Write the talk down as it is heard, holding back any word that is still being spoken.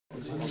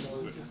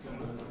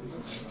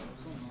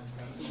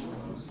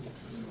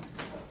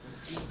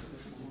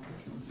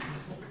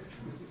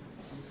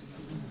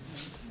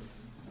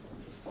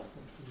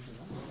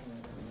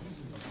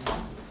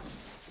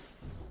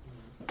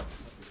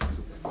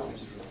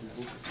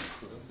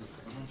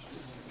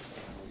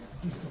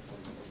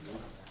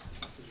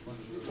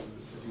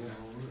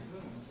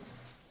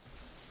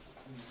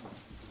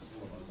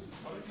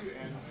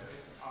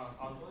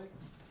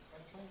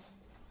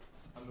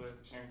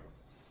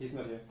He's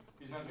not here.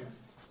 He's not here.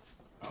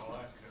 Oh, well,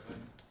 that's good then.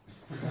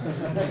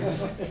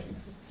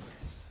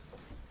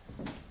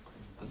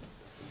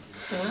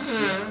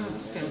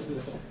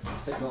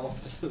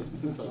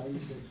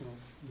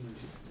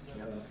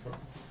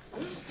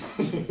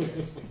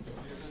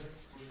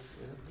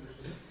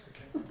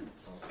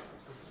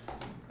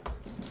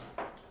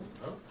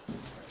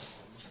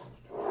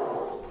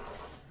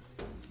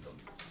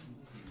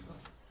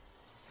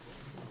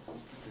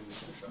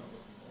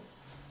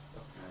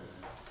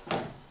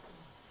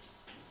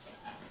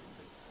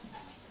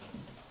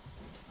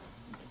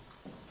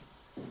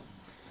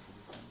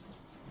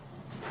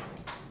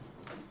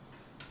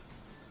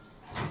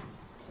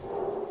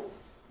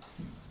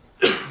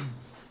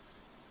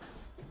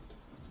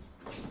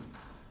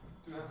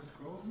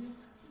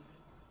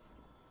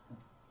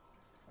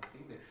 I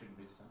think there should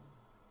be some.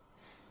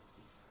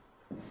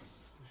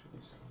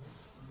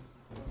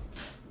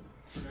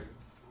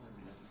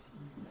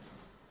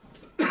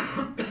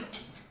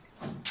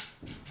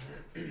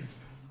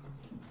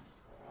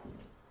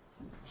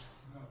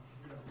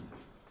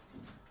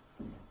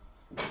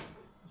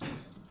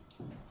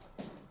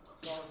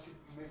 So I'll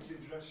make the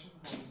introduction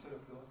and set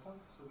up the laptop.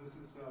 So this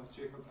is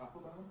Jacob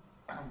Appelbaum.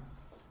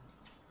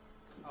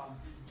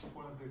 He's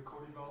one of the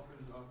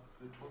co-developers of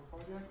the Tor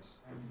project,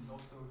 and he's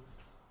also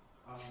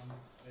a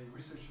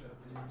researcher at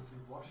the University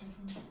of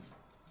Washington.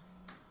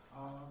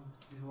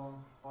 He's a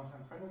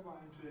long-time friend of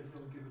mine. Today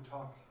he'll give a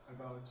talk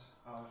about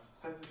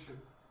censorship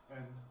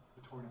and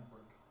the Tor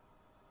network.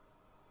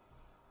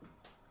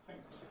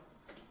 Thanks.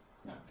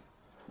 Yeah.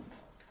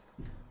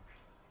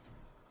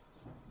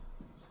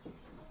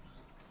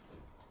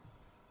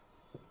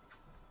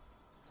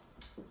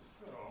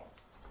 So,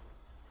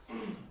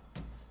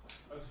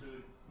 that's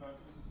really not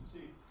easy to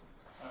see. Is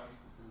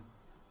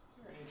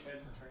there any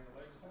chance of turning the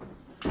lights down?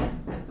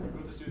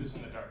 We'll just do this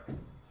in the dark.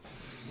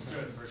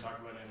 Good for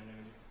talking about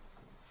anonymity.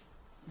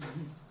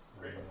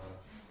 Great.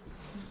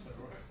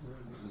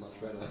 Much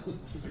better.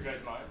 You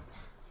guys mind?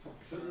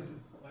 So is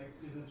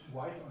it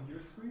white on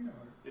your screen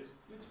or? It's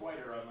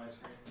whiter on my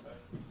screen, but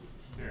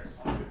here,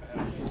 I'll skip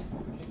ahead.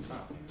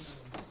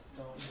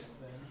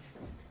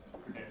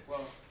 Okay,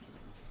 well,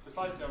 the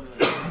slides don't really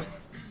matter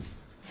anyway,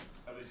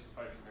 at least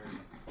by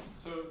comparison.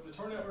 So the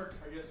Tor network,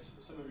 I guess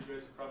some of you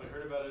guys have probably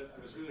heard about it.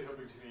 I was really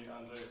hoping to meet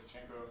Andrei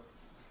Pwnie,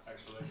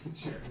 actually.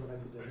 Sure.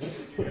 But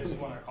if you guys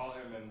want to call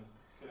him and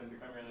get him to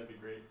come here, that'd be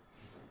great.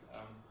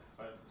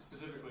 But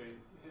specifically,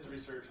 his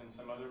research and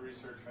some other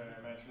research I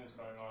imagine is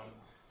going on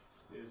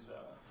is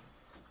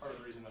part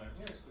of the reason that I'm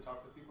here, is to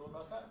talk with people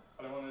about that.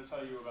 But I wanted to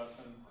tell you about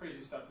some crazy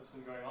stuff that's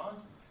been going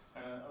on,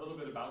 and a little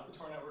bit about the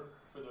Tor network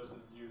for those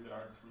of you that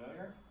aren't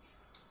familiar.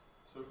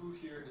 So who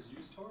here has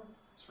used Tor?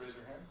 Just raise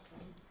your hand.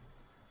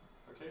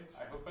 Okay,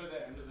 I hope by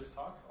the end of this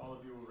talk, all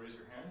of you will raise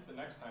your hand the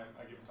next time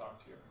I give a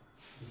talk to you.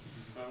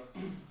 So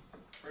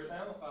right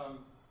now,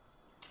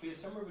 we have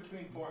somewhere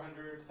between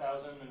 400,000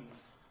 and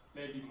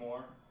maybe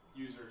more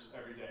users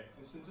every day.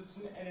 And since it's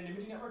an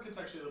anonymity network, it's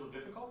actually a little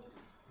difficult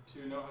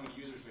to know how many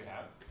users we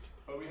have.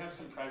 But we have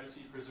some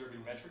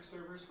privacy-preserving metric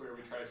servers where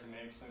we try to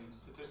make some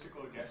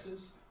statistical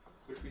guesses,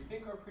 which we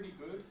think are pretty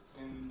good,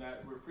 in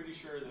that we're pretty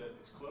sure that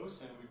it's close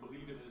and we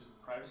believe it is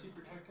privacy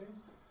protecting.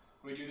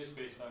 We do this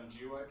based on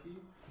GeoIP.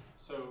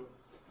 So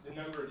the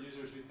number of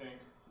users we think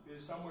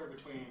is somewhere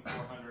between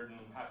 400 and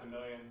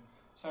 500,000.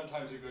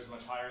 Sometimes it goes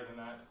much higher than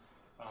that.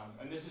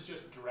 And this is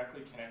just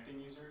directly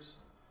connecting users.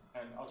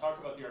 And I'll talk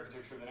about the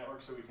architecture of the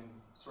network so we can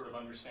sort of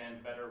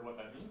understand better what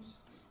that means.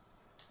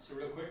 So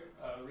real quick,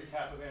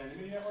 recap of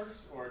anonymity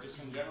networks, or just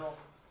in general,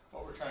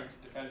 what we're trying to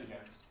defend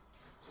against.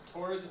 So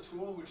Tor is a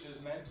tool which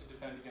is meant to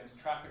defend against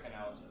traffic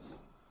analysis,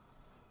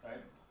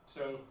 right?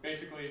 So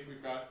basically,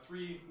 we've got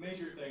three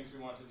major things we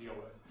want to deal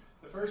with.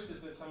 The first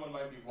is that someone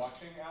might be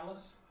watching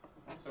Alice.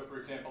 So for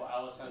example,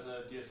 Alice has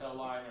a DSL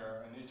line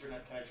or an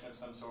internet connection of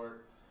some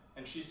sort,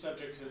 and she's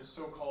subject to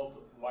so-called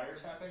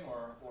wiretapping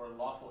or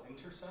lawful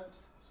intercept,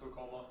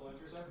 so-called lawful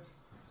intercept.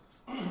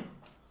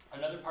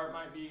 Another part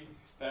might be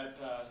that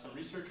some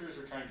researchers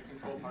are trying to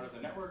control part of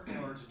the network in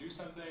order to do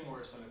something,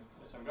 or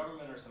some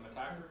government or some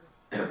attacker.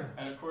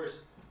 And of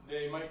course,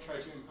 they might try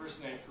to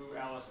impersonate who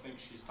Alice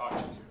thinks she's talking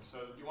to. So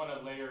you want to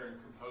layer and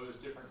compose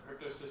different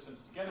crypto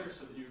systems together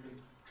so that you can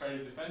try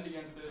to defend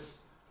against this,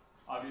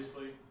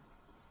 obviously.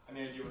 And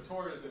the idea with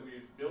Tor is that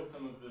we've built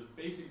some of the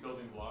basic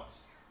building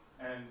blocks,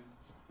 and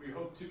we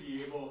hope to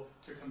be able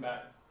to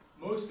combat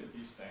most of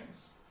these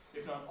things,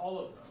 if not all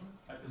of them,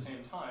 at the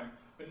same time,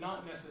 but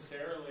not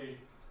necessarily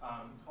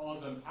all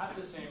of them at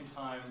the same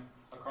time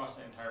across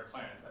the entire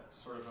planet. That's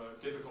sort of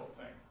a difficult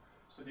thing.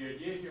 So the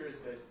idea here is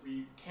that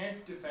we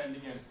can't defend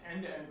against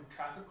end-to-end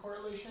traffic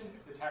correlation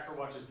if the attacker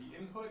watches the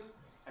input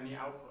and the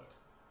output.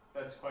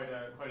 That's quite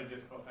a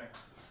difficult thing.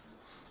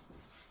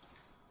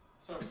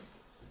 So, to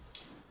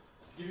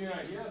give you an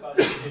idea about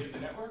the state of the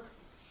network,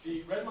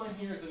 the red line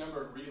here is the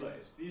number of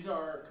relays. These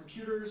are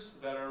computers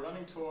that are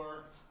running Tor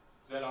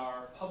that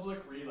are public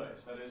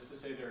relays. That is to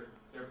say,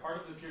 they're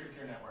part of the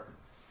peer-to-peer network.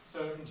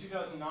 So in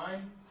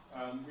 2009,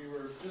 we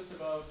were just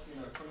above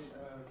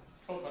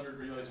 1,200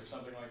 relays or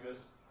something like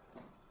this.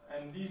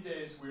 And these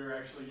days, we're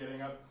actually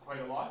getting up quite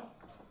a lot,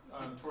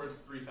 towards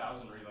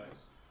 3,000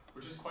 relays,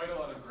 which is quite a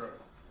lot of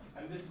growth.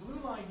 And this blue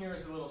line here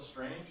is a little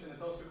strange, and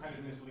it's also kind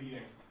of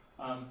misleading,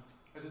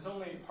 because it's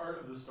only part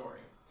of the story.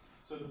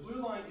 So the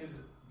blue line is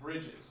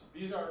bridges.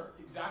 These are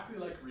exactly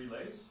like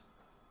relays,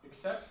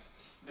 except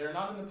they're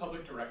not in the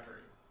public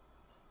directory,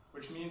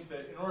 which means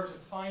that in order to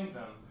find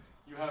them,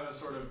 you have a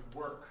sort of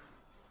work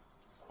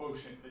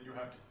quotient that you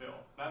have to fill.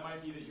 That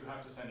might be that you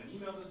have to send an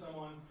email to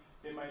someone.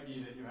 It might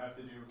be that you have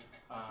to do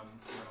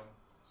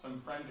some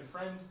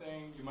friend-to-friend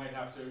thing. You might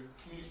have to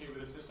communicate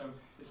with a system.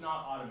 It's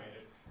not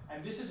automated.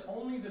 And this is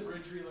only the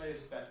bridge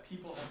relays that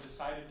people have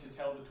decided to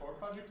tell the Tor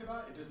project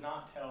about. It does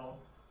not tell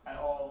at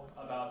all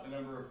about the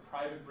number of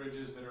private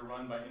bridges that are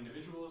run by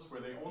individuals where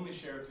they only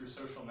share it through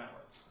social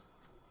networks.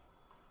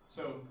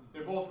 So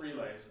they're both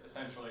relays,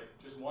 essentially.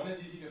 Just one is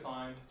easy to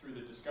find through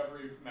the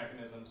discovery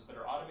mechanisms that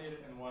are automated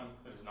and one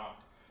that is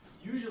not.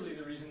 Usually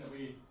the reason that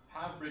we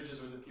have bridges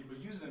or that people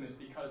use them is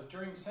because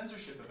during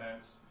censorship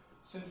events,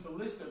 since the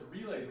list of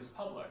relays is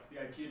public,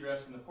 the IP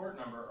address and the port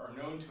number are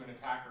known to an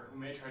attacker who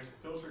may try to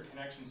filter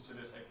connections to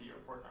this IP or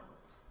port number.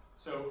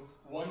 So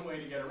one way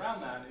to get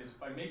around that is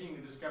by making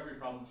the discovery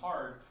problem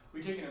hard,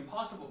 we take an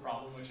impossible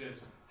problem, which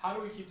is how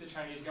do we keep the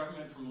Chinese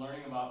government from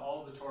learning about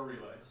all of the Tor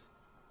relays?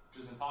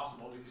 Which is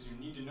impossible because you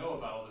need to know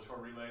about all the Tor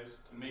relays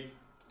to make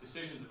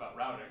decisions about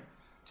routing,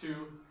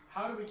 to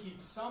how do we keep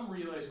some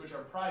relays which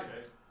are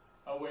private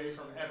away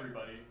from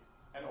everybody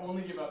and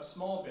only give up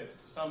small bits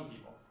to some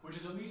people, which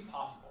is at least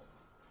possible.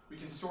 We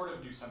can sort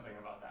of do something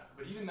about that.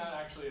 But even that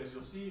actually, as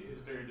you'll see, is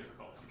very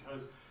difficult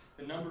because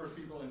the number of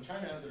people in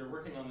China that are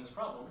working on this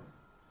problem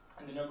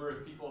and the number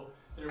of people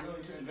that are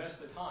willing to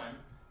invest the time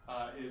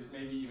is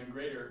maybe even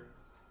greater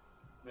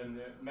than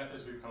the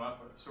methods we've come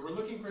up with. So we're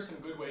looking for some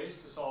good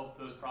ways to solve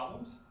those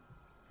problems.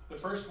 The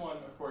first one,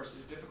 of course,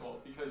 is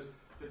difficult because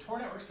the Tor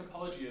network's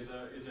topology is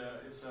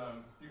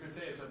you could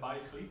say it's a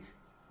bi-clique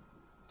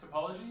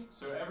topology.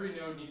 So every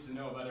node needs to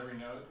know about every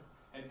node,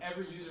 and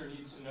every user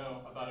needs to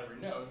know about every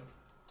node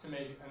to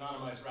make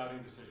anonymized routing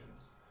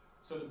decisions.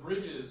 So the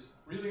bridges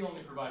really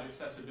only provide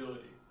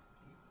accessibility,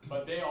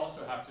 but they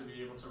also have to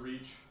be able to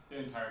reach the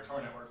entire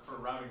Tor network for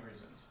routing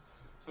reasons.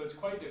 So it's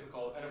quite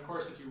difficult, and of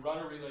course if you run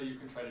a relay you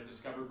can try to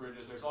discover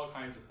bridges. There's all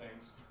kinds of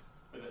things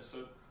for this.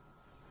 So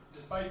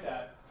despite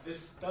that,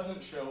 this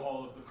doesn't show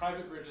all of the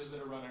private bridges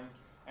that are running,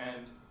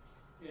 and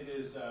it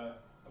is,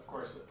 of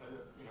course,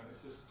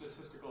 it's a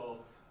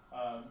statistical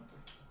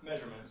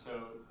measurement.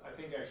 So I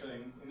think actually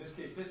in this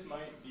case this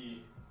might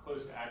be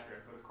close to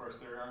accurate, but of course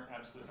there aren't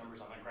absolute numbers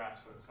on that graph,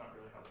 so it's not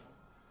really helpful.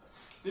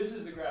 This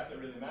is the graph that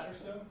really matters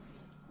though,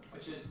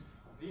 which is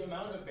the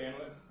amount of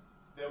bandwidth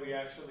that we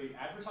actually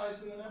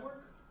advertise in the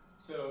network.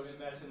 So, and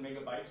that's in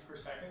megabytes per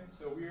second.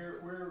 So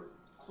we're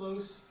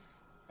close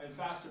and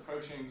fast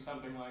approaching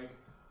something like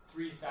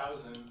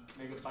 3,000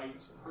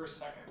 megabytes per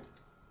second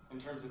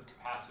in terms of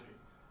capacity.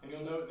 And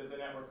you'll note that the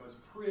network was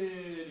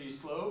pretty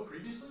slow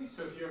previously.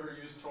 So if you ever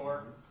used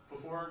Tor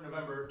before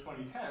November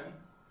 2010,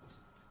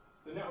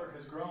 the network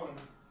has grown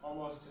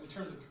almost, in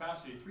terms of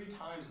capacity, 3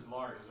 times as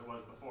large as it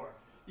was before.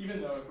 Even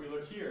though if we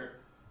look here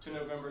to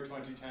November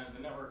 2010,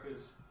 the network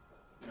is,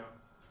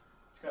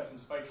 it's got some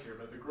spikes here,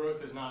 but the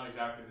growth is not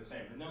exactly the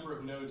same. The number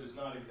of nodes is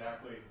not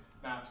exactly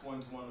mapped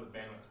one-to-one with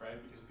bandwidth,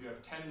 right? Because if you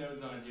have 10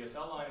 nodes on a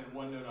DSL line and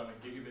 1 node on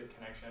a gigabit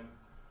connection,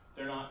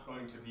 they're not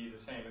going to be the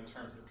same in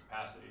terms of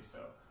capacity, so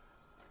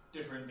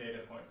different data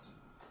points.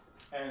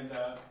 And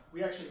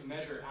we actually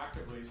measure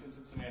actively, since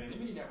it's an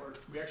anonymity network,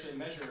 we actually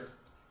measure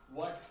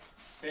what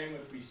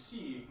bandwidth we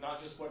see,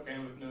 not just what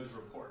bandwidth nodes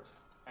report.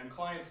 And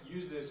clients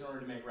use this in order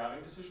to make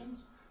routing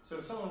decisions. So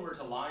if someone were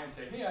to lie and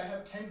say, hey, I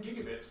have 10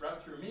 gigabits,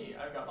 route through me,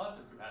 I've got lots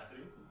of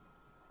capacity,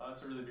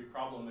 that's a really big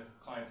problem if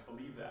clients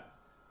believe that.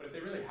 But if they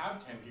really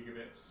have 10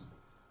 gigabits,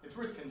 it's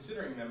worth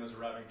considering them as a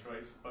routing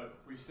choice, but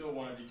we still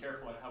want to be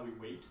careful on how we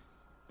weight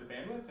the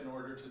bandwidth in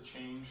order to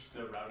change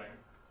the routing.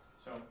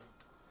 So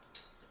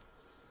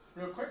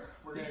real quick,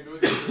 we're going to go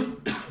through,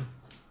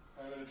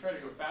 I'm going to try to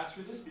go fast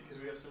through this because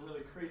we have some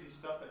really crazy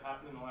stuff that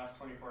happened in the last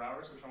 24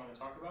 hours, which I want to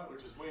talk about,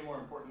 which is way more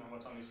important than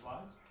what's on these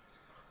slides.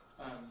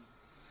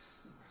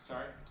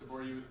 Sorry to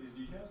bore you with these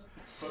details.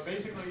 But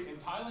basically, in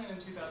Thailand in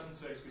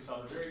 2006, we saw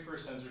the very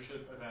first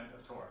censorship event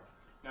of Tor.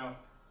 Now,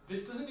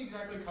 this doesn't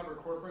exactly cover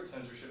corporate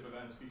censorship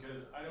events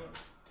because I don't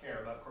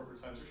care about corporate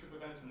censorship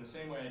events in the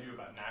same way I do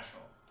about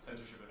national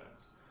censorship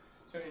events.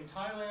 So in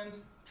Thailand,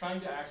 trying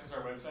to access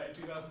our website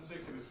in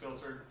 2006, it was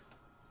filtered,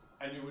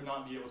 and you would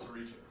not be able to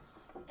reach it.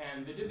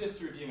 And they did this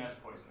through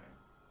DNS poisoning.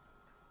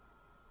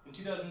 In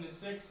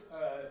 2006,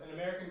 an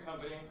American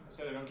company, I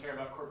said I don't care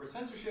about corporate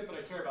censorship, but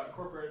I care about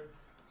corporate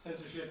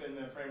censorship in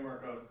the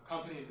framework of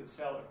companies that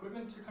sell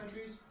equipment to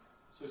countries.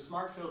 So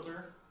Smart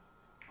Filter,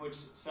 which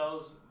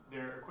sells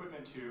their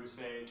equipment to,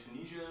 say,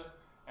 Tunisia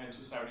and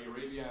to Saudi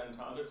Arabia and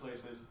to other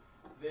places,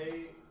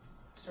 they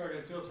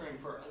started filtering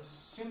for a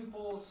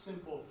simple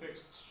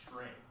fixed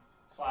string,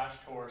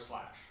 /tor/.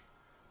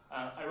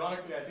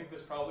 Ironically, I think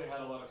this probably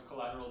had a lot of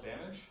collateral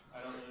damage.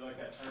 I don't really like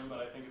that term, but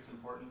I think it's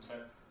important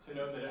to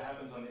note that it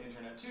happens on the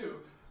internet too,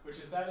 which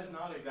is that is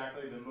not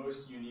exactly the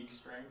most unique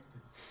string.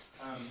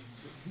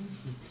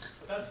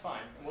 But that's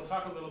fine. And we'll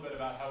talk a little bit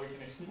about how we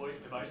can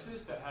exploit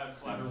devices that have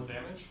collateral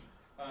damage.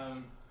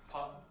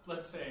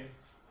 Let's say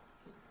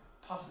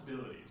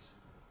possibilities.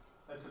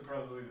 That's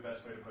probably the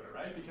best way to put it,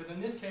 right? Because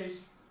in this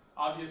case,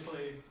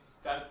 obviously,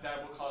 that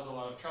will cause a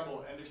lot of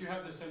trouble. And if you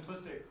have the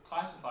simplistic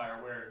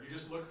classifier where you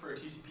just look for a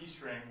TCP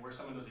string where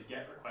someone does a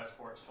GET request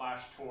for it,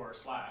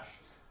 /tor/,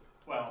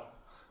 well,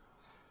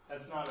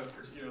 that's not a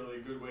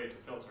particularly good way to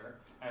filter,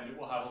 and it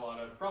will have a lot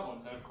of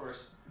problems. And of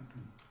course,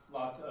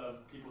 lots of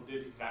people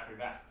did exactly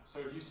that. So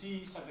if you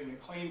see something that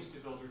claims to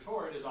filter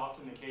Tor, it is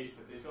often the case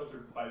that they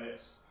filtered by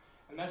this.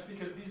 And that's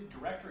because these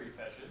directory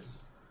fetches,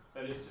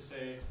 that is to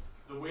say,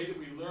 the way that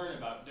we learn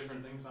about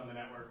different things on the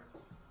network,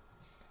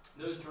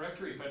 those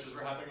directory fetches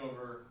were happening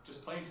over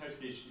just plain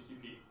text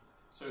HTTP.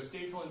 So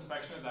stateful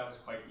inspection of that was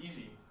quite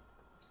easy.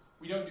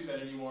 We don't do that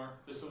anymore.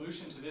 The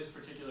solution to this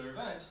particular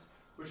event,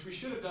 which we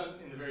should have done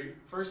in the very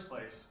first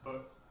place,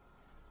 but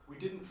we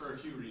didn't for a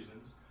few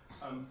reasons.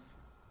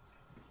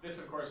 This,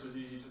 of course, was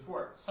easy to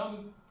thwart.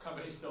 Some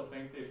companies still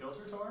think they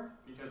filter Tor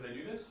because they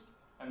do this,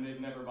 and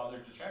they've never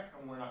bothered to check,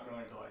 and we're not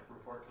going to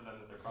report to them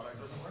that their product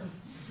doesn't work.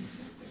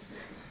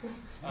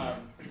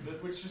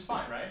 Which is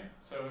fine, right?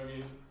 So, I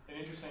mean, an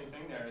interesting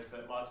thing there is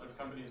that lots of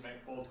companies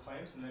make bold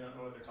claims and they don't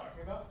know what they're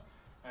talking about,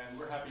 and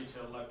we're happy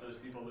to let those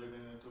people live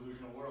in a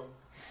delusional world.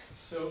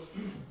 So,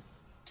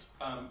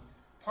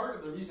 part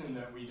of the reason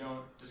that we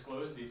don't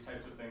disclose these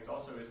types of things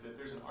also is that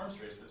there's an arms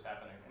race that's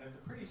happening, and it's a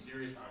pretty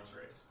serious arms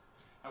race.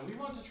 And we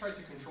want to try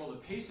to control the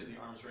pace of the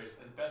arms race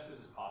as best as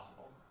is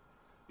possible.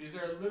 Because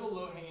there are little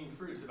low-hanging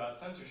fruits about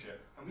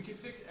censorship, and we could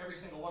fix every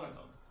single one of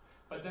them.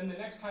 But then the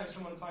next time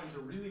someone finds a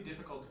really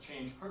difficult to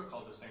change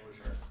protocol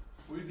distinguisher,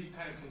 we would be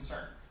kind of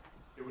concerned.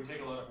 It would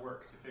take a lot of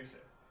work to fix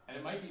it. And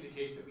it might be the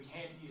case that we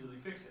can't easily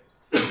fix it.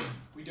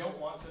 We don't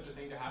want such a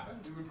thing to happen.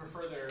 We would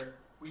prefer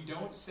we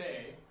don't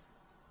say,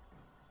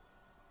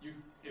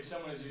 if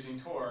someone is using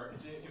Tor,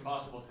 it's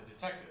impossible to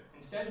detect it.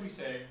 Instead, we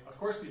say, of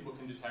course people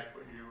can detect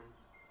what you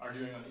are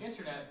doing on the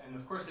internet, and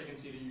of course they can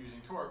see that you're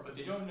using Tor, but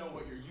they don't know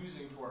what you're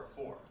using Tor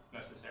for,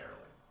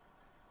 necessarily.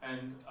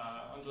 And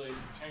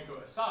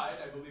Andreychenko aside,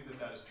 I believe that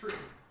that is true.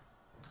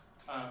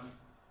 Gosh,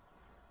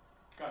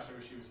 I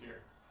wish he was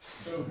here.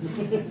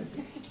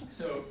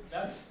 So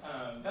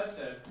that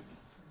said,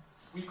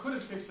 we could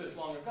have fixed this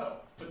long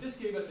ago, but this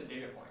gave us a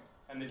data point.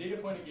 And the data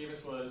point it gave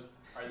us was,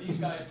 are these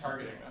guys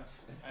targeting us?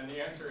 And the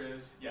answer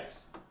is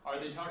yes. Are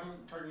they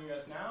targeting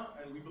us now?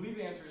 And we believe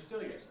the answer is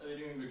still yes. Are they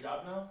doing a good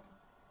job now?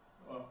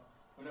 Well,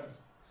 who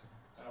knows?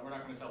 We're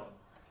not going to tell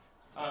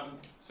them.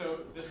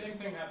 So the same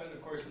thing happened,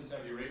 of course, in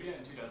Saudi Arabia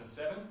in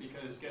 2007,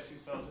 because guess who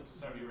sells it to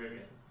Saudi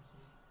Arabia?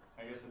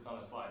 I guess it's on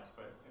the slides,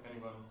 but if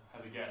anyone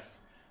has a guess,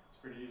 it's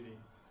pretty easy.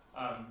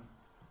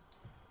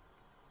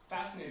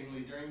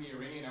 Fascinatingly, during the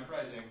Iranian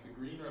uprising, the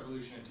Green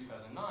Revolution in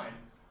 2009,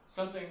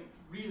 something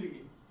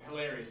really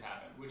hilarious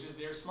happened, which is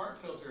their smart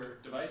filter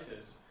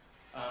devices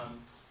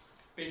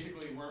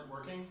basically weren't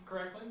working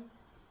correctly.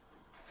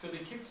 So they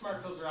kicked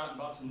smart filter out and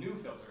bought some new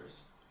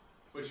filters,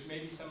 which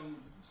maybe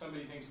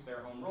somebody thinks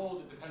they're home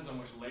rolled. It depends on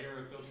which layer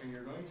of filtering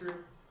you're going through.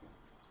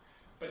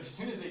 But as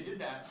soon as they did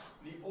that,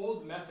 the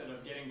old method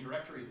of getting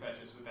directory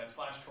fetches with that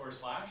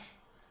 /tor/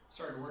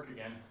 started to work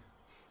again.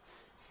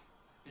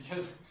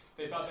 Because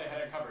they thought they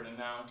had it covered, and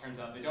now it turns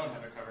out they don't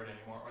have it covered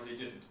anymore, or they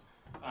didn't.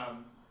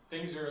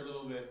 Things are a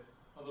little bit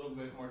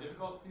more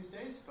difficult these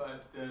days,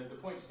 but the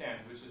point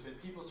stands, which is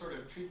that people sort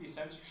of treat these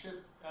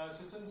censorship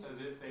systems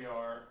as if they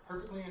are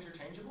perfectly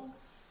interchangeable,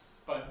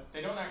 but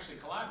they don't actually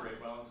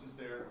collaborate well. And since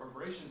they're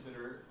corporations that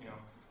are,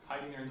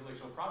 hiding their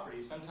intellectual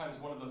property, sometimes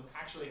one of them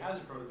actually has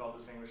a protocol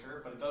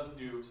distinguisher, but it doesn't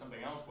do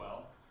something else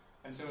well.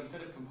 And so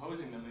instead of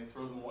composing them, they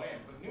throw them away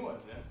and put new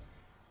ones in,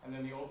 and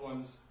then the old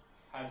ones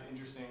had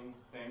interesting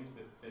things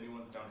that the new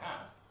ones don't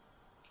have,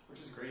 which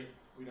is great.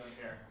 We don't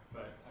care,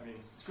 but I mean,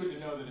 it's good to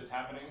know that it's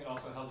happening. It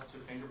also helps to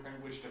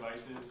fingerprint which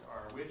devices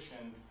are which,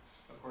 and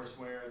of course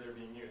where they're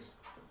being used.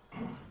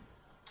 Am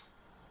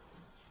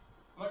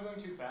I going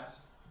too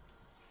fast?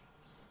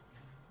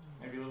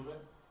 Maybe a little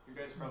bit? You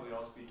guys probably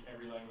all speak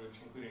every language,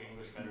 including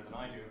English, better than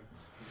I do.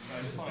 So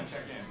I just want to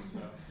check in,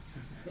 so.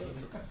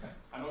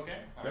 I'm okay?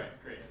 All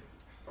right, great.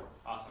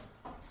 Awesome.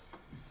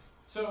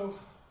 So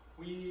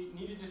we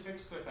needed to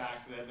fix the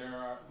fact that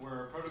there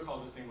were protocol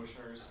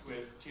distinguishers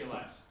with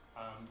TLS.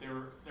 There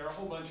are a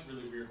whole bunch of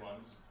really weird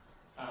ones.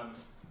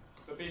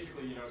 But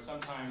basically, you know,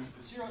 sometimes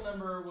the serial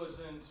number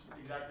wasn't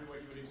exactly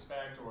what you would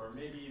expect, or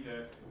maybe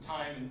the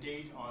time and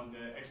date on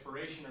the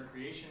expiration or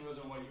creation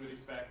wasn't what you would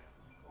expect,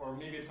 or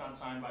maybe it's not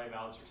signed by a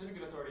valid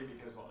certificate authority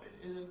because, well,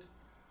 it isn't.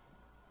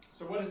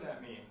 So what does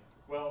that mean?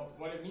 Well,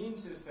 what it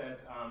means is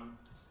that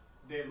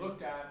they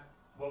looked at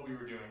what we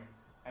were doing,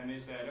 and they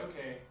said,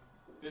 okay,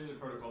 this is a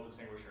protocol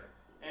distinguisher,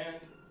 and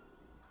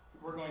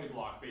we're going to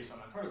block based on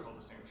that protocol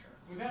distinguisher.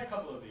 We've had a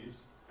couple of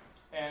these,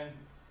 and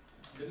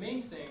the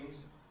main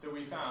things that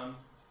we found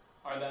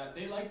are that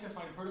they like to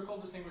find protocol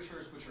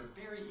distinguishers which are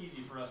very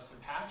easy for us to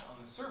patch on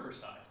the server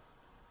side.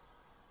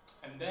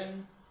 And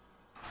then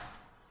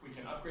we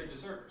can upgrade the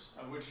servers,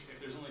 of which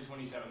if there's only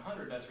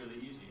 2,700, that's really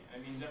easy.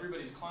 And it means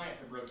everybody's client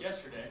that broke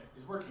yesterday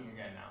is working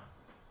again now.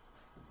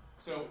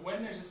 So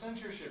when there's a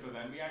censorship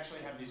event, we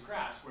actually have these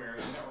graphs where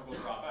the network will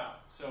drop out.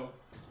 So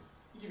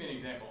I'll give you an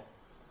example.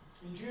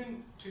 In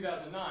June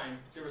 2009,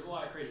 there was a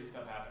lot of crazy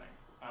stuff happening.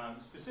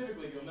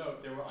 Specifically, you'll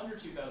note there were under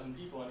 2,000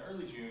 people in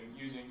early June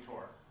using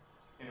Tor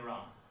in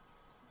Iran.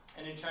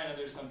 And in China,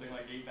 there's something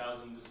like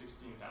 8,000 to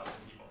 16,000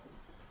 people.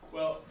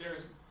 Well,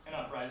 there's an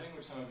uprising,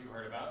 which some of you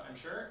heard about, I'm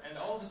sure, and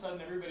all of a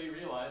sudden everybody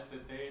realized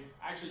that they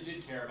actually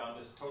did care about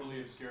this totally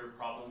obscure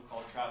problem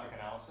called traffic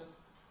analysis.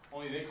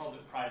 Only they called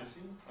it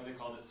privacy, or they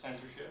called it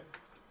censorship,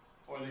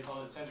 or they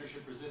called it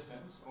censorship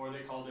resistance, or they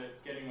called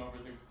it getting over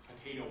the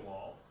potato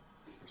wall,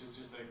 which is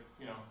just a,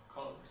 you know,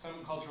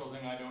 some cultural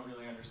thing I don't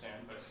really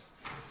understand, but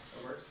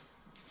it works.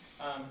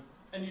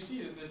 And you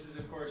see that this is,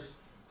 of course,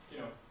 you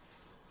know,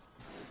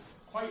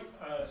 quite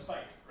a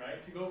spike,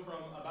 right? To go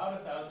from about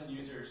 1,000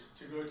 users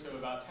to go to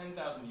about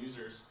 10,000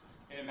 users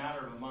in a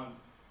matter of a month.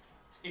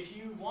 If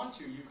you want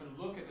to, you can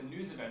look at the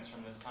news events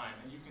from this time,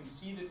 and you can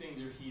see that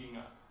things are heating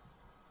up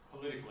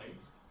politically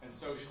and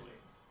socially.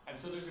 And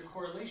so there's a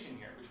correlation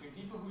here between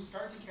people who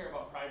start to care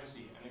about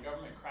privacy and the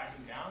government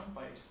cracking down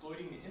by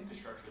exploiting the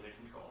infrastructure they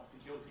control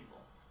to kill people.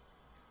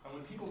 And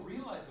when people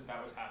realized that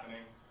that was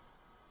happening,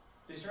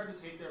 they started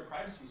to take their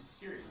privacy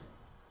seriously.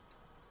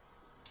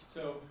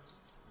 So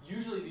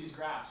usually these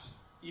graphs,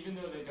 even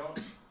though they don't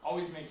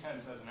always make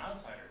sense as an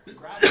outsider, the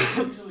graphs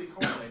usually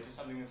correlate to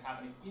something that's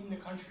happening in the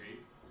country.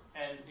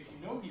 And if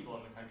you know people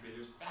in the country,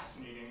 there's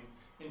fascinating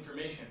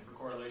information for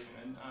correlation.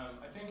 And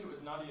I think it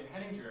was Nadia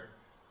Henninger,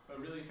 a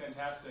really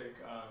fantastic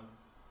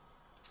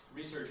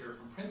researcher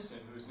from Princeton,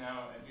 who's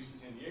now at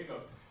UC San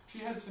Diego. She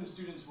had some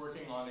students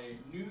working on a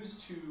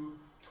news to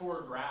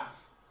Tor graph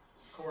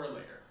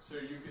correlator. So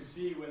you could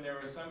see when there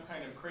was some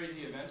kind of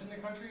crazy event in the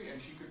country,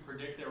 and she could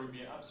predict there would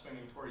be an upswing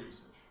in Tor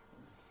usage.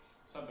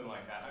 Something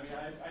like that. I mean,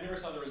 I never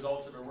saw the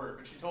results of her work,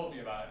 but she told me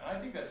about it. And I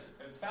think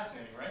it's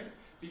fascinating, right?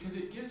 Because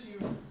it gives you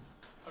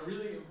a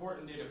really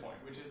important data point,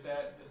 which is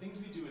that the things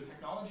we do with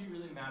technology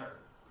really matter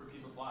for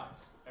people's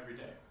lives every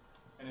day.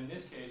 And in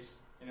this case,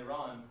 in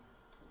Iran,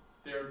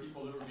 there are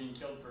people that were being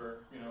killed for,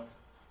 you know,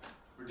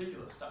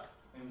 ridiculous stuff,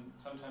 and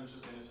sometimes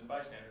just innocent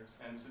bystanders.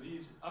 And so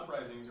these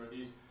uprisings, or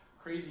these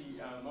crazy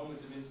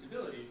moments of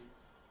instability,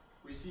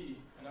 we see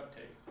an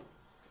uptake.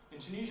 In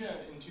Tunisia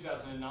in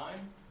 2009,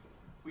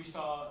 we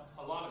saw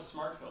a lot of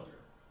smart filter.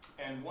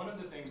 And one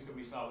of the things that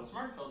we saw with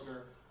smart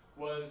filter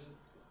was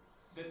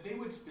that they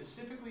would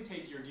specifically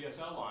take your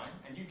DSL line,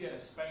 and you get a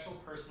special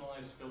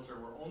personalized filter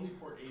where only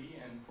port 80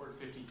 and port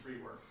 53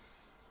 work.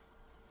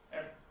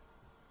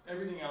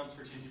 Everything else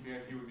for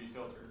TCP/IP would be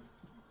filtered.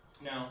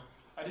 Now,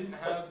 I didn't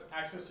have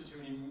access to too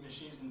many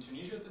machines in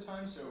Tunisia at the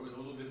time, so it was a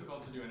little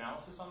difficult to do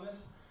analysis on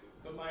this.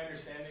 But my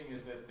understanding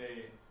is that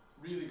they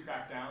really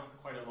cracked down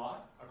quite a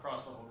lot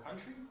across the whole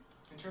country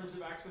in terms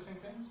of accessing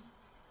things.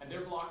 And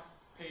their block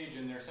page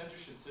in their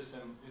censorship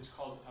system, it's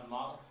called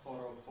Amal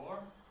 404,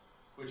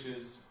 which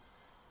is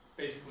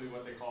basically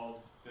what they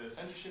called the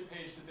censorship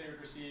page that they would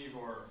receive,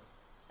 or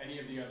any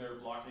of the other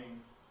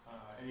blocking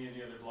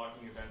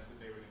events that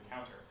they would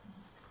encounter.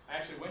 I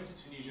actually went to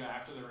Tunisia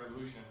after the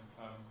revolution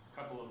a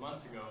couple of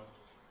months ago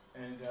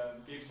and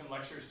gave some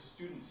lectures to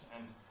students,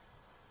 and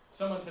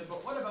someone said,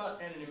 but what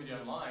about anonymity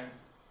online?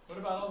 What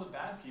about all the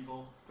bad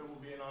people that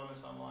will be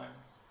anonymous online?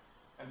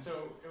 And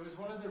so it was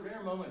one of the rare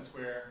moments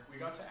where we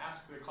got to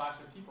ask the class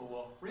of people,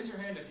 well, raise your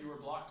hand if you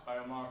were blocked by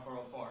Omar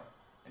 404.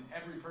 And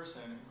every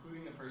person,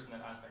 including the person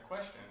that asked that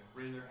question,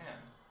 raised their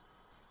hand.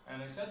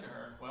 And I said to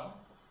her, well,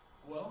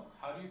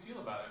 how do you feel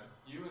about it?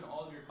 You and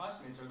all of your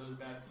classmates are those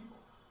bad people.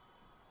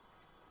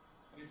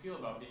 How do you feel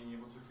about being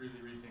able to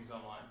freely read things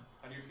online?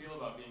 How do you feel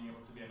about being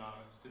able to be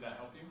anonymous? Did that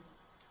help you?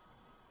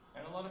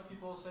 And a lot of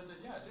people said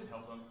that, yeah, it did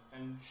help them.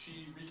 And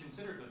she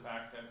reconsidered the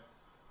fact that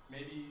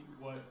maybe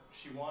what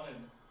she wanted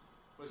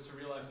was to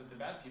realize that the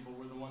bad people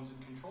were the ones in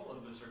control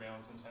of the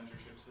surveillance and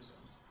censorship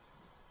systems.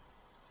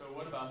 So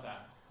what about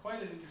that?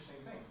 Quite an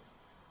interesting thing.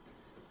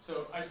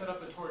 So I set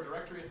up the Tor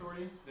Directory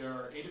Authority. There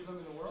are 8 of them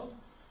in the world.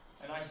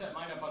 And I set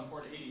mine up on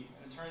port 80.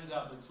 And it turns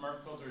out that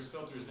smart filters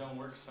don't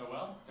work so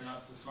well. They're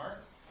not so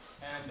smart.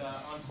 And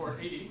on port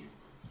 80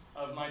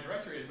 of my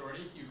directory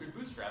authority, you could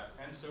bootstrap.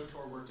 And so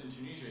Tor worked in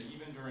Tunisia,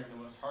 even during the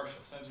most harsh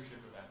of censorship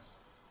events.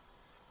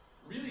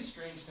 Really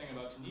strange thing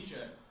about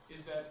Tunisia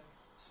is that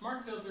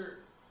smart filter,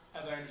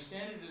 as I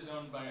understand it, is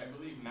owned by, I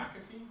believe,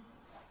 McAfee,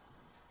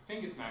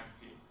 think it's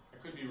McAfee. I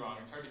could be wrong.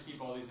 It's hard to keep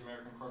all these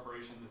American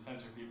corporations that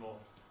censor people,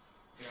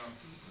 you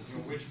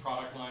know which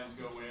product lines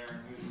go where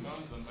and who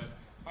owns them. But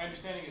my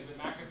understanding is that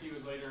McAfee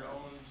was later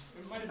owned,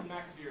 it might have been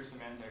McAfee or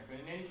Symantec, but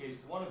in any case,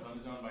 one of them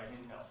is owned by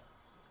Intel.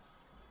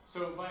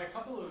 So by a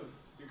couple of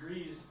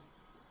degrees,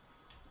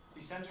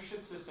 the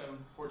censorship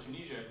system for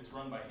Tunisia is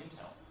run by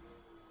Intel,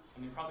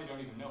 and they probably don't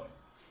even know it.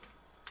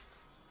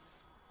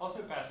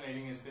 Also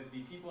fascinating is that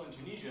the people in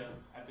Tunisia,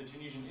 at the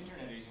Tunisian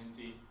Internet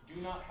Agency, do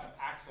not have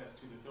access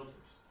to the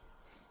filters.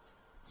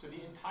 So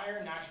the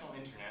entire national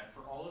internet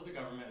for all of the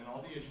government and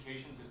all the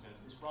education systems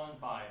is run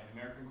by an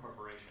American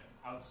corporation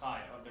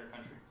outside of their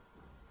country.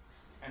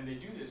 And they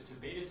do this to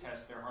beta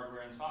test their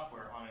hardware and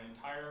software on an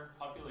entire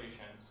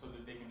population so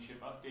that they can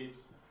ship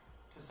updates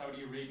to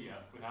Saudi Arabia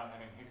without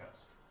having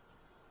hiccups.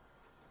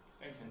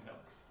 Thanks, Intel.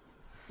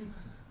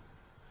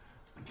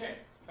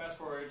 Okay, fast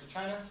forward to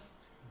China.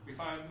 We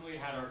finally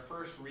had our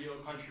first real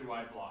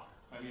countrywide block.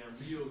 I mean, a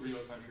real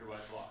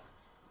countrywide block.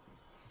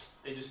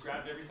 They just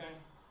grabbed everything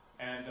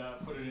and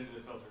put it into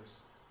the filters.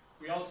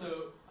 We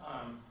also,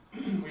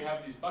 we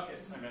have these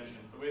buckets I mentioned.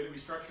 The way that we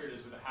structure it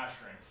is with a hash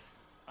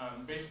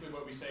ring. Basically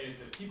what we say is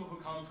that people who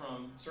come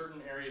from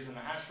certain areas in the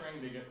hash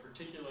ring, they get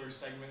particular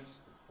segments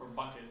or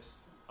buckets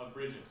of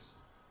bridges.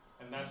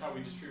 And that's how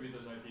we distribute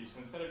those IPs. So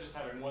instead of just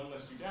having one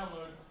list you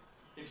download,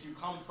 if you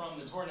come from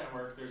the Tor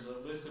network, there's a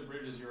list of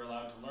bridges you're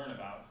allowed to learn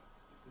about.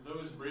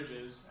 Those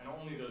bridges, and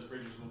only those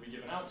bridges, will be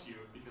given out to you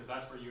because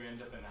that's where you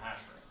end up in the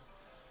hash ring.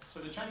 So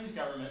the Chinese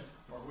government,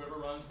 or whoever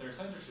runs their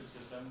censorship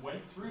system, went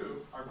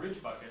through our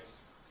bridge buckets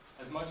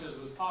as much as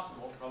was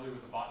possible, probably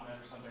with a botnet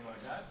or something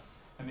like that,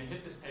 and they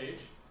hit this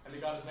page, and they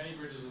got as many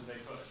bridges as they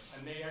could.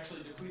 And they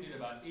actually depleted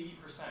about 80%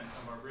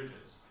 of our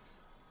bridges.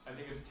 I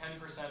think it's 10%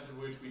 of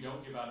which we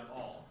don't give out at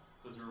all.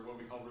 Those are what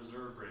we call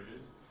reserve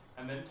bridges.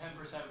 And then 10%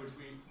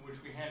 which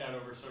we hand out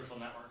over social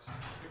networks.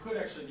 It could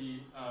actually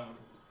be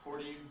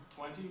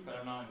 40-20, but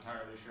I'm not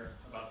entirely sure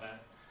about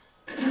that.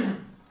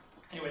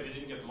 Anyway, they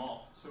didn't get them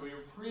all. So we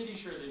were pretty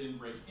sure they didn't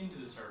break into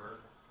the server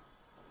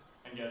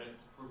and get it.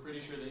 We're pretty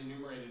sure they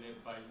enumerated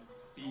it by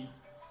being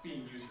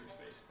users,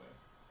 basically.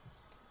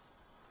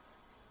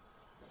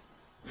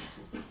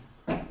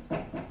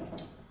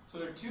 So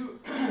there are two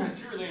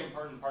really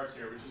important parts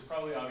here, which is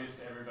probably obvious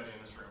to everybody in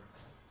this room.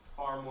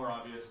 Far more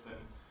obvious than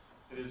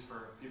it is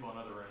for people in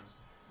other rooms.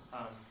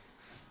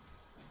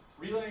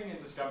 Relaying and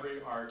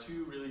discovery are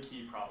two really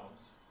key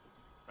problems,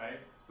 right?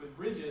 With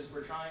bridges,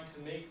 we're trying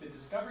to make the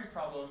discovery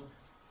problem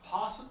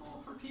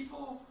possible for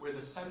people where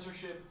the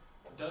censorship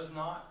does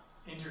not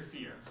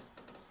interfere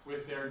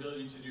with their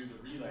ability to do the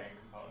relaying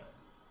component.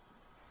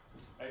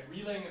 Right?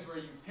 Relaying is where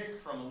you pick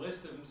from a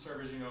list of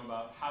servers you know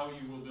about how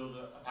you will build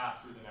a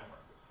path through the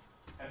network.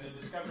 And the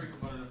discovery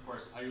component, of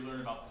course, is how you learn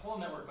about the whole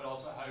network, but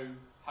also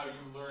how you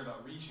learn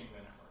about reaching the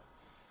network.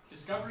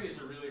 Discovery is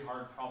a really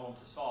hard problem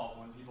to solve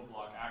when people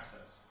block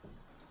access.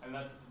 And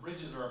that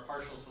bridges are a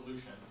partial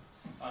solution.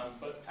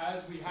 But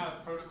as we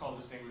have protocol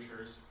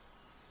distinguishers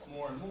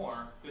more and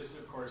more, this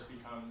of course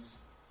becomes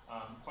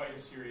quite a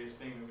serious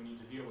thing that we need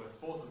to deal with,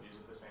 both of these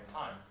at the same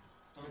time.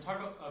 I'm going to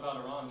talk about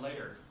Iran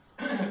later,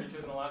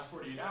 because in the last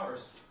 48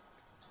 hours,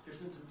 there's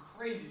been some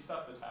crazy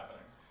stuff that's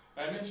happening.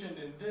 I mentioned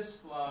in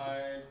this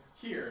slide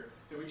here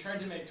that we tried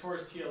to make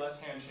Tor's TLS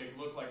handshake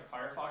look like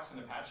Firefox and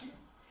Apache.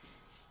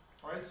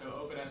 All right, so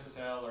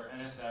OpenSSL or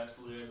NSS,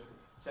 lib,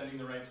 sending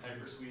the right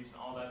cipher suites and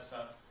all that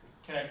stuff,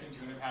 connecting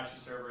to an Apache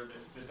server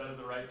that does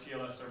the right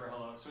TLS server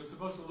hello. So it's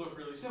supposed to look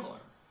really similar.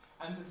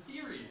 And the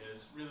theory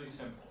is really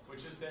simple,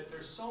 which is that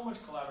there's so much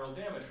collateral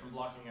damage from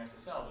blocking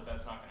SSL that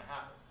that's not going to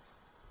happen,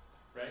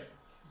 right?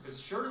 Because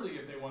surely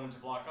if they wanted to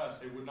block us,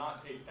 they would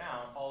not take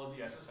down all of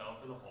the SSL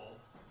for the whole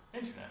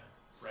internet,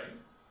 right?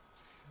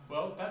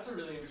 Well, that's a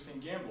really interesting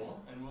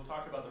gamble, and we'll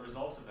talk about the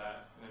results of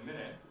that in a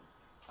minute.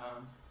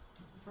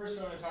 First,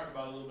 I want to talk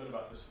about a little bit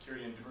about the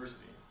security and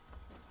diversity.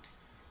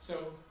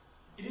 So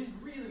it is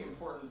really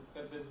important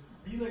that the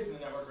relays in the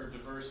network are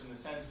diverse in the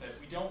sense that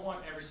we don't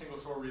want every single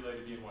Tor relay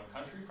to be in one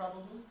country,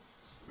 probably.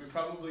 We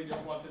probably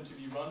don't want them to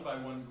be run by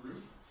one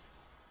group,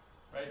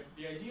 right?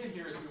 The idea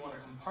here is we want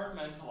to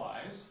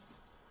compartmentalize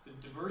the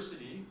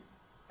diversity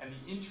and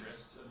the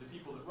interests of the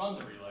people that run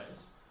the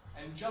relays.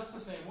 And just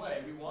the same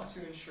way, we want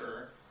to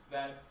ensure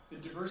that the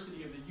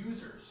diversity of the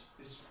users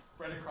is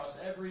spread across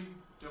every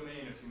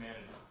domain of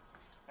humanity.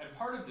 And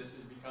part of this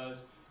is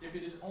because if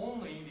it is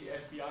only the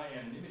FBI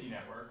anonymity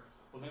network,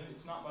 well then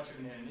it's not much of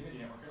an anonymity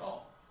network at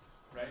all,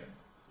 right?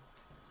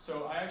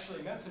 So I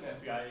actually met some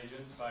FBI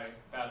agents by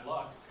bad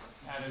luck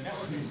at a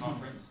networking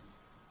conference,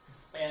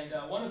 and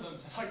one of them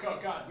said, like, oh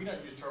God, we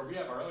don't use Tor, we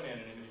have our own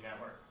anonymity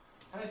network.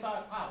 And I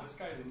thought, wow, this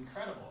guy is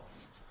incredible.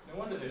 No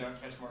wonder they don't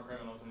catch more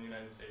criminals in the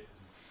United States.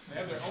 They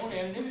have their own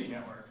anonymity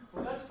network.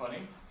 Well, that's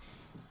funny.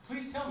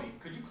 Please tell me,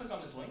 could you click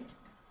on this link?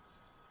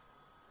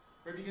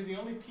 Right, because the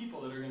only people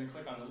that are going to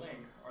click on the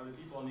link are the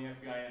people on the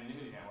FBI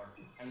anonymity network.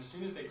 And as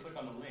soon as they click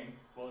on the link,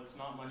 well, it's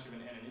not much of an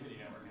anonymity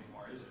network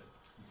anymore, is it?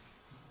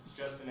 It's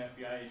just an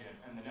FBI agent,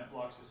 and the net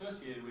blocks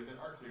associated with it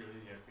are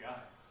clearly the FBI.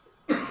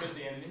 Because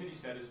the anonymity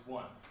set is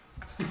one,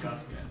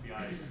 just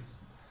FBI agents.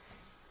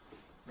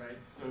 right?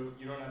 So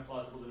you don't have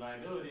plausible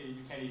deniability,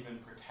 you can't even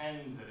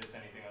pretend that it's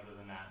anything other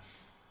than that.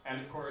 And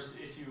of course,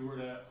 if you were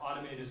to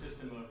automate a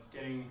system of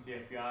getting the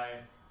FBI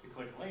to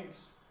click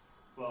links,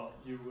 well,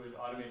 you would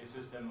automate a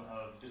system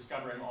of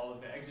discovering all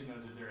of the exit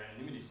nodes of their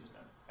anonymity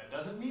system. That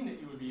doesn't mean that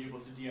you would be able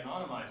to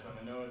de-anonymize them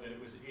and know that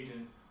it was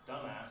Agent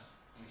Dumbass,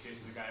 in the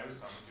case of the guy I was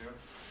talking to.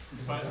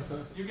 But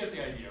you get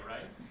the idea,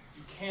 right?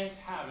 You can't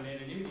have an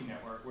anonymity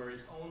network where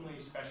it's only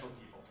special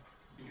people.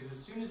 Because as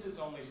soon as it's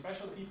only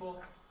special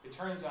people, it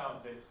turns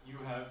out that you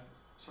have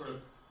sort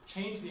of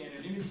changed the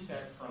anonymity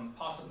set from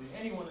possibly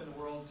anyone in the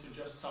world to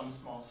just some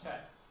small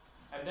set.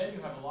 And then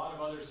you have a lot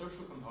of other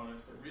social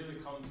components that really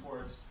come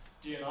towards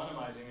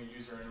de-anonymizing a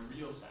user in a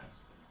real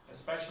sense,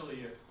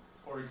 especially if,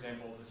 for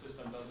example, the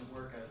system doesn't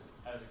work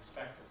as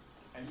expected.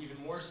 And even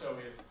more so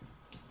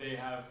if they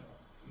have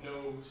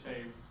no,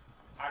 say,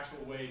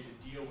 actual way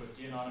to deal with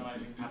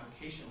de-anonymizing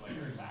application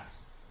layer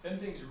attacks. Then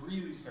things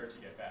really start to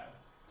get bad.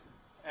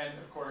 And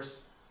of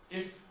course,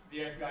 if the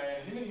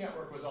FBI anonymity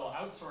network was all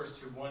outsourced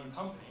to one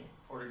company,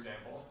 for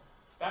example,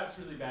 that's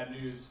really bad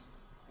news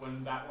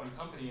when that one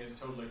company is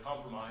totally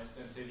compromised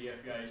and say the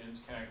FBI agents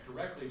connect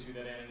directly to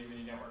that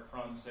anonymity network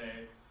from,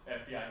 say,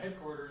 FBI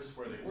headquarters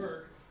where they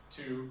work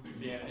to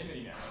the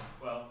anonymity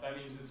network. Well, that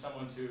means that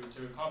someone to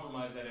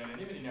compromise that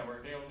anonymity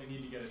network, they only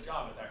need to get a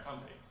job at that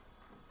company.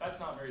 That's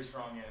not very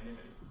strong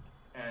anonymity.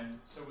 And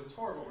so with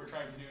Tor, what we're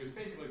trying to do is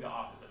basically the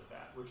opposite of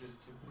that, which is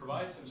to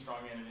provide some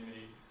strong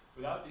anonymity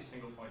without these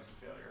single points of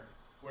failure,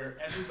 where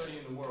everybody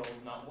in the world,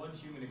 not one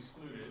human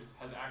excluded,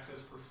 has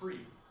access for free.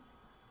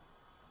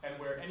 And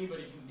where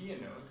anybody can be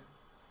a node,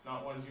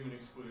 not one human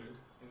excluded,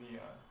 in the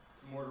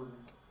immortal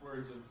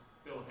words of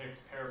Bill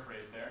Hicks,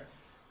 paraphrased there.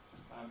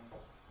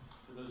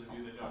 For those of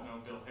you that don't know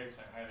Bill Hicks,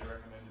 I highly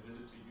recommend a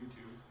visit to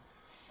YouTube.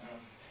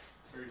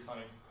 Very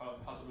funny,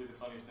 possibly the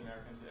funniest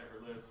American to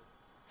ever live.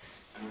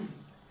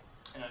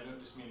 And I don't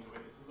just mean the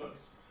way that he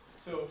looks.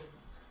 So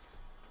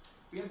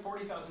we have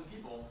 40,000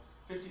 people,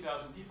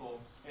 50,000 people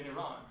in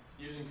Iran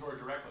using Tor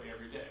directly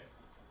every day.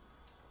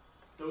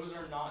 Those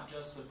are not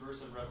just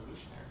subversive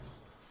revolutionaries,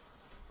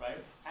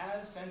 right?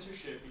 As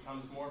censorship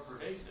becomes more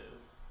pervasive,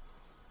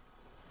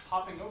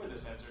 hopping over the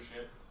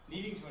censorship,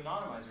 needing to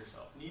anonymize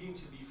yourself, needing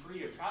to be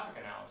free of traffic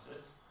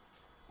analysis,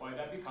 why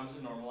that becomes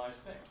a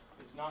normalized thing.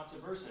 It's not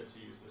subversive to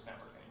use this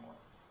network anymore.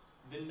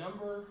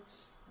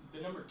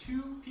 The number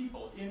 2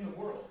 people in the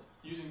world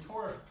using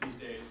Tor these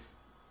days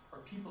are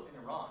people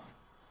in Iran.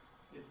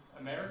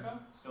 America,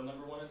 still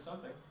number 1 in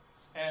something,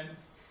 and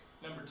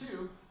number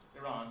 2,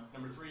 Iran,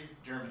 number 3,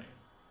 Germany.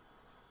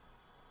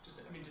 Just,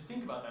 I mean, to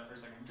think about that for a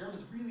second,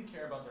 Germans really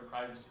care about their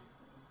privacy.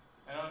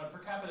 And on a per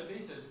capita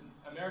basis,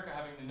 America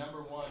having the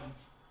number 1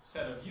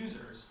 set of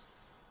users,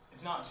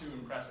 it's not too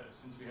impressive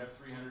since we have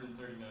 330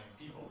 million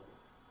people.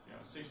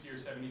 60 or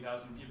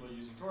 70,000 people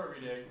using Tor every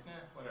day,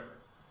 whatever.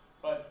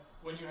 But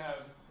when you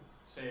have,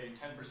 say,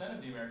 10%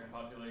 of the American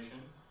population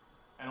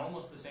and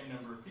almost the same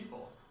number of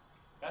people,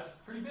 that's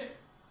pretty big.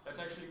 That's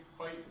actually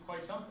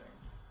quite something.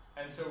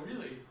 And so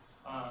really,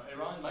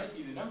 Iran might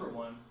be the number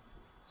 1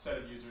 set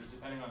of users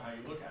depending on how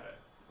you look at it.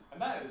 And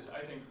that is,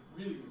 I think,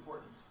 really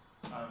important.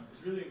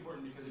 It's really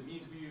important because it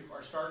means we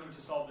are starting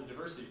to solve the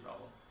diversity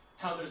problem.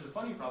 Now, there's a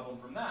funny problem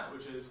from that,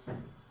 which is,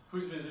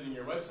 who's visiting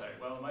your website?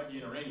 Well, it might be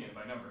an Iranian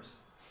by numbers,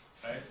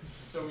 right?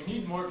 So we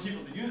need more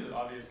people to use it,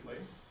 obviously.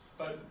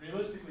 But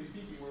realistically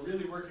speaking, we're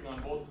really working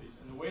on both of these.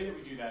 And the way that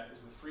we do that is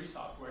with free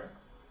software,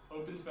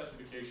 open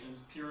specifications,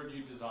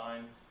 peer-reviewed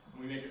design,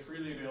 and we make it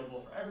freely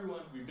available for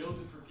everyone. We build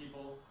it for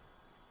people.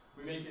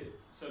 We make it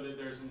so that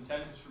there's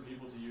incentives for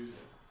people to use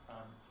it.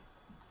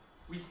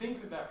 We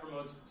think that that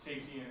promotes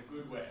safety in a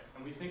good way.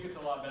 And we think it's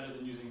a lot better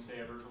than using, say,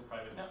 a virtual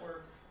private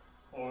network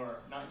or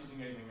not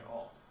using anything at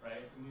all,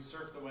 right? When you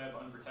surf the web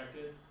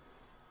unprotected,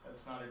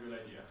 that's not a good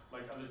idea.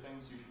 Like other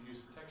things, you should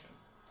use protection.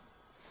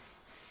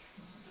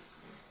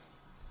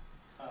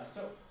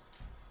 So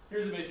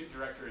here's a basic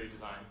directory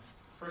design.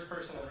 First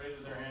person that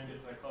raises their hand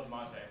gets a club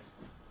mate.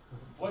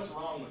 What's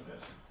wrong with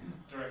this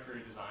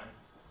directory design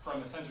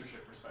from a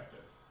censorship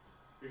perspective?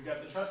 We've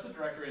got the trusted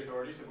directory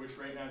authorities, of which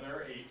right now there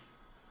are 8.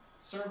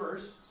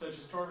 Servers, such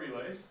as Tor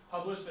relays,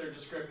 publish their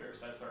descriptors,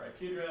 that's their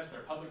IP address,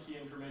 their public key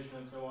information,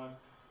 and so on,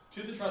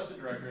 to the trusted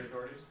directory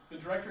authorities. The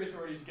directory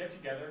authorities get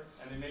together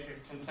and they make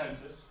a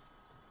consensus.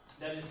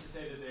 That is to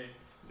say that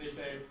they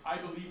say, I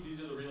believe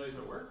these are the relays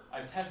that work.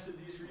 I've tested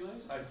these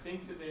relays. I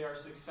think that they are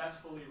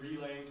successfully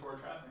relaying Tor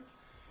traffic.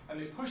 And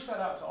they push that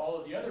out to all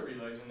of the other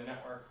relays in the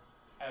network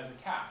as a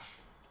cache,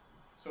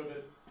 so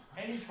that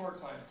any Tor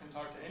client can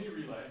talk to any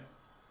relay,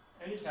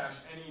 any cache,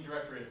 any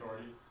directory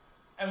authority,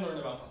 and learn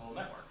about the whole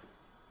network.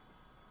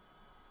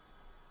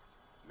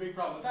 The big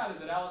problem with that is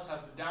that Alice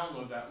has to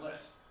download that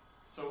list.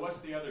 So what's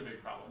the other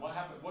big problem?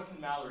 What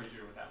can Mallory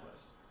do with that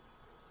list?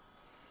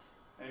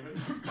 Anybody?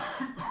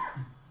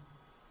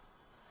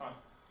 Come on.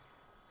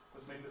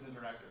 Let's make this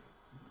interactive.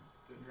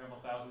 Didn't travel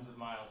thousands of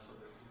miles so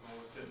that people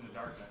would sit in the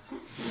darkness.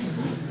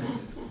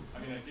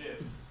 I mean, I did.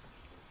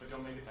 But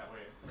don't make it that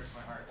way. It breaks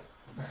my heart.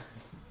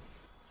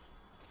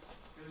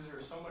 Because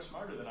you're so much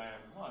smarter than I am.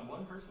 Come on,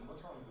 one person.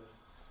 What's wrong with this?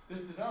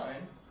 This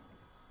design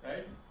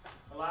right?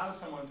 Allows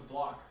someone to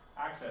block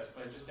access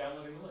by just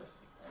downloading the list.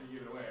 I already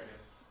gave it away, I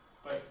guess.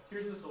 But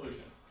here's the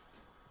solution.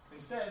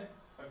 Instead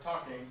of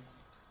talking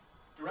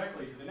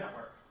directly to the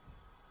network,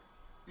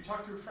 you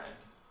talk through a friend.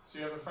 So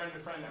you have a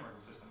friend-to-friend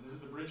networking system. This is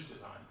the bridge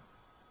design.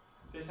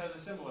 This has a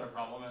similar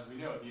problem, as we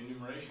know, the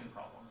enumeration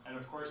problem. And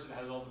of course, it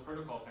has all the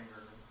protocol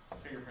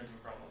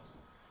fingerprinting problems.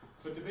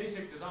 But the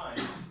basic design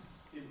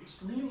is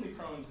extremely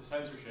prone to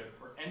censorship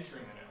for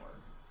entering the network,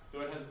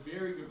 though it has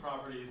very good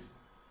properties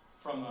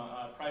from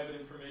a private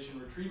information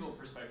retrieval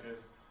perspective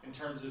in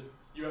terms of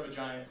you have a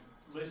giant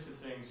list of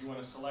things, you want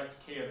to select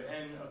K of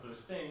n of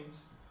those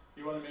things,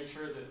 you want to make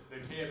sure that the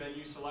K of n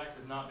you select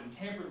has not been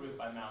tampered with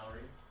by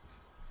mallory,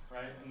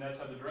 right? And that's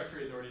how the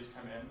directory authorities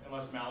come in,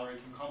 unless mallory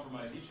can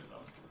compromise each of them.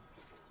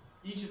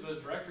 Each of those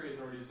directory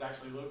authorities is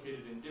actually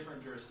located in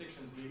different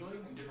jurisdictions legally,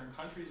 in different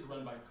countries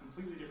run by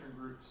completely different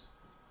groups.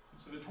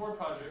 So the Tor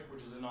project,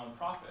 which is a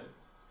nonprofit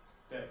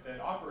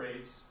that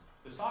operates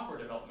the software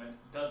development,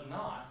 does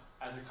not,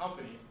 as a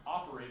company,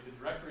 operate the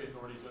directory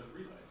authorities or the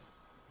relays.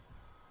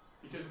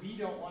 Because we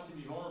don't want to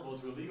be vulnerable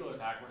to a legal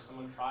attack where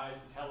someone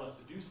tries to tell us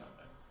to do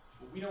something.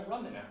 But we don't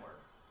run the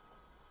network.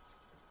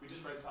 We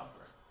just write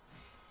software.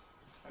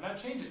 And that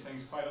changes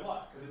things quite a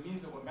lot, because it means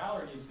that what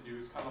malware needs to do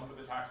is come up with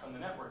attacks on the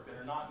network that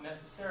are not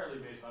necessarily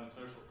based on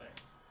social things.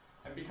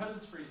 And because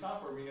it's free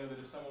software, we know that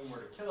if someone were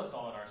to kill us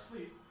all in our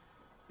sleep,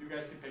 you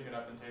guys could pick it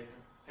up and take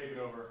it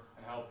over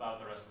and help out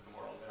the rest of the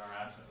world in our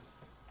absence.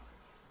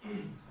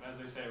 And as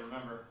they say,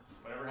 remember,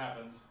 whatever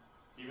happens,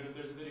 even if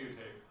there's a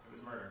videotape, it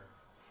was murder.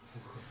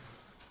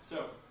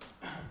 So,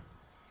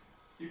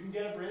 you can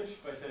get a bridge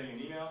by sending an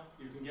email.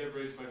 You can get a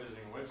bridge by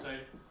visiting a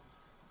website.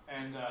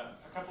 And a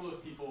couple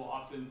of people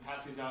often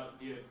pass these out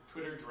via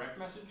Twitter direct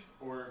message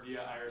or via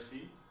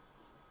IRC.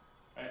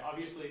 Right?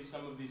 Obviously,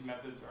 some of these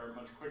methods are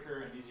much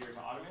quicker and easier to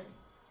automate.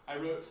 I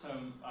wrote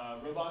some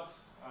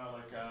robots,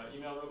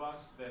 email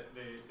robots, that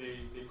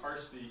they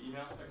parse the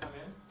emails that come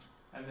in.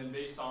 And then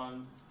based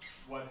on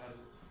what has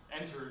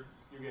entered,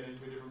 you get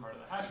into a different part of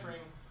the hash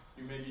ring.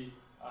 You maybe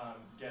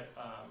get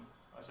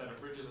a set of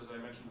bridges, as I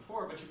mentioned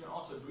before, but you can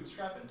also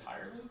bootstrap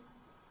entirely.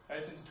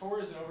 Right? Since Tor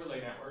is an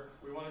overlay network,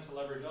 we wanted to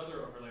leverage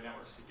other overlay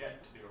networks to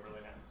get to the overlay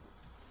network.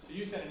 So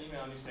you send an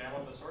email and you say, I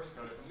want the source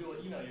code, and we will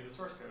email you the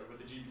source code with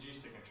the GPG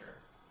signature.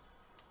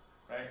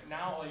 Right?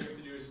 Now all you have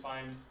to do is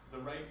find the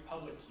right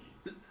public key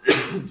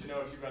to know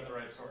if you've got the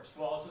right source.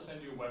 We'll also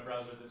send you a web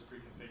browser that's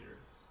pre-configured.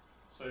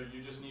 So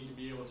you just need to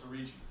be able to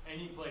reach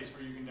any place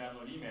where you can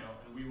download email,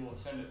 and we will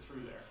send it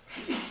through there.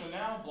 So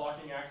now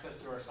blocking access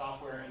to our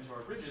software and to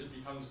our bridges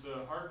becomes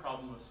the hard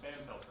problem of spam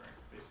filtering,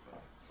 basically.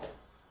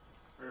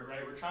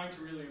 Right? We're trying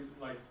to really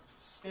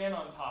stand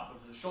on top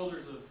of the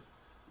shoulders of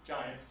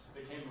giants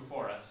that came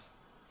before us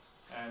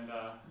and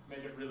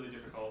make it really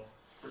difficult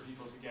for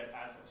people to get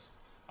at this.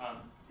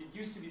 It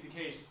used to be the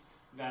case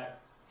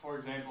that, for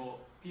example,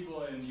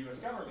 people in the US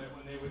government,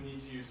 when they would need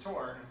to use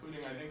Tor,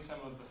 including I think some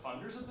of the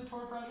funders of the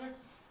Tor project,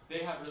 they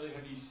have really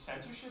heavy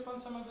censorship on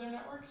some of their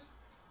networks.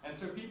 And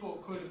so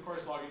people could, of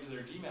course, log into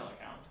their Gmail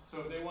account.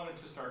 So if they wanted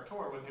to start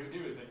Tor, what they would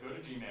do is they'd go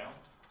to Gmail,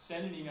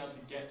 send an email to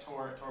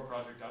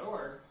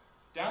gettor@torproject.org,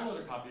 download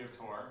a copy of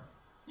Tor,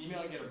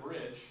 email get a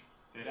bridge,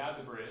 they'd add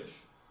the bridge,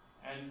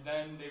 and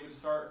then they would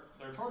start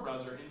their Tor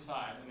browser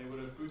inside, and they would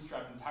have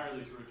bootstrapped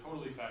entirely through a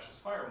totally fascist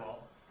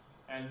firewall,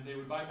 and they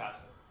would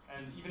bypass it.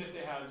 And even if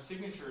they had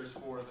signatures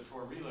for the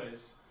Tor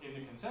relays in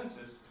the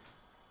consensus,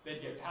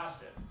 they'd get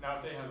past it. Now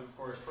if they have, of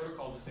course,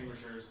 protocol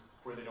distinguishers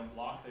where they don't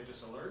block, they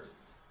just alert,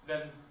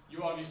 then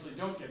you obviously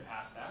don't get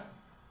past that.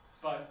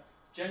 But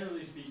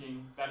generally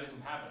speaking, that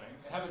isn't happening.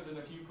 It happens in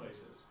a few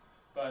places.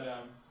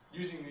 But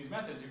using these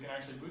methods, you can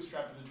actually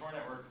bootstrap to the Tor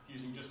network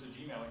using just a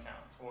Gmail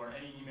account or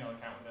any email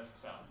account with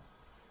SSL.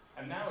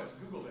 And now it's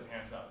Google that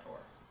hands out Tor,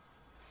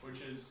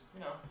 which is,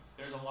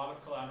 there's a lot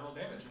of collateral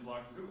damage in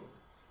blocking Google.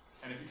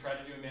 And if you try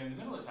to do a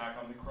man-in-the-middle attack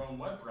on the Chrome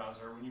web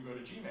browser when you go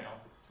to Gmail,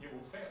 it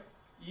will fail,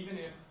 even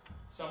if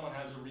someone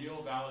has a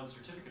real valid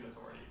certificate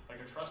authority, like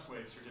a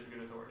TrustWave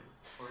certificate authority,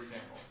 for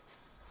example.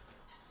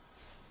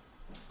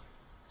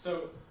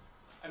 So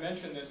I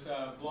mentioned this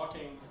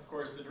blocking, of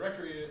course, the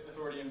directory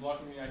authority and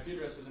blocking the IP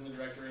addresses in the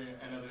directory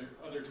and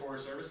other Tor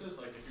services,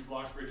 like if you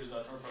block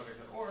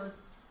bridges.torproject.org,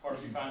 or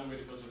if you found a way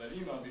to filter that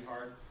email, it'd be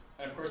hard.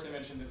 And of course, I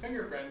mentioned the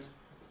fingerprint.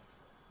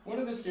 One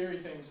of the scary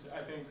things,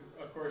 I think,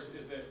 of course,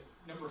 is that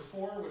number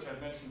 4, which I've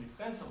mentioned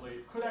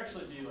extensively, could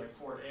actually be like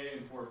 4A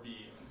and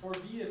 4B. And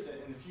 4B is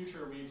that in the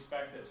future, we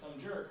expect that some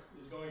jerk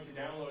is going to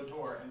download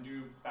Tor and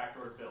do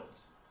backdoor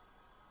builds,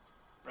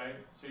 right?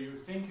 So you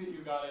think that you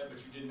got it, but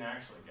you didn't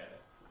actually get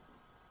it.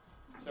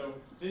 So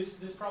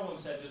this problem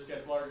set just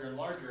gets larger and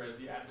larger as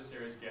the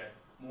adversaries get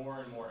more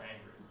and more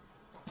angry.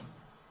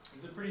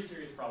 It's a pretty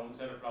serious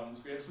set of problems.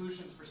 We have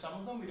solutions for some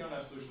of them. We don't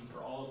have solutions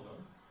for all of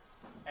them.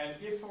 And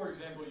if, for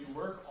example, you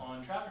work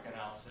on traffic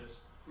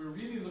analysis, we're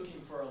really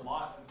looking for a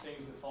lot of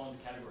things that fall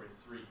into category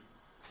 3.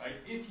 Right?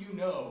 If you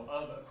know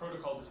of a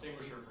protocol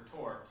distinguisher for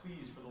Tor,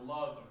 please, for the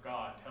love of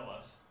God, tell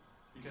us.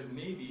 Because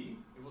maybe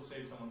it will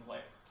save someone's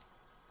life.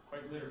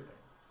 Quite literally.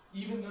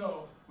 even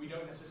though we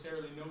don't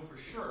necessarily know for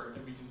sure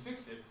that we can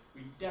fix it,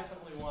 we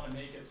definitely want to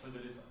make it so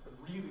that it's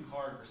really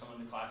hard for someone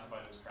to classify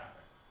this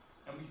traffic.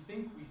 And we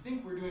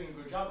think we're doing a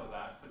good job of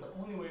that, but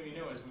the only way we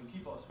know is when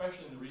people,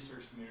 especially in the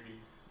research community,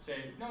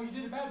 say, no, you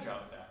did a bad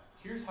job at that.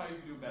 Here's how you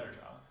can do a better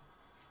job.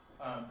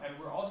 And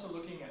we're also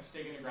looking at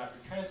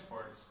steganographic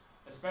transports,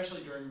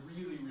 especially during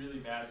really, really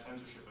bad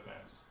censorship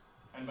events.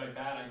 And by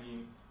bad, I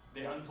mean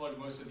they unplug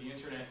most of the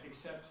internet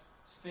except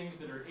things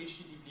that are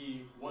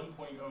HTTP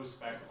 1.0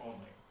 spec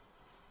only.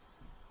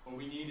 Well,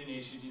 we need an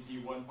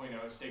HTTP 1.0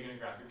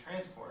 steganographic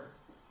transport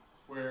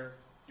where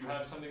you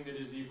have something that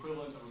is the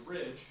equivalent of a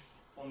bridge,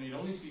 only it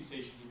only speaks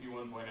HTTP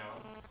 1.0,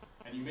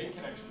 and you make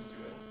connections to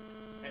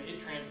it, and it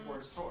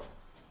transports Tor.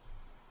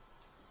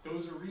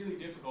 Those are really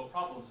difficult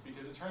problems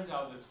because it turns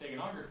out that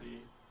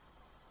steganography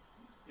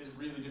is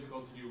really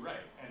difficult to do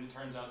right, and it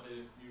turns out that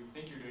if you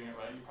think you're doing it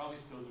right, you're probably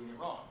still doing it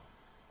wrong.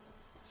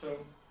 So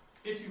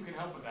if you can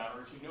help with that,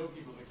 or if you know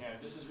people that can,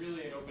 this is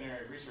really an open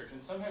area of research,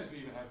 and sometimes we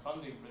even have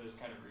funding for this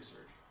kind of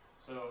research.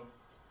 So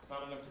it's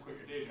not enough to quit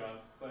your day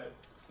job, but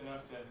it's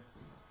enough to,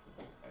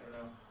 I don't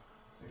know,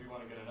 maybe you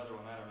want to get another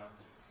one, I don't know.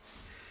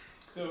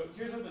 So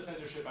here's what the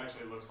censorship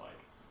actually looks like.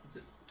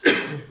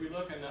 If we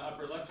look in the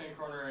upper left-hand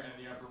corner and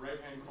the upper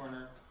right-hand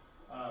corner,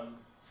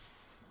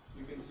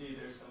 you can see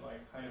there's some like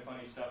kind of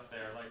funny stuff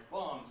there, like,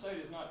 bomb, site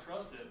is not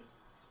trusted,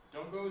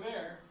 don't go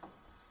there.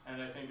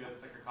 And I think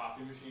that's like a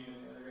coffee machine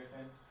in the other guy's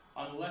hand.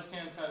 On the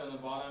left-hand side on the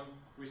bottom,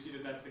 we see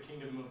that that's the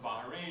Kingdom of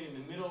Bahrain. In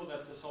the middle,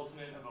 that's the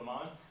Sultanate of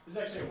Oman. This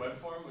is actually a web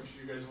form, which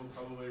you guys will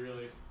probably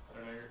really, I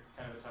don't know, you're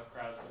kind of a tough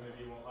crowd, so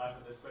maybe you won't laugh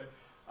at this, but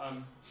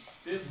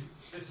this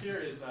here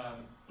is,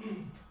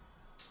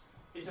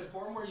 it's a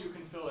form where you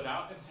can fill it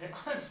out and say,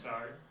 I'm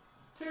sorry,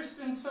 there's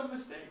been some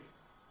mistake.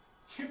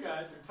 You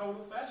guys are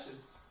total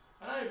fascists.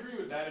 And I agree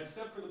with that,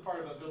 except for the part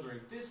about filtering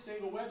this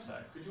single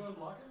website. Could you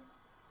unblock it?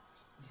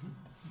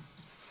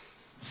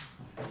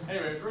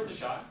 Anyway, it was worth a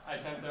shot. I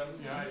sent them,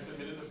 I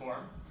submitted the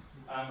form.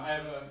 I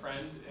have a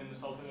friend in the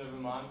Sultanate of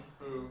Oman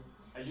who,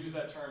 I use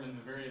that term in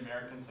the very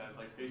American sense,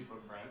 like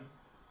Facebook friend.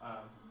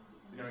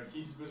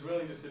 He was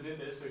willing to submit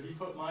this, so he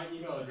put my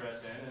email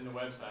address in the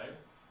website,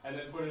 and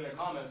then put in a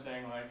comment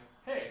saying like,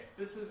 hey,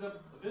 this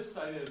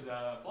site is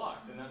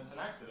blocked, and that's an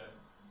accident.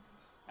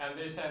 And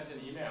they sent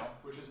an email,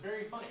 which was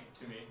very funny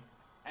to me,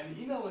 and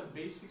the email was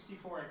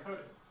base64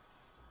 encoded.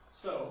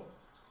 So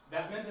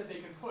that meant that they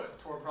could put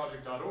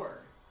torproject.org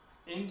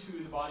into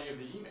the body of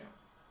the email.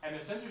 And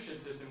the censorship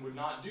system would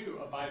not do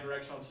a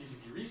bidirectional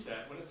TCP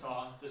reset when it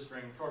saw the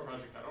string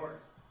torproject.org.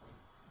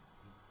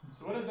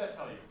 So what does that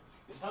tell you?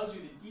 It tells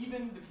you that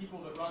even the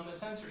people that run the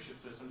censorship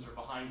systems are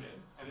behind it,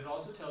 and it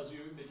also tells you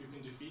that you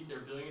can defeat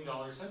their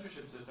billion-dollar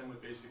censorship system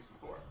with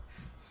base64.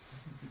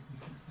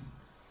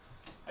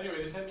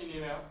 Anyway, they sent me an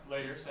email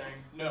later saying,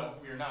 no,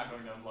 we are not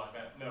going to unblock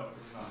that. No, it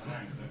was not an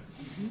accident.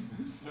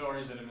 Nor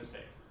is it a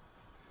mistake.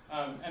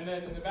 And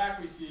then in the back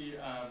we see,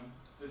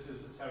 this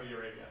is Saudi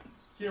Arabia.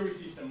 Here we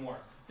see some more.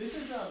 This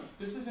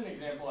is an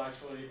example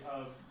actually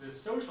of the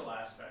social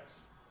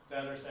aspects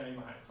that are standing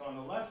behind. So on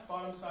the left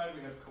bottom side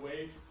we have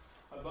Kuwait.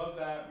 Above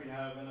that we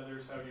have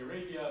another Saudi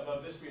Arabia.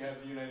 Above this we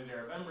have the United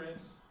Arab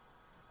Emirates.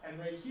 And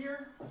right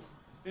here,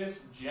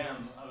 this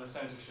gem of a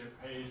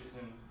censorship page is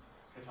in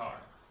Qatar.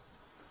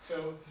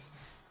 So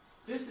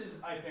this is,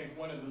 I think,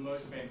 one of the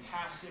most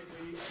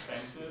fantastically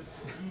offensive,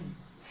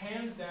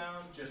 hands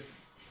down, just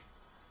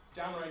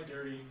downright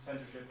dirty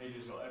censorship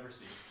pages you'll ever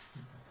see.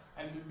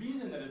 And the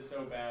reason that it's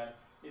so bad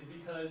is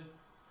because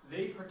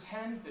they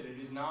pretend that it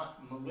is not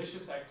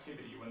malicious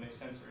activity when they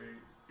censor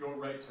your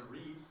right to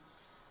read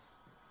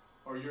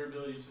or your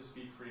ability to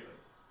speak freely.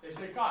 They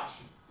say, gosh,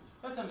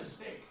 that's a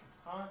mistake,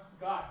 huh?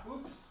 God,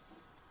 oops,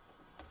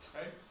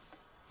 right?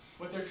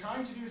 What they're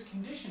trying to do is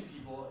condition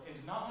people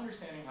into not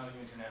understanding how the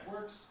internet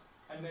works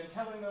and then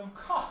telling them,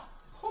 oh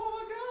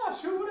my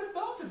gosh, who would have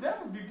thought that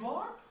that would be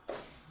blocked?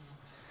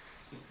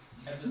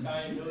 And this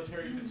guy in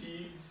military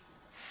fatigues,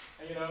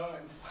 and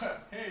just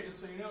like, hey, just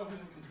so you know who's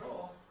in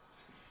control,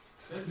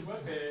 this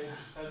webpage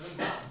has been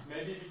blocked.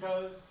 Maybe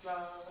because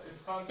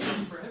its content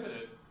is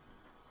prohibited.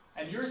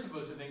 And you're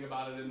supposed to think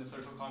about it in the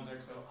social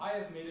context of, I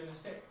have made a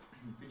mistake,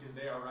 because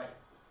they are right.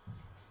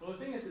 Well, the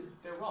thing is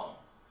they're wrong,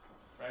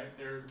 right?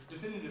 They're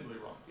definitively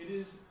wrong. It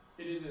is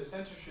a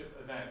censorship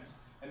event,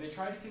 and they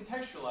try to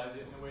contextualize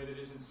it in a way that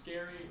isn't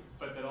scary,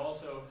 but that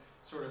also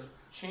sort of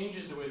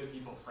changes the way that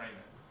people frame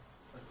it.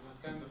 But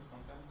what kind of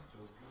content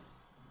was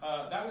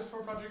blocked? That was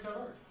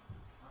torproject.org.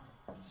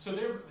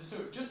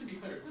 So just to be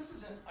clear, this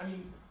isn't,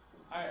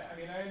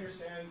 I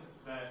understand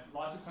that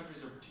lots of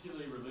countries are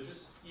particularly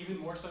religious, even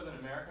more so than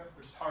America,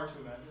 which is hard to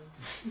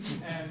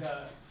imagine. and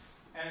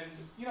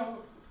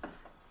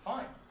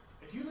fine.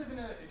 If you live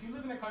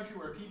in a country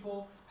where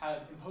people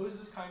have imposed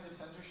this kinds of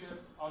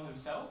censorship on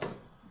themselves,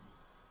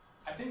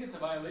 I think it's a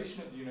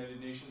violation of the United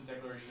Nations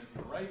Declaration of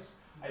Human Rights.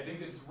 I think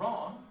that it's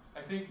wrong.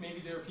 I think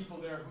maybe there are people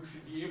there who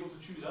should be able to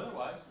choose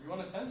otherwise. If you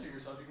want to censor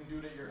yourself, you can do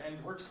it at your end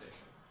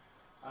workstation.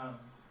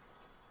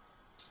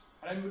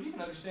 And I would even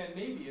understand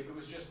maybe if it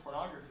was just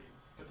pornography.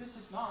 But this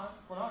is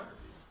not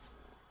pornography.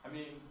 I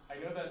mean, I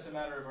know that's a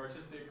matter of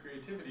artistic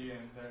creativity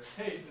and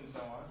taste and so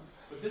on,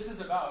 but this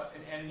is about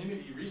an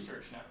anonymity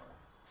research network,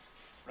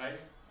 right?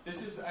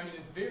 This is, I mean,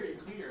 it's very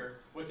clear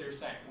what they're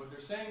saying. What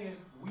they're saying is,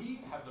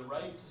 we have the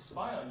right to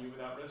spy on you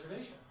without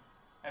reservation.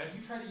 And if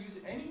you try to use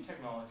any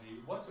technology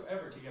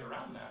whatsoever to get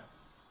around that,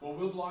 well,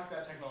 we'll block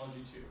that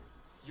technology too.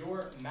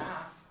 Your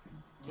math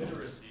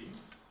literacy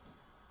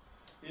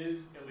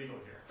is illegal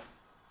here.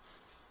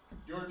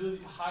 Your ability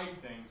to hide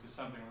things is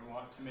something we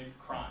want to make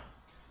a crime.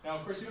 Now,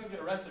 of course, you don't get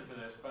arrested for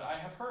this, but I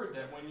have heard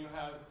that when you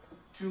have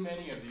too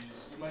many of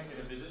these, you might get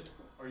a visit,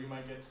 or you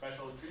might get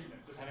special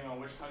treatment, depending on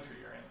which country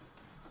you're in.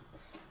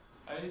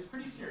 And it's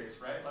pretty serious,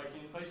 right? Like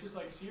in places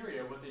like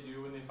Syria, what they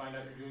do when they find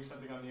out you're doing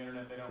something on the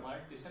internet they don't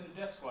like, they send a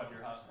death squad to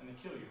your house and they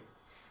kill you.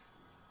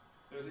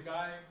 There's a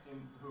guy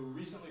who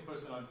recently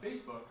posted on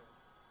Facebook,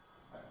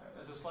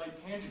 as a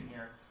slight tangent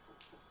here,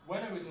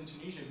 when I was in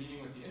Tunisia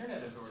meeting with the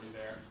Internet Authority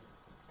there,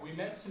 we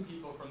met some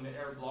people from the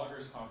Arab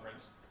Bloggers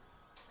Conference,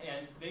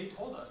 and they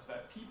told us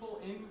that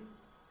people in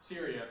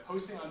Syria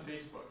posting on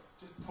Facebook,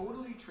 just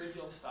totally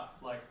trivial stuff,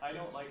 like, I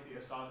don't like the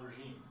Assad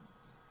regime,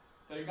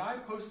 that a guy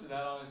posted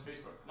that on his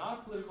Facebook, not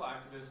a political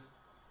activist,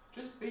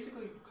 just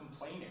basically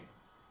complaining,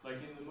 like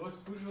in the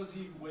most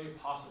bourgeoisie way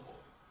possible.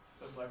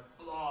 Just like,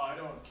 blah, I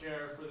don't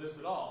care for this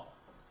at all.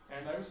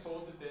 And I was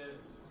told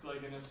that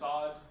like an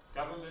Assad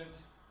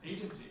government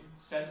agency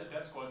sent a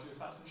death squad to his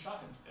house and shot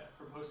him to death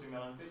for posting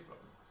that on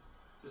Facebook,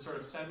 to sort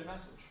of send a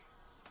message.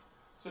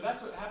 So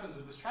that's what happens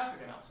with this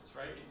traffic analysis,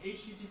 right? An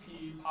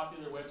HTTP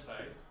popular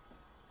website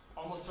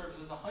almost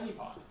serves as a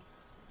honeypot,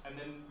 and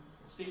then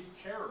states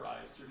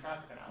terrorized through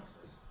traffic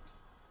analysis,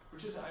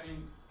 which is, I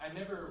mean, I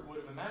never would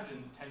have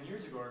imagined 10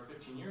 years ago or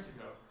 15 years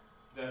ago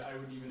that I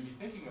would even be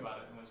thinking about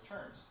it in those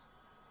terms.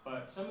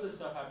 But some of the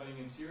stuff happening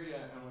in Syria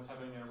and what's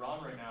happening in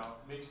Iran right now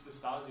makes the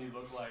Stasi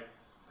look like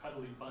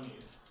cuddly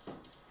bunnies.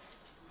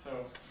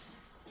 So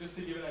just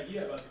to give an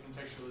idea about the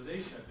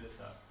contextualization of this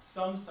stuff,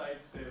 some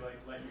sites, they like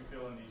let you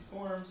fill in these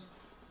forms,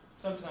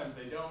 sometimes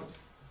they don't.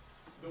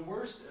 The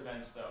worst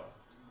events, though,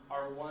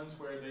 are ones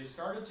where they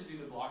started to do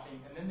the blocking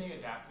and then they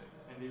adapted.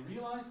 And they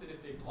realized that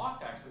if they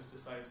blocked access to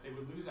sites, they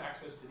would lose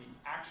access to the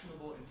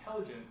actionable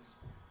intelligence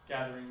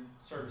gathering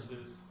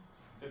services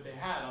that they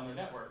had on their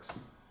networks.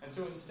 And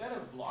so instead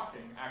of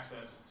blocking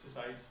access to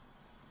sites,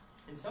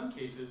 in some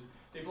cases,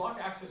 they block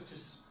access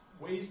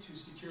to ways to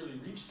securely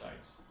reach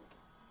sites.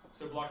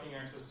 So blocking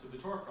access to the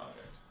Tor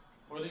project.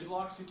 Or they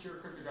block secure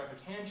cryptographic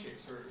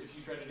handshakes, or if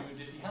you try to do a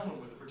Diffie-Hellman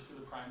with a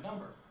particular prime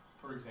number,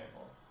 for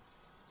example.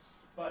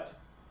 But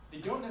they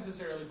don't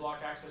necessarily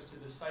block access to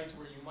the sites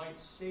where you might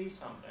say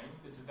something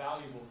that's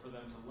valuable for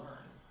them to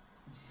learn.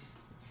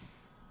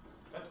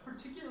 That's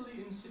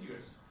particularly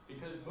insidious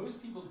because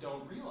most people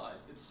don't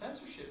realize that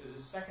censorship is a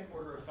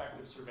second-order effect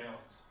of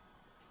surveillance.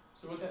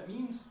 So what that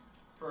means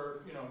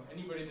for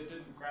anybody that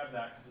didn't grab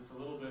that, because it's a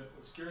little bit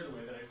obscure the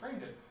way that I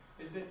framed it,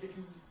 is that if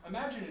you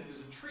imagine it as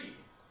a tree,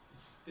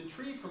 the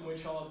tree from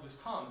which all of this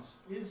comes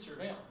is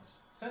surveillance.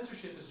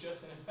 Censorship is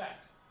just an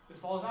effect that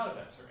falls out of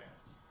that surveillance.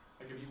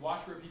 Like if you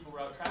watch where people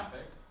route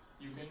traffic,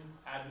 you can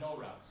add null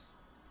routes.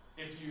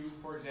 If you,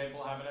 for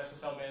example, have an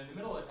SSL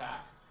man-in-the-middle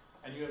attack,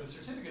 and you have a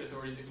certificate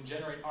authority that can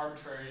generate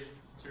arbitrary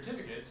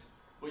certificates,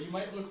 well, you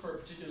might look for a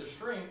particular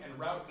string and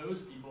route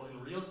those people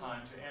in real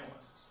time to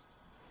analysts.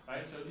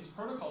 Right? So these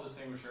protocol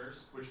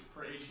distinguishers, which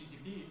for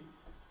HTTP,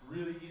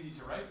 really easy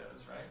to write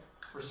those, right?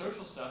 For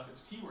social stuff,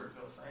 it's keyword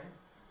filtering.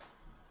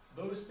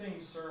 Those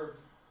things serve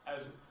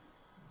as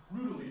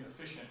brutally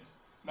efficient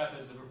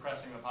methods of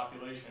oppressing the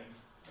population,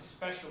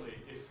 especially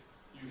if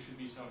you should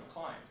be so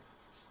inclined.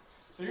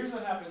 So here's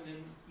what happened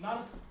in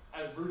not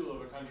as brutal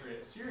of a country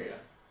as Syria,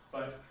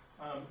 but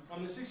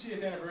on the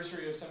 60th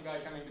anniversary of some guy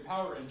coming to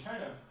power in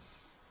China,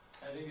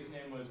 I think his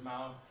name was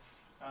Mao,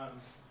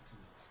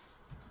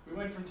 we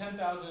went from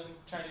 10,000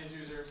 Chinese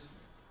users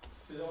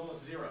to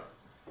almost 0.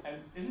 And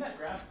isn't that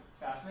graph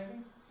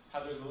fascinating?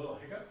 How there's a little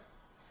hiccup?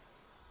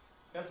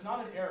 That's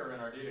not an error in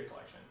our data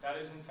collection. That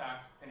is, in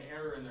fact, an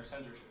error in their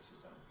censorship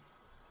system.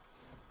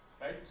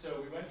 Right?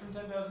 So we went from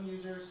 10,000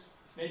 users.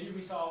 Maybe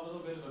we saw a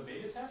little bit of a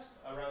beta test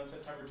around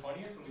September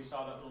 20th when we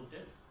saw that little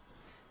dip,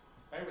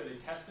 right, where they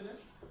tested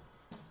it.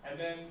 And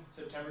then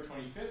September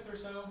 25th or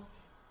so,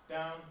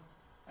 down.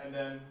 And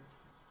then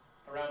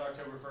around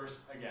October 1st,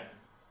 again.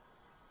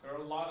 There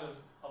were a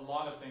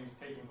lot of things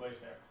taking place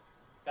there.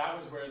 That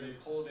was where they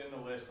pulled in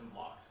the list and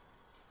blocked.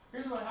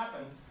 Here's what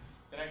happened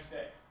the next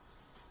day.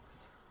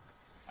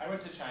 I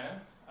went to China.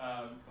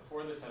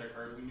 Before this had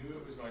occurred, we knew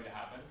it was going to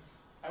happen.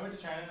 I went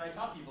to China and I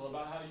taught people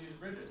about how to use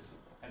bridges.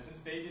 And since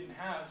they didn't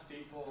have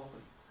stateful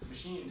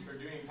machines for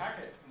doing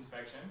packet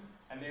inspection,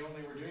 and they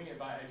only were doing it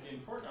by IP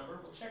and port number,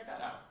 well, check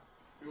that out.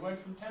 We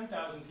went from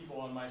 10,000 people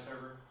on my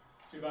server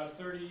to about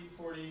 30,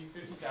 40,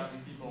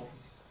 50,000 people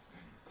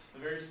the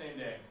very same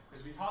day.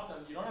 Because we taught them,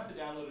 you don't have to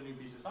download a new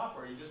piece of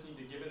software, you just need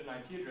to give it an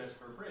IP address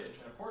for a bridge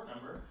and a port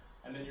number,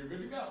 and then you're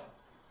good to go.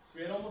 So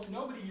we had almost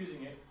nobody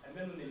using it, and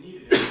then when they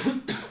needed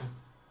it,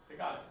 they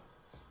got it.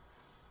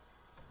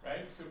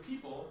 Right? So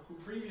people who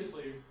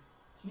previously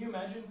Can you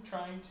imagine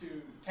trying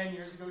to, 10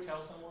 years ago,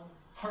 tell someone,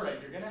 all right,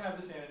 you're going to have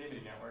this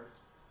anonymity network,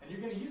 and you're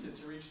going to use it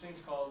to reach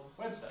things called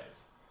websites,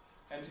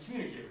 and to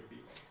communicate with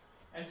people.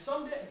 And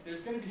someday,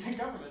 there's going to be a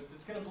government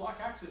that's going to block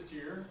access to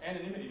your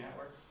anonymity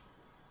network.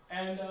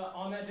 And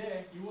on that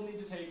day, you will need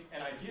to take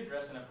an IP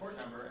address and a port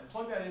number and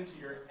plug that into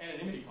your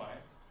anonymity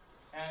client,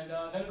 and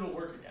then it'll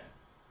work again.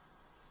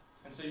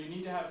 And so you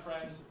need to have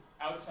friends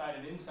outside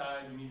and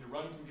inside, you need to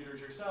run computers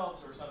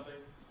yourselves or something,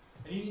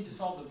 and you need to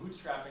solve the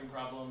bootstrapping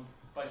problem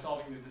by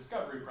solving the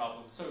discovery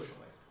problem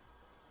socially.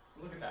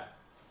 Look at that.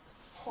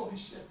 Holy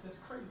shit, that's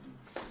crazy,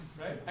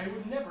 right? I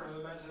would never have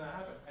imagined that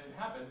happen, and it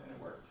happened, and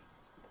it worked.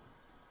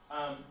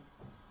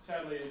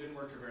 Sadly, it didn't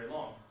work for very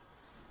long.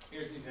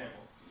 Here's an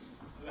example.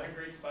 So that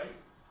great spike,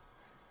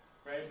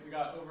 right? We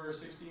got over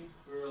 60,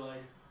 we were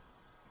like,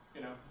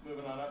 you know,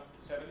 moving on up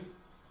to 70.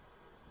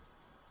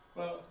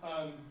 Well,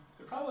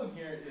 the problem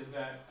here is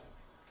that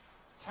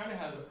China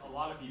has a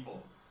lot of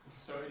people,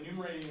 so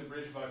enumerating the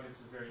bridge buckets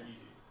is very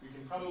easy. We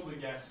can probably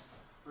guess,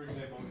 for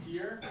example,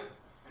 here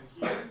and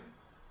here,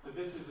 that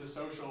this is a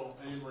social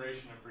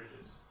enumeration of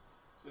bridges.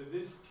 So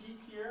this peak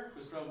here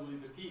was probably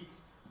the peak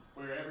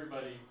where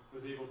everybody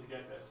was able to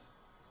get this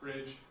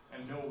bridge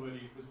and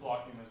nobody was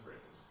blocking those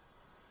bridges.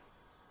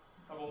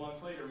 A couple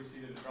months later, we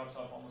see that it drops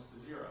off almost to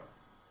 0.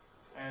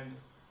 And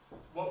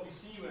what we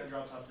see when it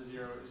drops off to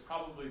 0 is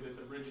probably that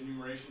the bridge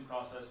enumeration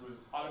process was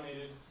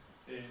automated.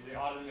 They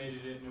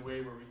automated it in a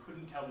way where we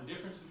couldn't tell the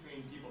difference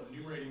between people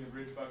enumerating the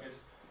bridge buckets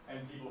and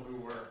people who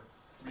were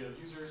real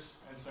users,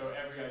 and so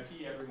every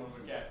IP everyone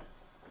would get.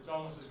 It's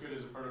almost as good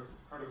as a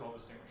protocol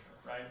distinguisher,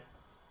 right?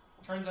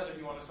 Turns out if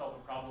you want to solve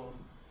a problem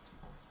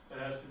that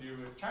has to do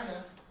with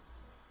China,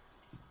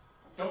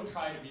 don't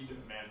try to beat them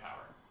with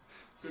manpower.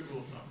 Good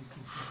rule of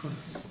thumb.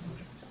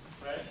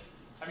 Right?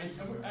 I mean,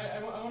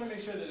 I want to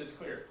make sure that it's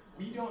clear.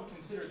 We don't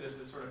consider this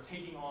as sort of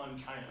taking on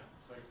China.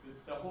 Like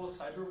the whole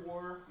cyber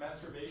war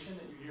masturbation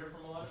that you hear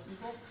from a lot of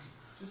people,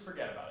 just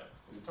forget about it.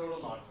 It's total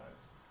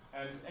nonsense.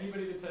 And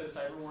anybody that says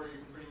cyber war,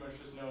 you can pretty much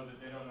just know that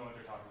they don't know what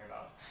they're talking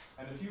about.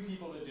 And the few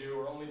people that do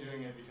are only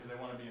doing it because they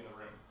want to be in the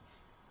room.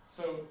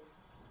 So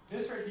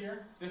this right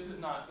here, this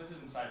isn't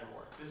cyber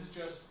war. This is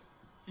just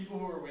people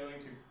who are willing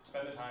to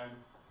spend the time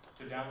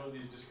to download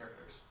these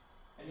descriptors.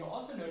 And you'll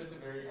also note at the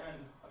very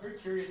end, a very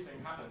curious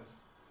thing happens,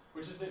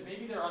 which is that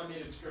maybe their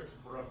automated scripts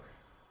broke.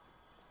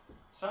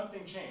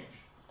 Something changed.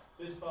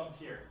 This bump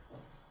here.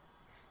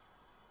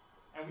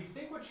 And we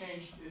think what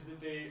changed is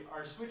that they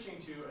are switching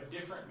to a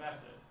different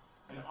method,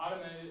 an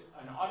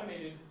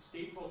automated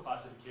stateful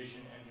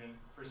classification engine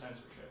for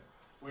censorship,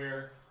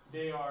 where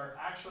they are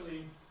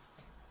actually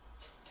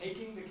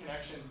taking the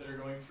connections that are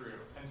going through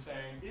and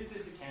saying, is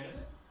this a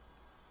candidate?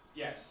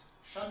 Yes.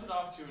 Shunt it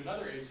off to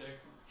another ASIC,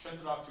 shunt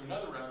it off to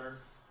another router,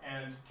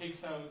 and take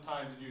some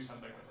time to do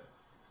something with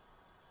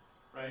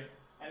it, right?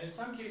 And in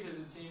some cases,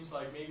 it seems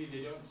like maybe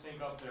they don't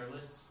sync up their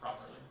lists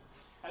properly.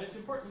 And it's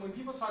important, when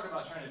people talk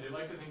about China, they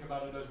like to think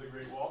about it as the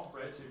Great Wall,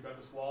 right? So you've got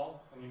this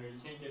wall, and you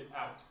can't get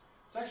out.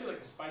 It's actually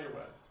like a spider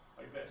web,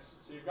 like this.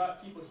 So you've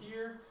got people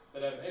here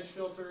that have edge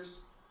filters,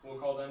 we'll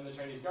call them the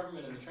Chinese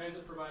government and the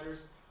transit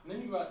providers, and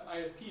then you've got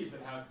ISPs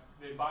that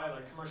they buy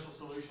like commercial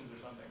solutions or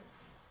something.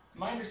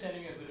 My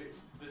understanding is that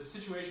the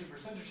situation for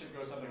censorship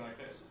goes something like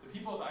this. The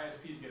people at the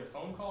ISPs get a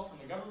phone call from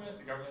the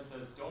government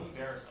says, don't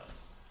embarrass us.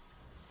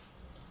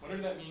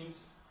 Whatever that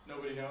means,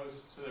 nobody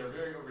knows, so they're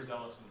very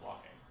overzealous in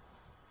blocking.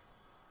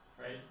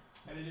 Right?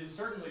 And it is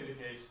certainly the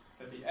case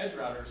that the edge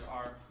routers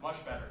are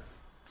much better.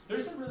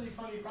 There's some really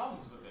funny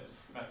problems with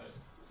this method.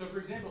 So for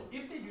example,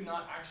 if they do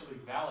not actually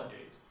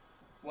validate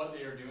what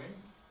they are doing,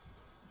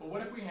 well,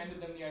 what if we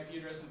handed them the IP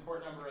address and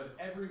port number of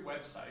every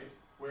website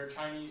where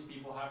Chinese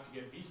people have to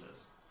get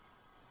visas?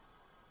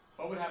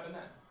 What would happen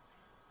then?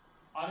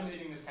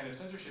 Automating this kind of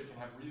censorship can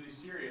have really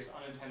serious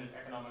unintended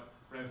economic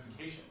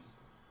ramifications.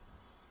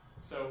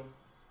 So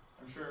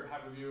I'm sure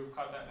half of you have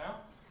caught that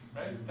now.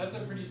 Right? That's a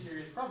pretty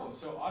serious problem.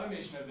 So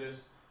automation of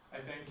this, I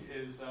think,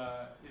 is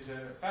a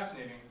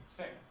fascinating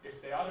thing.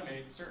 If they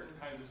automate certain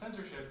kinds of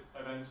censorship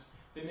events,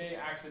 they may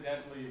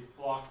accidentally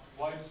block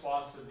wide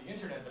swaths of the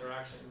internet that are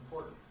actually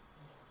important.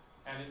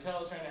 And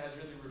until China has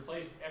really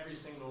replaced every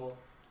single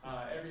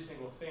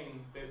thing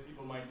that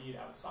people might need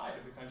outside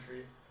of the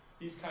country,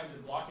 these kinds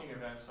of blocking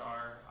events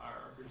are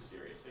pretty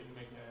serious. They can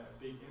make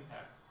a big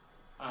impact.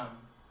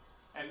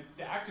 And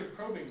the active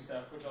probing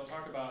stuff, which I'll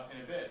talk about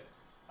in a bit,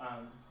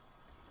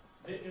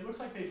 it looks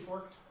like they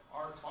forked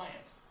our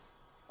client,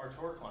 our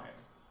Tor client.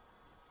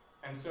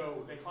 And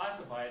so they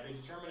classify it, they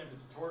determine if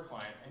it's a Tor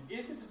client, and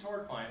if it's a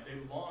Tor client, they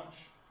launch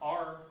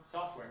our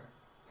software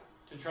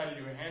to try to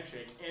do a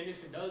handshake, and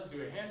if it does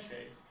do a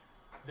handshake,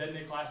 then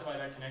they classify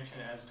that connection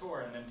as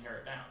Tor and then tear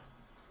it down.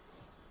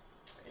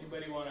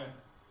 Anybody want to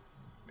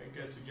make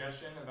a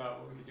suggestion about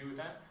what we could do with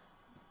that?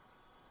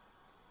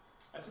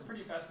 That's a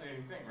pretty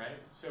fascinating thing, right?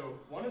 So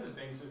one of the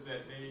things is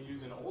that they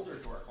use an older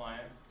Tor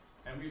client,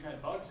 and we've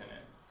had bugs in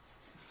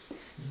it.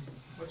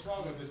 What's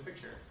wrong with this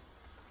picture?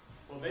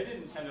 Well, they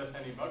didn't send us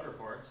any bug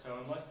reports, so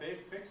unless they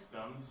fixed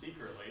them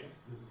secretly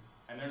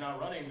and they're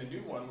not running the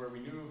new one where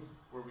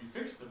we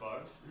fixed the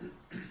bugs.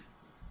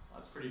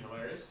 That's pretty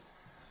hilarious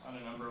on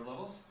a number of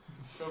levels.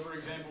 So for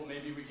example,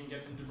 maybe we can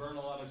get them to burn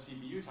a lot of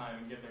CPU time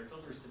and get their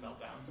filters to melt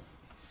down.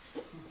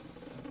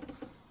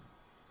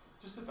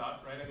 Just a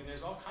thought, right? I mean,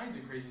 there's all kinds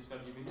of crazy stuff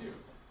you can do.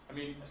 I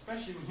mean,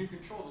 especially when you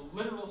control the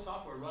literal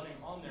software running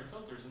on their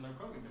filters and their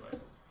probing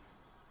devices.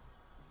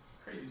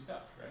 Crazy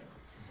stuff, right?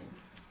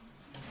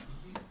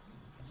 Did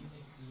you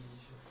make the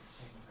initial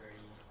chain very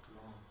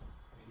long?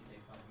 Maybe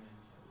take 5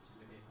 minutes or so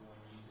to look at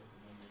one user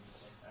and then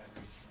just like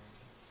average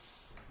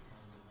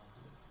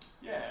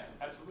Yeah,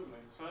 absolutely.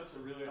 So that's a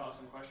really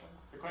awesome question.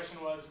 The question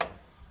was,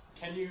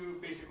 can you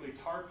basically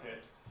tar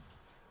pit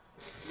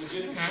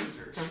legitimate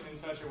users in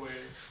such a way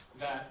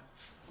that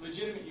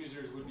legitimate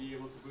users would be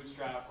able to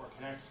bootstrap or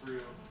connect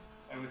through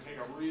and would take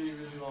a really,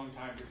 really long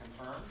time to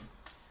confirm?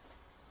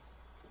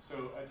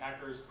 So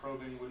attackers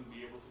probing wouldn't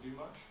be able to do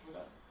much with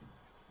that.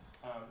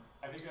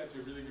 I think that's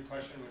a really good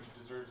question which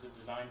deserves a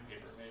design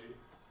paper maybe.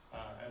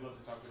 I'd love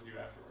to talk with you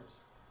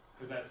afterwards,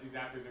 because that's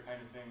exactly the kind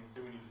of thing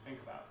that we need to think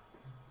about.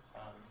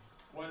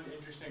 One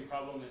interesting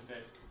problem is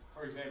that,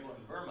 for example,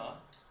 in Burma,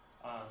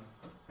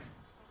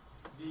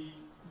 the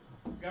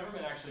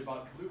government actually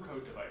bought blue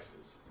coat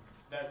devices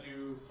that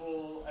do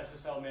full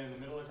SSL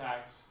man-in-the-middle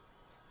attacks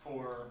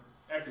for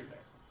everything.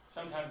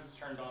 Sometimes it's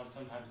turned on,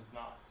 sometimes it's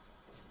not.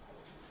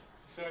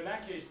 So in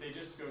that case, they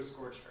just go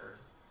scorched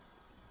earth.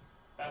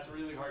 That's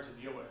really hard to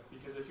deal with,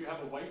 because if you have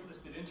a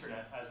whitelisted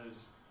internet, as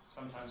is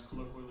sometimes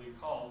colloquially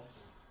called,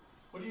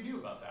 what do you do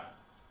about that?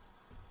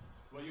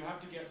 Well, you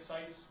have to get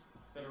sites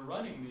that are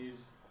running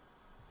these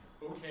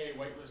okay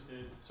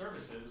whitelisted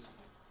services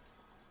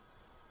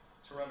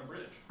to run a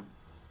bridge.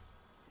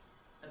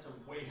 That's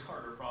a way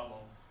harder problem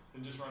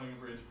than just running a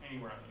bridge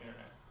anywhere on the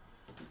internet.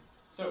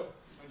 So,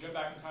 I'm gonna jump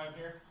back in time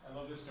here. I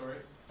love this story,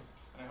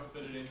 and I hope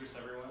that it interests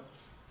everyone.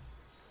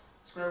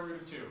 Square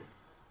root of 2.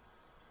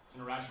 It's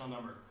an irrational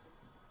number.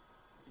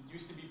 It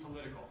used to be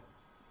political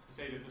to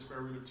say that the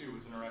square root of 2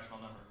 was an irrational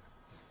number.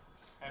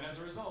 And as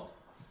a result,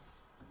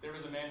 there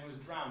was a man who was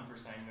drowned for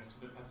saying this to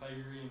the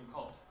Pythagorean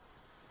cult,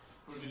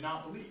 who did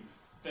not believe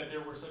that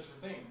there were such a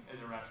thing as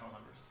irrational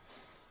numbers.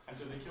 And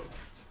so they killed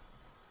him.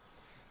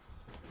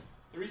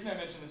 The reason I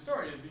mention this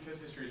story is because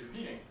history is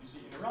repeating. You see,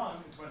 in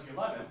Iran in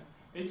 2011,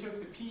 they took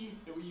the P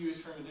that we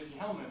used for a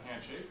Diffie-Hellman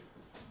handshake,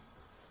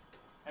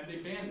 and they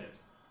banned it.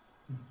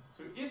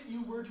 So if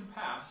you were to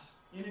pass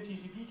in a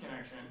TCP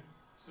connection,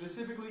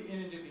 specifically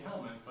in a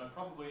Diffie-Hellman, but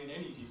probably in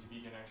any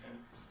TCP connection,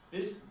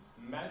 this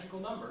magical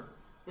number,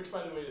 which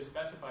by the way is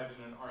specified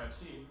in an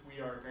RFC,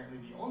 we are apparently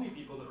the only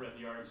people that read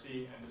the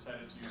RFC and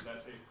decided to use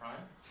that safe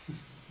prime.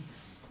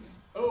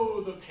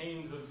 Oh, the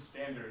pains of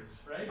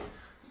standards, right?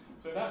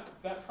 So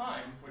that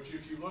prime, which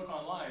if you look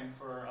online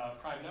for a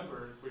prime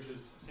number which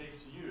is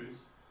safe to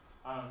use,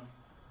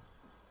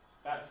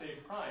 that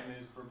safe prime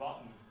is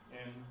verboten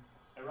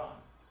in Iran.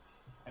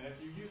 And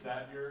if you use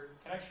that, your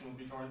connection will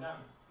be torn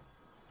down.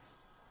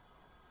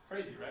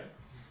 Crazy, right?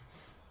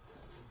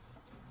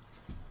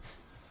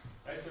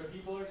 Right, so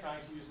people are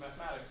trying to use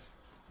mathematics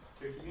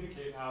to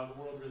communicate how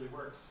the world really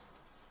works.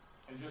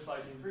 And just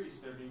like in Greece,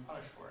 they're being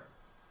punished for it.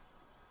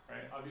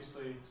 Right?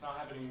 Obviously, it's not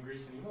happening in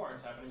Greece anymore,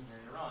 it's happening here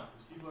in Iran.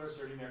 Because people are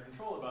asserting their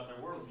control about their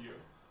worldview.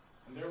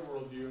 And their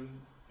worldview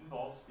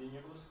involves being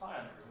able to spy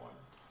on everyone.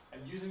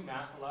 And using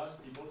math allows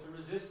people to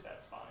resist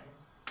that spying.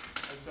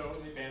 And so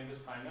they banned this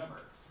prime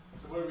number.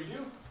 So what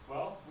do?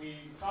 Well, we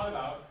thought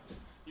about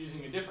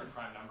using a different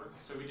prime number.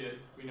 So we did.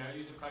 We now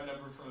use a prime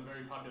number from a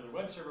very popular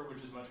web server,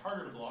 which is much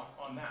harder to block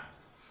on that.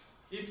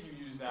 If you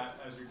use that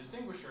as your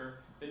distinguisher,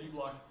 then you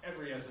block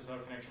every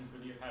SSL connection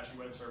for the Apache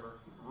web server,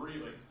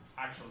 really,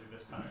 actually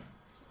this time.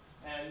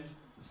 And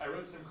I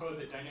wrote some code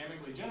that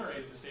dynamically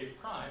generates a safe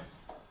prime.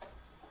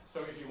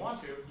 So if you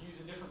want to, use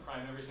a different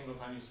prime every single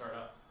time you start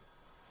up.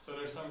 So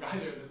there's some guy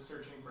there that's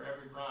searching for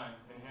every prime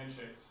in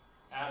handshakes,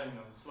 adding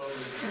them slowly.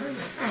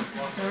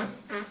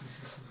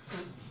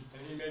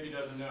 And he maybe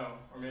doesn't know,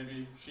 or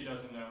maybe she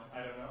doesn't know, I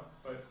don't know.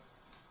 But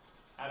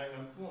adding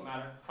them won't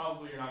matter.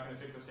 Probably you're not going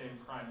to pick the same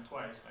prime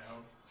twice, I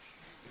hope.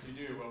 If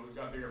you do, well, we've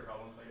got bigger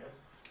problems, I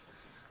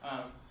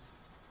guess.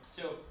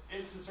 So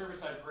it's a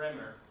server-side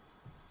parameter.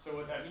 So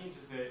what that means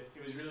is that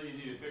it was really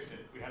easy to fix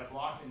it. We had a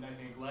block, and I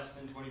think less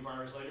than 24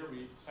 hours later,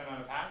 we sent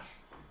out a patch.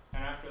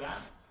 And after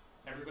that,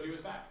 everybody was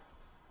back.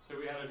 So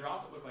we had a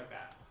drop that looked like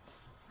that.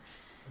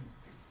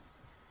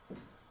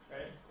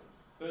 Right?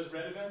 Those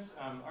red events,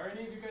 are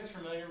any of you guys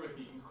familiar with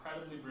the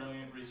incredibly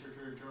brilliant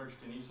researcher George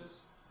Kinesis?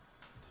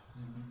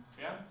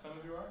 Yeah, some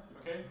of you are?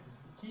 Okay.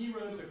 He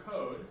wrote the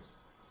code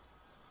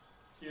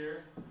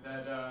here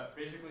that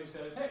basically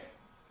says, hey,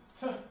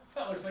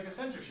 that looks like a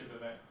censorship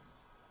event.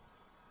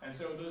 And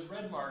so those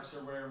red marks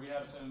are where we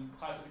have some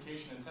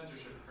classification and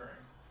censorship occurring.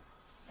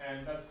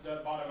 And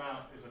that bottom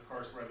out is, of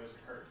course, where this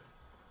occurred.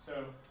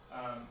 So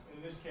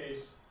in this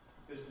case,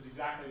 this is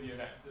exactly the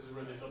event. This is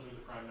where they filtered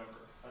the prime number.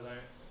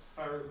 If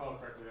I recall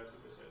correctly, that's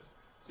what this is.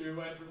 So we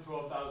went from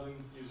 12,000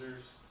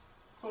 users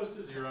close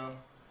to 0.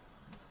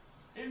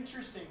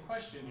 Interesting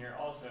question here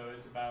also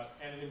is about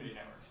anonymity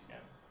networks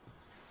again.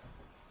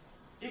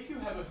 if you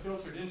have a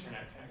filtered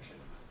internet connection,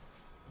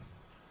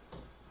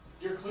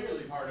 you're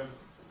clearly part of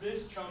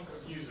this chunk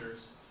of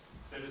users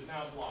that is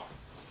now blocked.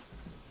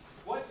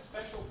 What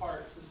special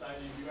part of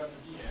society do you have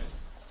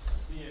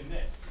to be in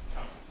this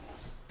chunk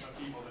of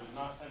people that is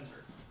not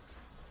censored?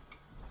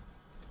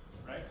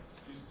 Right?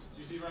 Do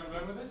you see where I'm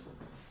going with this?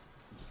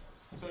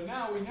 So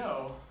now we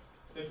know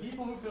that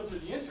people who filter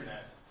the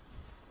internet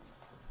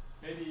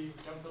maybe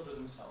don't filter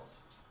themselves.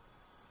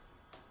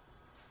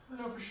 I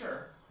don't know for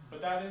sure,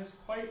 but that is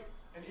quite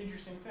an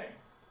interesting thing.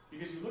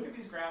 Because you look at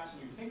these graphs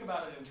and you think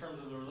about it in terms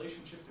of the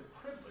relationship to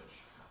privilege.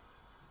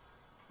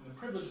 And the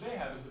privilege they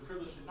have is the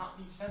privilege to not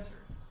be censored.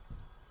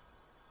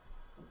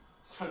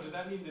 So does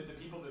that mean that the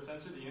people that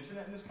censor the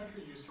internet in this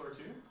country use Tor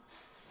too?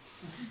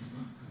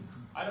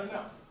 I don't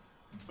know.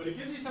 But it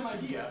gives you some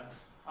idea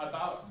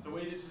about the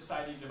way that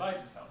society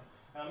divides itself.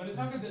 And I'm going to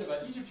talk a bit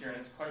about Egypt here, and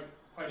it's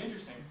quite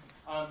interesting.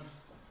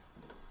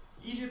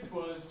 Egypt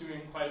was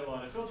doing quite a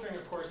lot of filtering,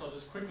 of course. I'll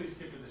just quickly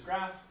skip to this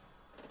graph.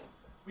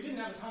 We didn't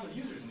have a ton of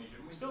users in Egypt,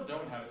 and we still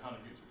don't have a ton of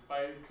users.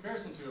 By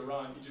comparison to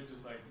Iran, Egypt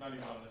is like not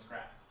even on this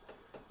graph,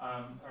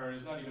 or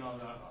is not even on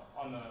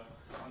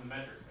the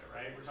metric there,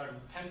 right? We're talking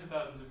tens of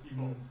thousands of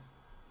people,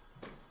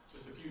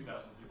 just a few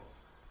thousand people.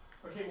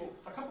 Okay, well,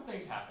 a couple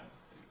things happen.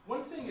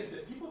 One thing is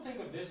that people think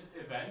of this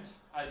event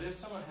as if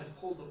someone has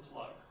pulled the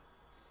plug.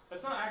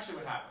 That's not actually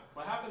what happened.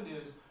 What happened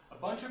is a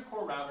bunch of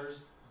core routers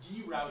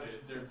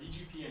derouted their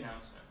BGP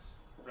announcements,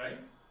 right?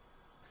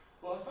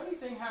 Well, a funny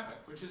thing happened,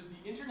 which is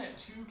the Internet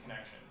 2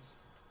 connections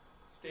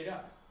stayed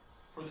up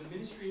for the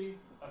Ministry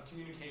of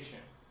Communication.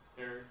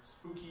 They're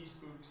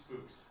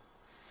spooks.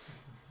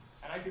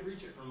 And I could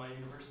reach it from my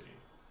university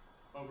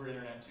over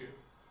Internet 2.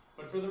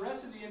 But for the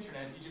rest of the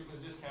Internet, Egypt was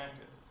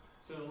disconnected.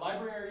 So the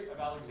Library of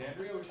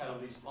Alexandria, which had a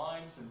leased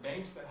line, some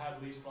banks that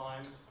had leased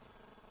lines,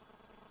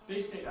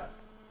 they stayed up.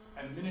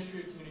 And the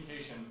Ministry of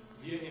Communication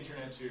via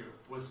Internet 2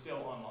 was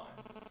still online.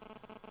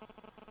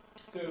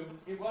 So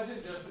it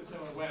wasn't just that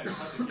someone went and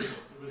cut the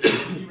cables, it was that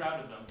they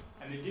derouted them,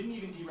 and they didn't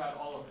even deroute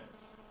all of it.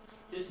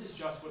 This is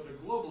just what the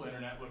global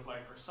internet looked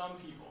like for some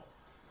people.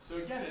 So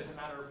again, it's a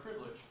matter of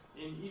privilege.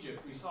 In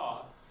Egypt, we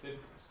saw that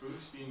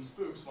spooks, being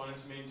spooks, wanted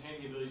to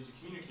maintain the ability to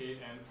communicate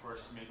and, of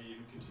course, maybe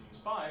even continue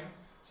spying,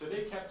 so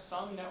they kept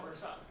some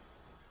networks up.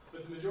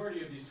 But the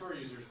majority of these Tor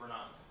users were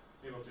not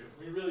able to.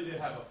 We really did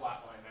have a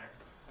flat line there.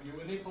 I mean,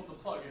 when they pulled the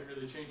plug, it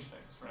really changed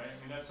things, right? I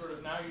mean, that's sort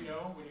of, now you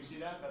know, when you see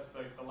that, that's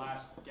like the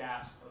last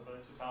gasp of a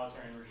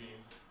totalitarian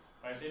regime,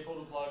 right? They pull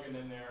the plug and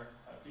then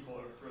people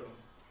overthrew them.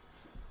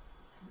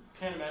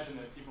 Can't imagine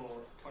that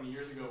people 20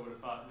 years ago would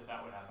have thought that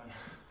that would happen.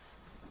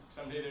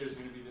 Someday there's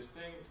going to be this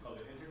thing, it's called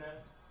the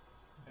internet,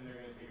 and they're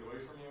going to take it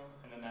away from you,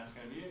 and then that's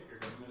going to be it. Your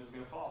government is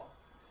going to fall.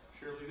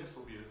 Surely this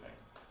will be the thing.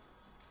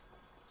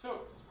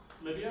 So,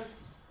 Libya,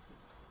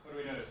 what do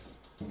we notice?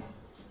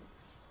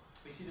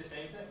 We see the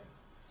same thing.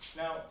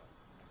 Now,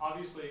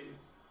 obviously,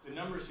 the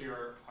numbers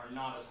here are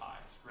not as high,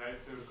 right?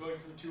 So going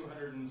from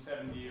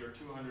 270 or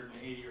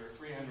 280 or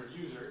 300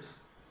 users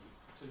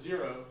to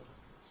 0,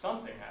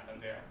 something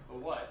happened there, but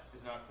what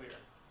is not clear.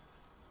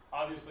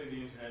 Obviously,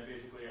 the internet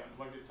basically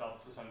unplugged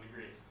itself to some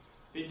degree.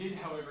 They did,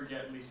 however,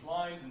 get leased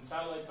lines and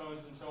satellite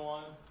phones and so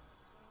on.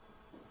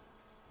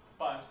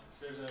 But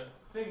there's a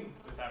thing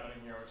that's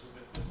happening here, which is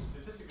that this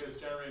statistic is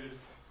generated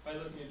by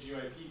looking at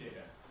GIP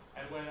data.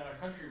 And when a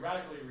country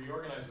radically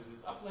reorganizes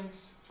its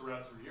uplinks to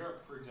route through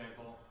Europe, for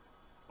example,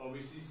 well,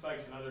 we see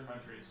spikes in other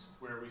countries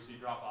where we see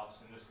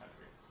drop-offs in this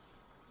country.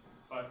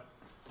 But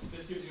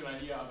this gives you an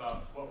idea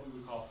about what we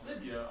would call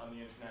Libya on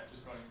the internet,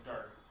 just going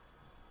dark.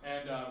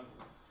 And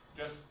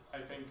just, I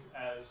think,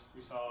 as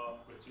we saw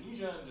with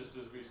Tunisia, and just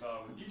as we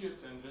saw with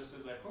Egypt, and just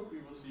as I hope we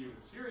will see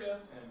with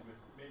Syria, and with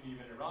maybe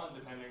even Iran,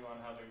 depending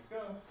on how things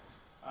go,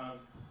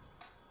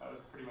 that was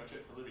pretty much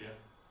it for Libya.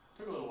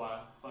 Took a little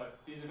while, but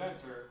these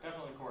events are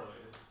definitely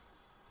correlated.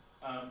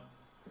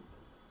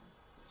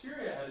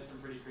 Syria has some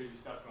pretty crazy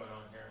stuff going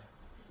on here.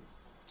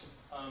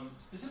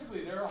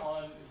 Specifically, they're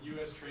on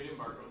US trade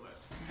embargo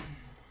lists.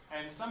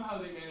 And somehow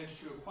they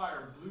managed to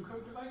acquire blue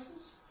coat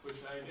devices, which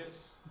I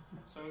guess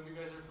some of you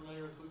guys are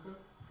familiar with blue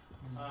coat.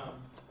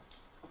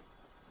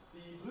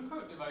 The blue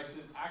coat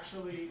devices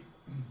actually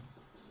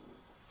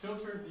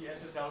filtered the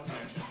SSL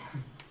connection.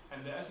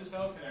 And the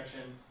SSL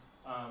connection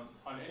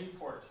on any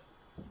port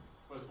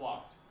was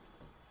blocked.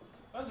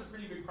 That's a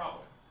pretty big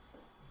problem.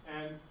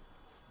 And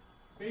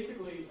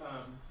basically,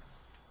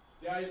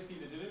 the ISP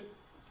that did it,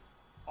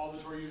 all the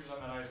Tor users on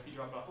that ISP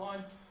dropped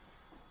offline,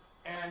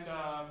 and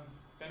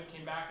then it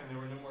came back and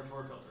there were no more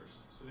Tor filters,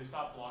 so they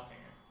stopped blocking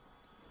it.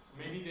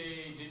 Maybe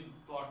they didn't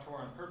block Tor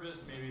on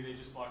purpose, maybe they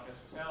just blocked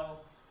SSL.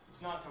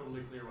 It's not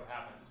totally clear what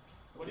happened.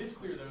 What is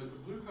clear though is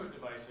the blue coat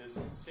devices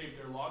saved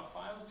their log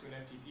files to an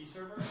FTP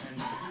server, and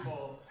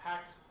people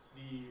hacked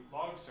the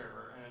log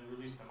server and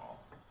released them all.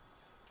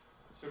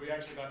 So we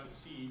actually got to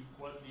see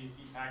what these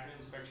deep packet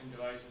inspection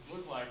devices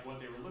look like, what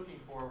they were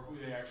looking for, who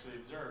they actually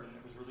observed, and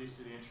it was released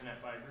to the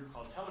internet by a group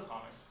called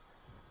Telecomics,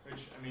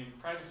 which, I mean,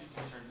 privacy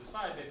concerns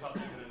aside, they thought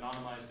they could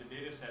anonymize the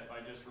data set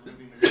by just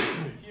removing the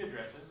IP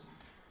addresses,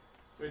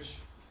 which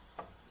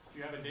if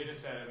you have a data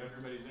set of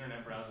everybody's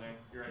internet browsing,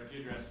 your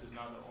IP address is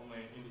not the only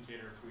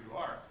indicator of who you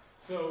are.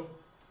 So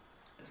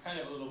it's kind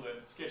of a little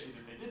bit sketchy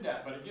that they did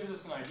that, but it gives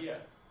us an idea.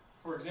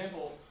 For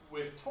example,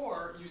 with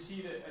Tor, you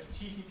see that a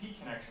TCP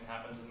connection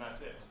happens and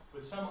that's it.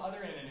 With some other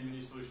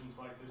anonymity solutions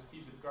like this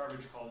piece of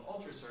garbage called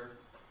UltraSurf,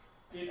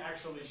 it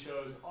actually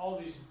shows all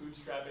these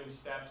bootstrapping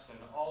steps and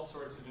all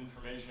sorts of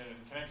information and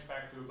connects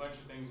back to a bunch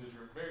of things that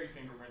are very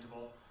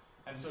fingerprintable.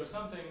 And so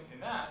something in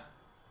that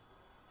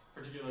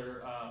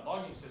particular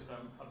logging system,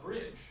 a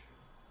bridge,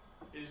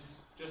 is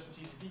just a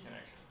TCP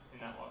connection in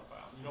that log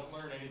file. You don't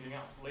learn anything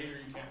else. Later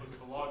you can't look at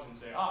the logs and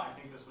say, I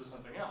think this was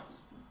something else.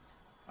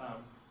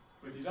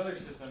 With these other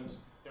systems,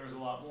 there was a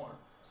lot more.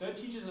 So that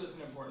teaches us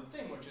an important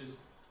thing, which is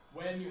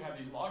when you have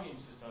these logging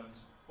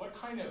systems, what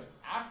kind of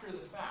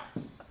after-the-fact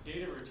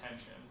data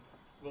retention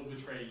will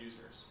betray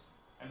users?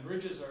 And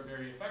bridges are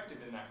very effective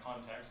in that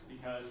context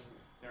because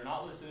they're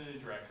not listed in a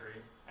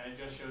directory, and it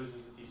just shows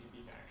as a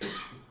TCP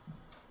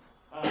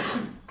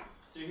connection.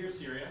 So here's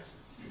Syria.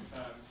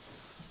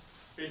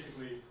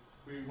 Basically,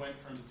 we went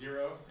from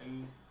 0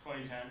 in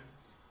 2010,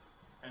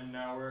 and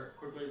now we're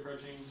quickly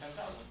approaching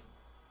 10,000.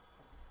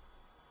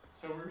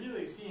 So we're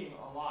really seeing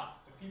a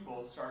lot of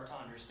people start to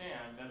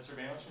understand that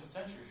surveillance and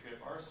censorship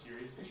are a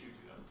serious issue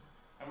to them.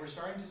 And we're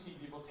starting to see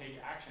people take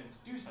action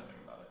to do something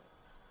about it.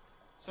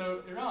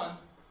 So Iran,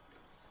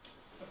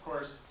 of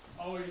course,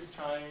 always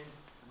trying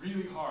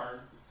really hard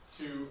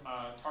to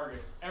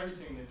target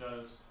everything that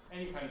does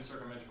any kind of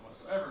circumvention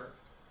whatsoever,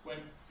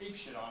 went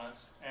apeshit on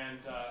us and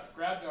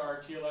grabbed our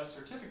TLS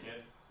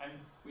certificate, and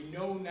we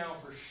know now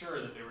for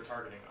sure that they were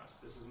targeting us.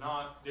 This was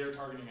not, they're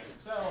targeting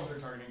SSL, they're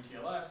targeting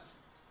TLS.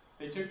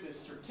 They took this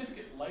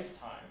certificate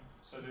lifetime,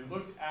 so they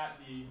looked at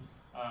the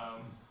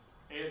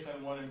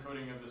ASN1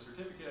 encoding of the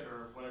certificate,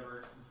 or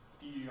whatever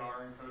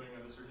DDR encoding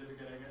of the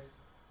certificate, I guess,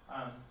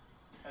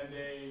 and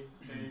they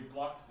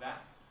blocked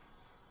that.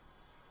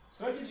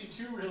 So that gives you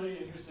two really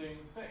interesting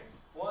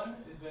things. One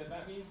is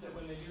that means that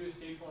when they do a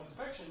stateful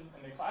inspection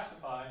and they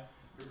classify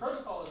your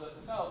protocol as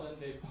SSL, then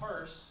they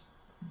parse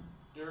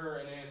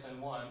dir and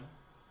ASN1,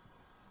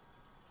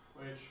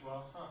 which,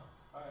 well,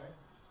 alright,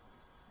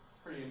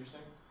 it's pretty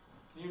interesting.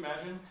 Can you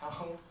imagine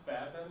how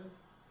bad that is,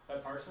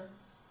 that parser?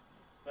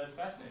 That's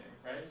fascinating,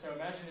 right? So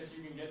imagine if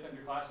you can get them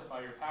to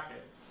classify your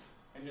packet,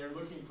 and they're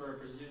looking for a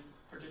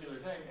particular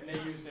thing, and they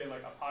use, say,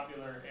 like a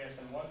popular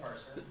ASN1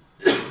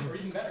 parser, or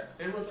even better,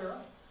 they wrote their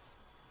own,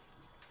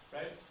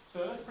 right?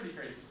 So that's pretty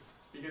crazy,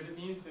 because it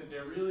means that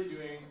they're really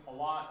doing a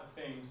lot of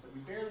things that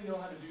we barely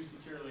know how to do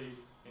securely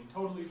in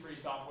totally free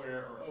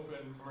software or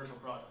open commercial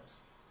products.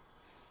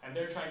 And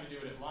they're trying to do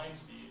it at line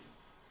speed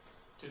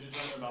to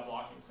determine about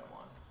blocking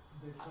someone.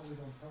 They probably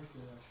don't parse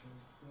it, actually.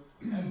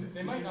 So And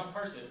they might not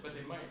parse it, but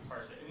they might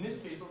parse it. In this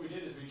case, what we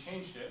did is we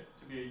changed it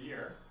to be a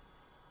year,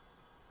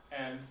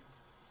 and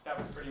that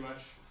was pretty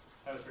much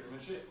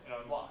it. It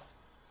unblocked.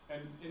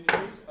 And in the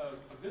case of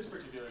this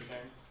particular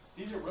thing,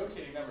 these are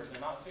rotating numbers.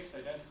 They're not fixed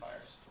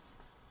identifiers.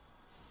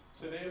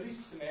 So they at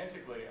least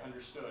semantically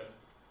understood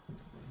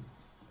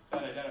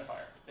that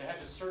identifier. They had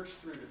to search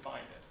through to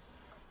find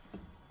it.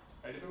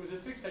 Right? If it was a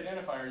fixed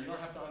identifier, you don't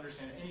have to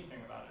understand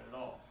anything about it at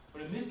all.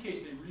 But in this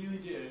case, they really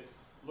did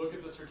look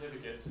at the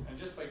certificates, and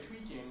just by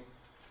tweaking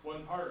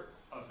one part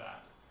of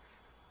that,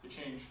 it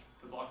changed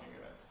the blocking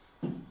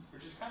event,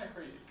 which is kind of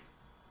crazy.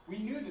 We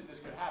knew that this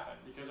could happen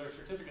because our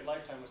certificate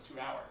lifetime was 2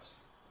 hours.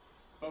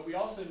 But we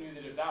also knew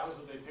that if that was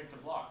what they picked to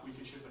block, we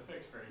could ship a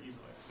fix very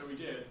easily. So we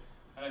did,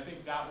 and I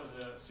think that was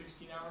a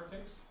 16-hour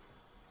fix.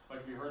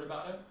 Like, we heard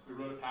about it, we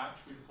wrote a patch,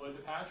 we deployed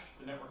the patch,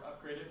 the network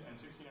upgraded, and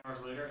 16 hours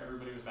later,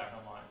 everybody was back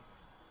online.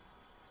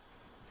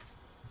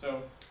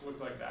 So it looked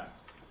like that.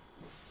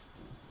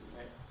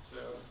 Okay, so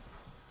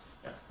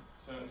yeah,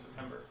 so in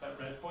September, that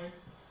red point,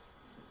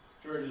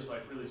 George is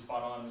like really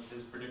spot on with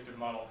his predictive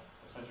model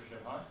of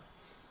censorship, huh?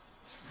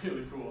 It's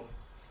really cool.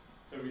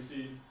 So we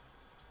see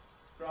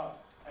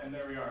drop, and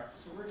there we are.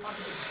 So we're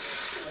talking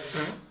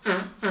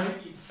like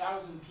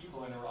 90,000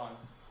 people in Iran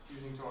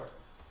using Tor.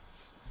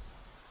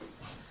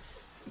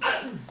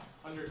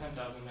 Under 10,000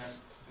 there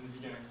in the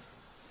beginning.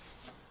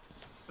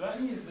 So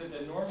that means that the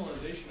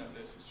normalization of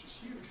this is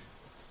just huge.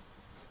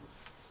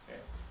 Okay,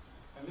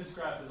 and this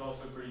graph is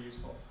also pretty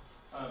useful.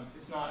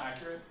 It's not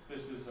accurate.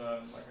 This is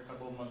like a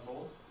couple of months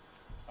old.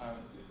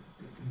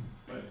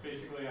 But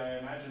basically, I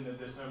imagine that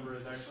this number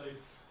is actually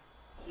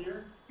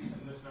here,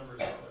 and this number is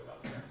probably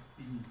about there.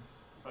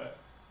 But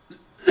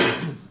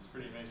it's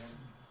pretty amazing.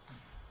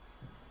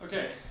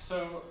 Okay,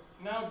 so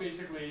now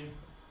basically,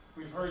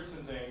 we've heard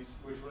some things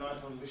which we're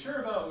not totally sure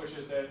about, which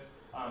is that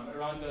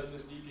Iran does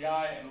this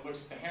DPI and it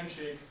looks at the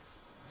handshake.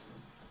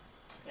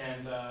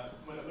 And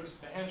when it looks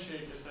at the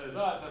handshake, it says,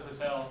 oh, it's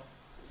SSL.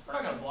 We're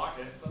not going to block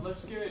it, but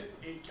let's give it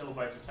 8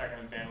 kilobytes a second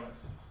of bandwidth.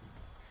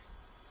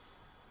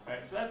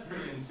 Right, so that's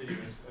pretty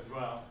insidious as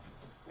well.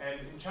 And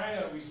in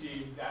China, we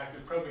see the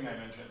active probing I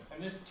mentioned.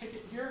 And this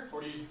ticket here,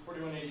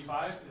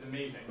 4185, is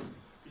amazing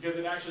because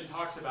it actually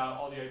talks about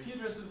all the IP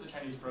addresses the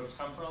Chinese probes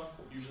come from,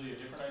 usually a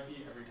different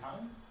IP every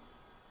time.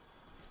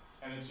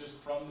 And it's just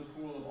from the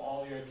pool of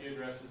all the IP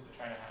addresses that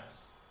China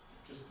has,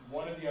 which just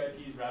one of the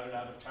IPs routed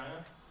out of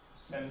China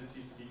sends a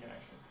TCP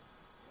connection.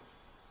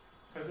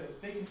 Because if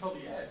they control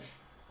the edge,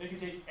 they can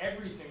take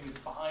everything that's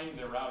behind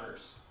their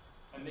routers,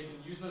 and they can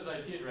use those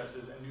IP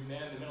addresses and do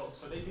man in the middle,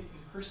 so they can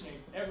impersonate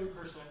every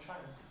person in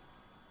China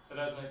that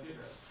has an IP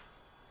address,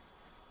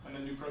 and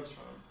then do probes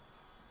from them.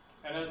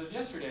 And as of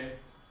yesterday,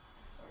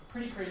 a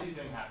pretty crazy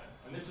thing happened.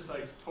 And this is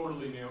like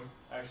totally new,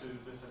 actually,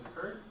 that this has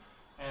occurred.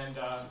 And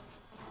I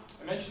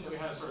mentioned that we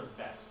had a sort of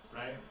bet,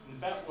 right? And the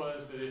bet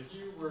was that if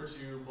you were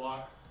to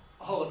block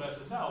all of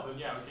SSL, then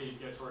yeah, okay, you'd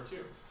get Tor 2.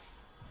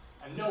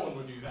 And no one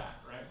would do that,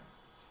 right?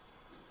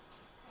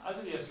 As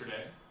of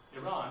yesterday,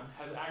 Iran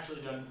has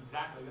actually done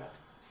exactly that.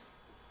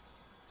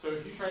 So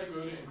if you try to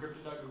go to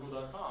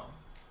encrypted.google.com,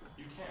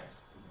 you can't.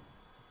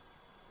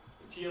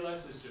 The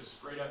TLS is just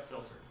straight up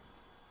filtered.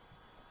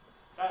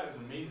 That is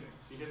amazing,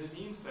 because it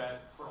means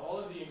that for all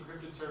of the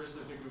encrypted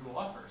services that Google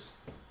offers,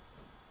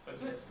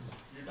 that's it.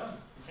 You're done.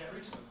 You can't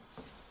reach them.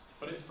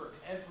 But it's for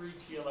every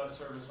TLS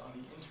service on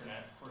the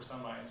internet for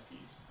some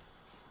ISPs.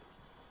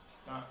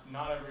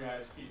 Not every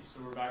ISP.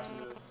 So we're back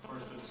to the, of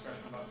course, the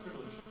discussion about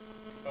privilege.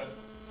 But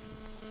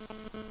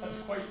that's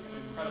quite an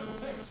incredible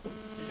thing,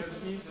 because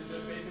it means that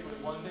just basically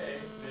one day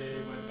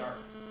they went dark.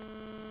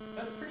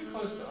 That's pretty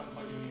close to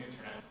unplugging the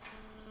internet,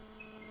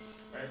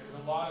 right? Because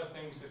a lot of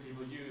things that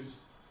people use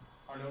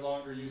are no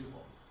longer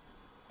usable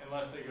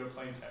unless they go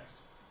plain text,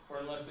 or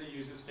unless they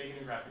use a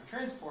steganographic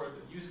transport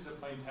that uses a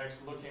plain text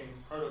looking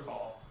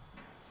protocol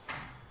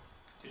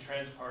to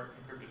transport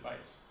encrypted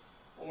bytes,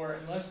 or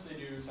unless they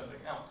do something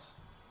else.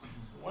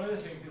 So one of the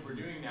things that we're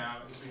doing now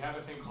is we have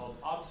a thing called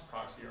obfs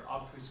proxy, or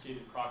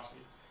obfuscated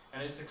proxy,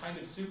 and it's a kind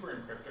of super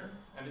encryptor,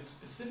 and it's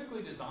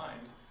specifically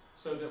designed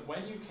so that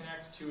when you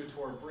connect to a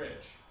Tor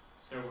bridge,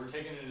 so we're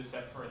taking it a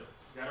step further.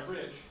 You got a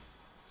bridge,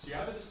 so you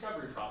have a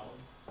discovery problem.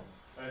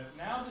 But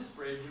now this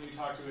bridge, when you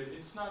talk to it,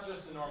 it's not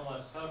just a normal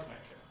SSL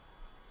connection.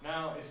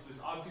 Now it's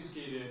this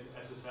obfuscated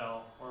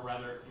SSL, or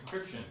rather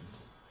encryption,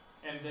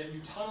 and then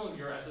you tunnel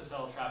your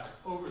SSL traffic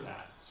over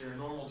that, so your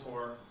normal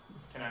Tor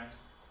connect,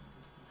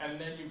 and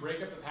then you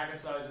break up the packet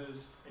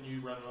sizes and you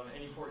run it on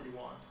any port you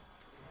want.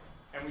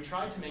 And we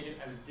try to make it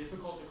as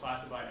difficult to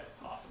classify as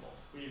possible.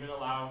 We even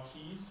allow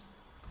keys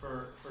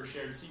for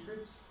shared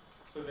secrets,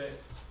 so that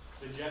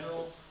the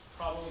general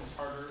problem is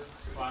harder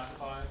to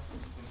classify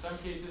in some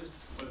cases,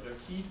 but the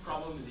key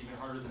problem is even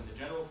harder than the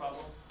general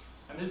problem.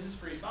 And this is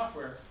free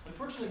software.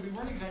 Unfortunately, we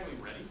weren't exactly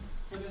ready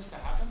for this to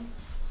happen.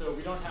 So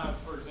we don't have,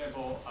 for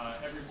example,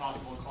 every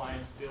possible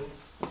client built.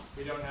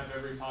 We don't have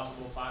every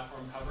possible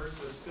platform covered,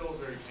 so it's still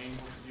very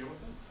painful to deal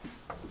with it.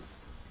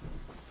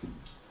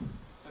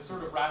 And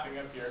sort of wrapping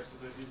up here,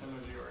 since I see some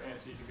of you are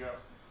antsy to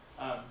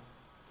go.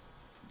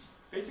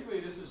 Basically,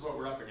 this is what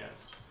we're up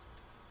against,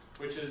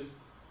 which is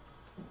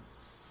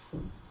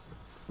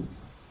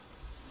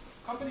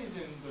companies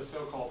in the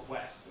so-called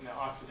West, in the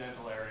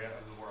Occidental area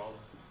of the world,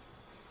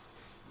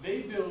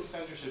 they build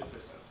censorship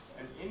systems.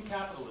 And in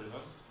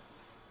capitalism,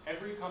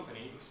 every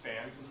company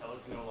expands until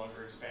it can no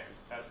longer expand.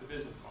 That's the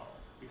business model.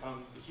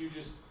 Become the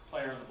hugest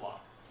player on the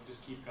block and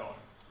just keep going.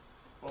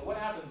 Well, what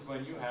happens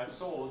when you have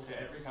sold to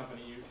every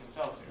company you can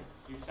sell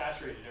to? You've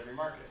saturated every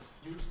market.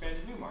 You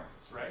expanded new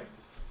markets, right?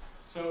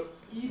 So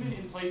even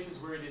in places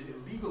where it is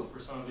illegal for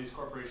some of these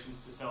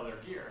corporations to sell their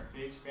gear,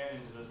 they expand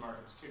into those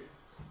markets too.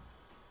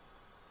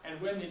 And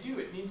when they do,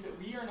 it means that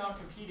we are now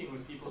competing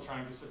with people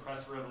trying to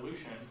suppress a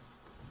revolution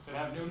that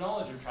have no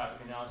knowledge of traffic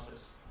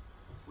analysis.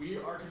 We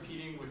are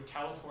competing with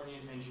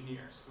Californian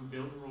engineers who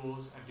build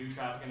rules and do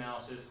traffic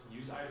analysis, and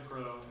use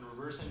IDAPRO and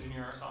reverse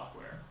engineer our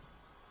software,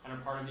 and are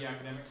part of the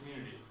academic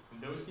community. And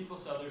those people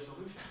sell their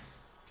solutions,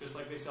 just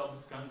like they sell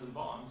guns and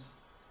bombs.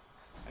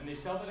 And they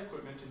sell that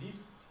equipment to these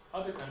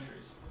other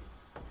countries,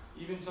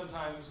 even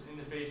sometimes in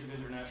the face of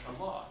international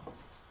law.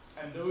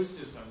 And those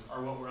systems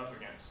are what we're up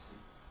against.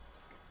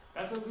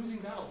 That's a losing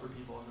battle for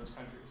people in those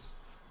countries.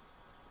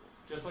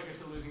 Just like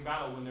it's a losing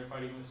battle when they're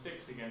fighting with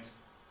sticks against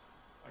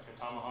like a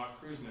Tomahawk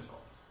cruise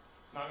missile.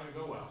 It's not going to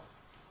go well.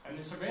 And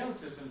the surveillance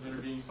systems that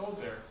are being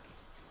sold there,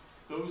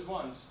 those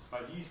ones by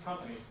these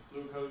companies,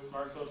 Blue Code,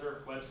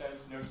 SmartFilter,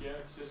 WebSense, Nokia,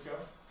 Cisco,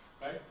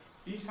 right?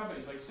 These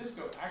companies like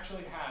Cisco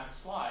actually had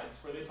slides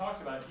where they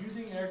talked about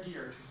using their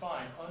gear to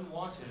find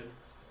unwanted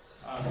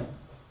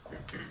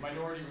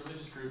minority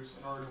religious groups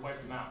in order to wipe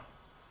them out.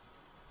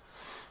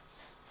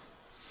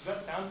 Does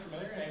that sound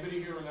familiar?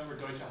 Anybody here remember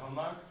Deutsche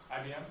Hohmann,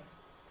 IBM?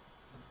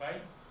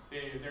 Right?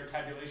 Their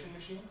tabulation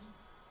machines?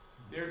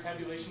 Their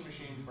tabulation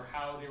machines were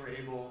how they were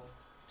able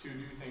to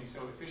do things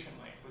so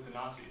efficiently with the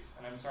Nazis.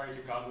 And I'm sorry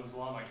to Godwin's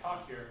Law my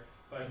talk here,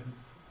 but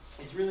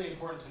it's really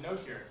important to note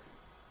here.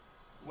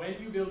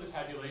 When you build a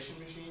tabulation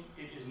machine,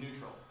 it is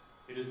neutral.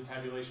 It is a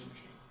tabulation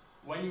machine.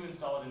 When you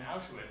install it in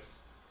Auschwitz,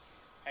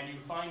 and you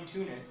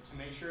fine-tune it to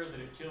make sure that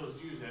it kills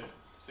Jews at,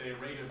 say, a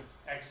rate of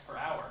X per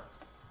hour,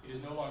 it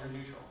is no longer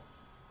neutral.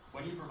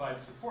 When you provide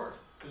support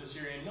to the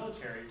Syrian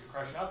military to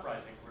crush an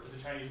uprising, or to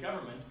the Chinese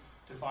government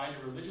to find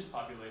a religious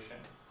population,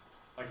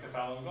 like the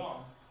Falun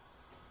Gong,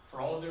 for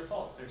all of their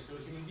faults, they're still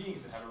human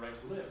beings that have a right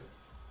to live.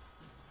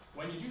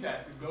 when you do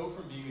that, you go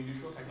from being a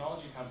neutral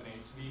technology company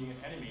to being an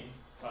enemy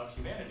of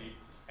humanity,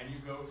 and you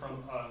go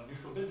from a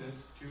neutral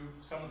business to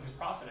someone who's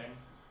profiting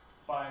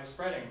by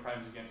spreading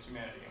crimes against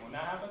humanity. And when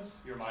that happens,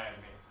 you're my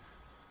enemy.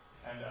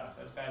 And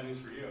that's bad news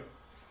for you.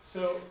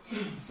 So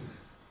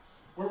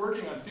we're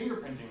working on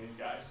fingerprinting these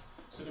guys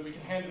so that we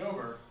can hand it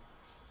over,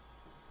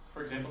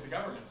 for example, to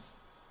governments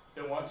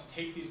that want to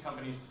take these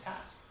companies to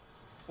task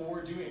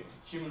for doing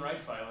human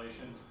rights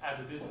violations as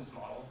a business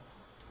model,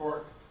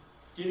 for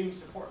giving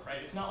support, right?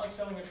 It's not like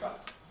selling a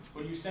truck.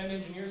 When you send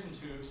engineers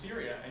into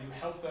Syria and you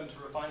help them to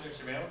refine their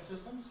surveillance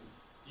systems,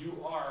 you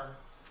are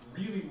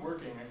really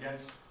working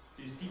against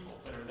these people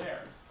that are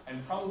there,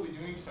 and probably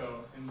doing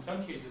so, in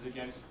some cases,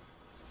 against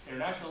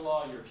international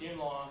law, European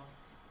law.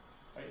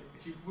 Right?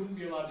 If you wouldn't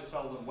be allowed to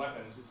sell them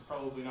weapons, it's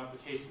probably not the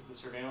case that the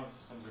surveillance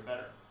systems are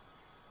better.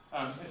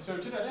 And so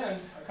to that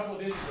end, a couple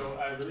of days ago,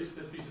 I released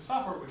this piece of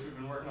software which we've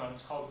been working on.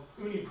 It's called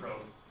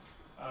Uniprobe,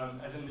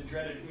 as in the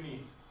dreaded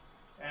Uni.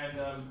 And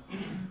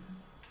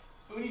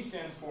Pwnie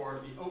stands for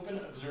the Open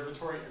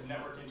Observatory of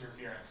Network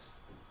Interference.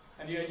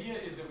 And the idea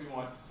is that we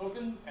want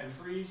open and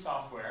free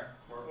software,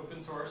 or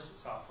open source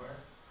software.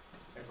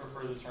 I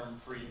prefer the term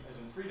free as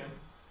in freedom.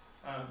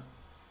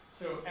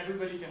 So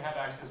everybody can have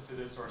access to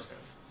this source code.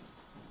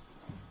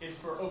 It's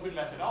for open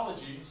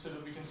methodology so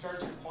that we can start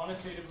to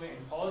quantitatively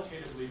and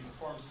qualitatively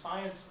perform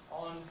science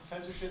on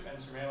censorship and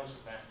surveillance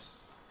attempts.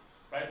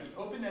 Right? The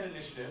OpenNet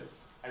initiative,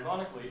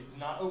 ironically, is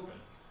not open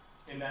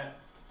in that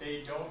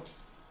they don't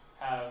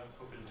have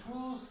open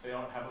tools, they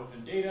don't have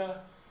open data,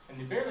 and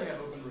they barely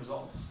have open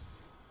results.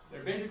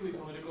 They're basically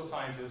political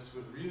scientists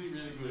with really,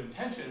 really good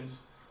intentions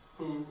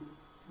who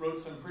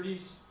wrote some pretty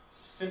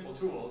simple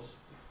tools,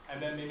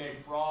 and then they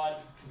make broad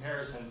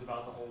comparisons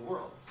about the whole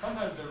world.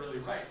 Sometimes they're really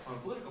right from a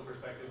political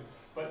perspective,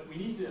 but we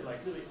need to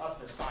really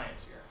up the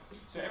science here.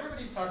 So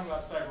everybody's talking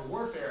about cyber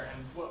warfare,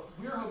 and what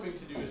we're hoping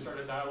to do is start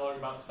a dialogue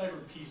about cyber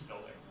peace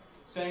building,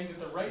 saying that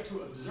the right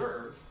to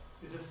observe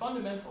is a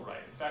fundamental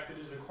right. In fact, it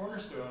is the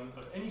cornerstone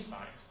of any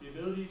science. The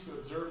ability to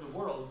observe the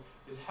world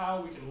is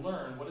how we can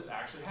learn what is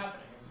actually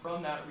happening. And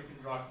from that, we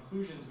can draw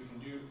conclusions, we can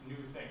do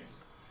new things.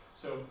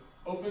 So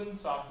open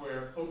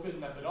software,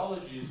 open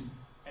methodologies,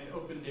 and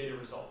open data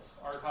results,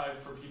 archived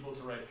for people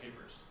to write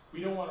papers. We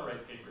don't want to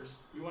write papers.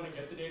 We want to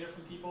get the data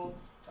from people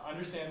to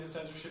understand the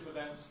censorship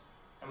events,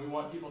 and we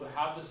want people to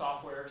have the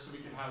software so we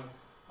can have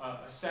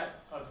a set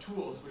of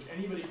tools which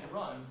anybody can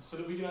run so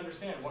that we can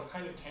understand what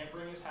kind of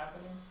tampering is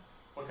happening,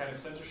 what kind of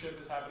censorship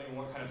is happening, and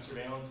what kind of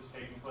surveillance is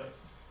taking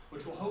place,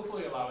 which will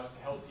hopefully allow us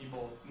to help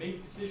people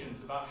make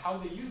decisions about how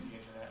they use the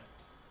internet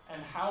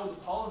and how the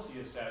policy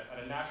is set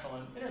at a national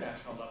and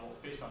international level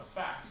based on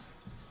facts,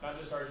 not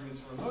just arguments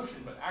from emotion,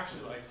 but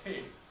actually like,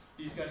 hey,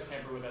 these guys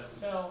tamper with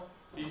SSL,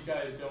 these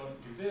guys don't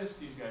do this,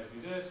 these guys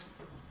do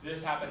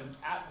this happened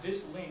at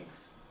this link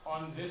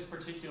on this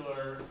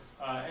particular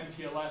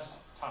MPLS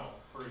tunnel,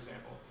 for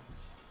example.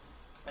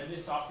 And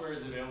this software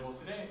is available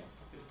today.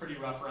 It's pretty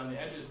rough around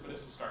the edges, but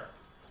it's a start.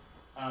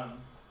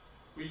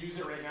 We use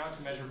it right now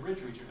to measure bridge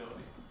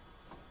reachability.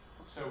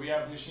 So we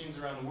have machines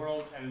around the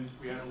world, and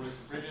we have a list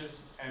of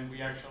bridges, and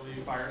we actually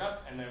fire it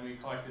up, and then we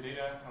collect the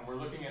data, and we're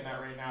looking at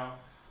that right now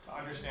to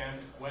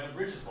understand when a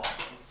bridge is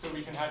blocked, so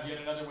we can have yet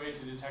another way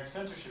to detect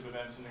censorship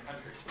events in the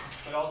country,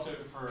 but also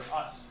for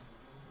us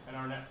and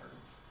our network.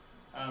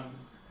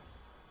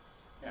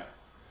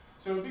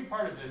 So a big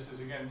part of this is,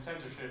 again,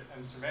 censorship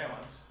and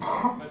surveillance,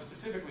 but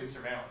specifically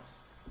surveillance.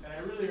 And I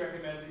really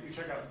recommend that you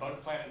check out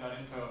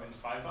bugplanet.info and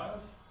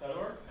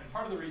spyfiles.org. And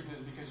part of the reason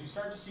is because you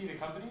start to see the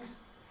companies,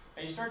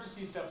 and you start to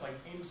see stuff like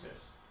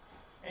AIMSYS.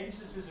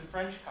 AIMSYS is a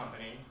French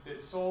company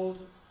that sold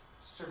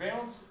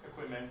surveillance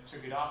equipment to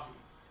Gaddafi.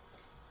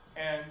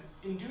 And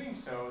in doing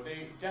so,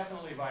 they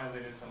definitely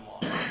violated some law.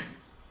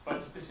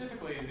 But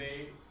specifically,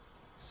 they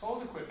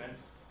sold equipment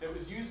that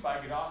was used by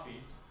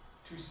Gaddafi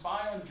to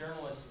spy on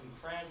journalists in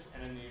France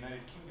and in the United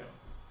Kingdom,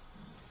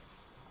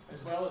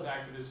 as well as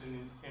activists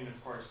in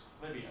of course,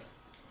 Libya.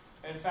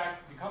 And in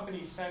fact, the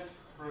company sent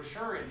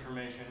brochure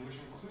information which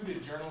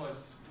included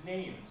journalists'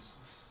 names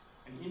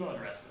and email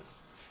addresses.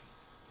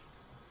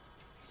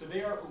 So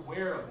they are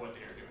aware of what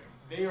they are doing.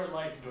 They are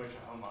like Deutsche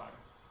Hohmann.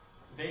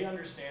 They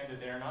understand that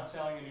they are not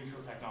selling a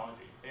neutral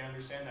technology. They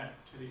understand that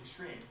to the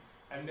extreme.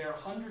 And there are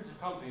hundreds of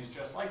companies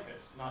just like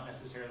this, not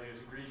necessarily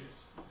as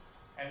egregious.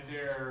 And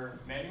their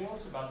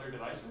manuals about their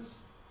devices,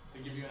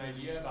 they give you an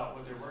idea about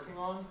what they're working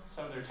on,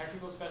 some of their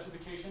technical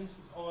specifications,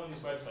 it's all on these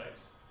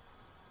websites.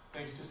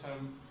 Thanks to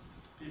some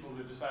people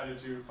that decided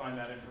to find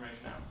that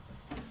information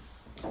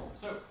out.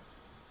 So,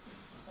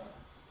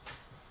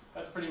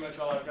 that's pretty much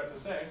all I've got to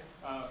say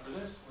for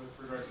this with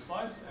regard to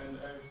slides, and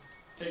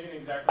I've taken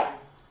exactly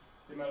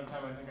the amount of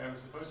time I think I was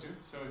supposed to.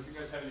 So if you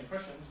guys have any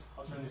questions,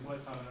 I'll turn these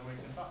lights on and then we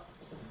can talk.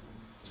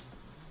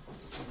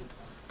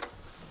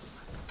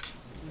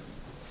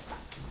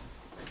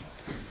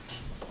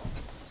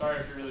 Sorry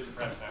if you're really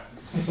depressed now.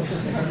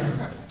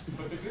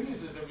 But the good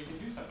news is that we can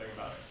do something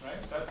about it,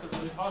 right? That's the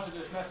really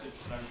positive message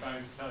that I'm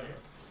trying to tell you.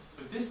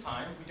 So this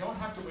time, we don't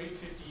have to wait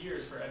 50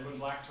 years for Edwin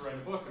Black to write a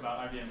book about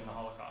IBM and the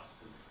Holocaust.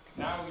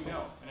 Now we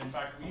know. And in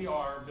fact, we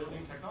are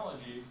building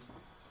technology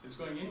that's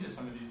going into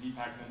some of these deep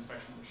packet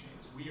inspection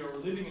machines. We are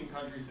living in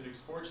countries that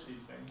exports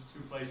these things to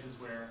places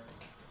where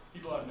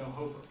people have no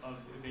hope of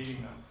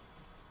evading them.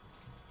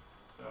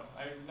 So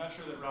I'm not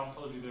sure that Ralph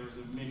told you there was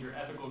a major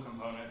ethical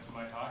component to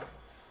my talk.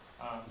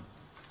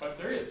 But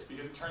there is,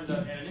 because it turns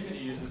out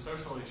anonymity is a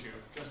social issue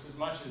just as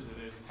much as it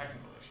is a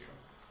technical issue.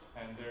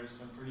 And there's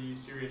some pretty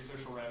serious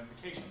social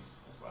ramifications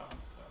as well.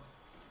 So,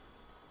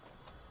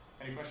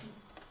 any questions?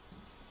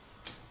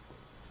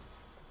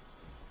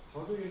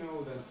 How do you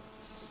know that,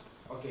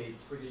 okay,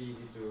 it's pretty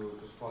easy to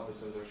spot the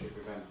censorship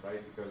event,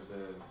 right? Because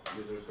the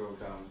users go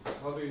down. But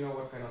how do you know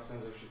what kind of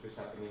censorship is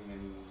happening,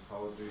 and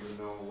how do you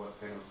know what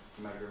kind of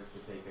measures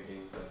to take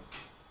against that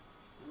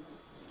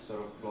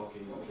sort of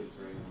blocking or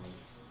filtering?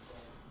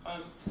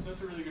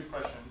 That's a really good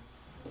question.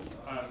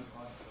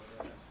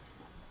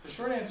 The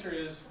short answer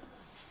is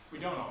we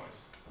don't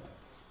always.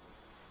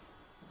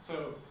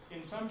 So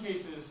in some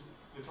cases,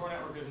 the Tor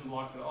network isn't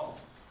blocked at all.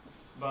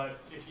 But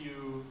if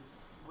you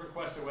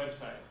request a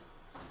website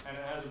and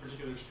it has a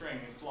particular string,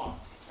 it's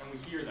blocked. And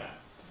we hear that.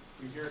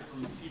 We hear it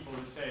from people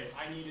that say,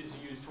 I needed to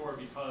use Tor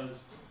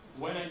because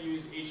when I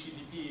use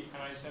HTTP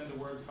and I send the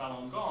word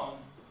Falun Gong,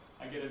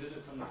 I get a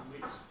visit from the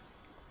police,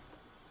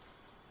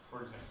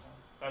 for example.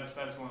 That's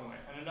one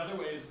way. And another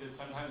way is that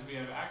sometimes we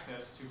have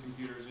access to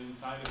computers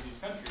inside of these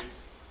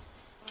countries,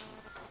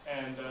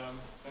 and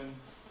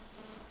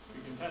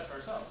we can test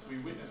ourselves. We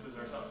witness this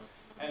ourselves.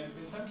 And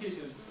in some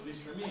cases, at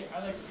least for me,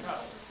 I like to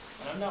travel.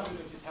 And I'm not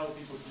willing to tell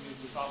people to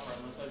use the software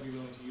unless I'd be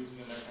willing to use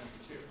it in their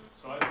country too.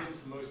 So I've been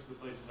to most of the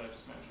places I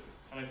just mentioned,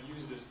 and I've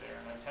used this there,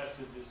 and I've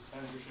tested this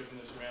censorship and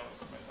this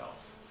surveillance myself.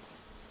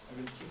 I've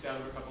been kicked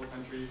out of a couple of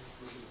countries,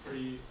 which is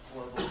pretty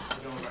horrible.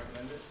 I don't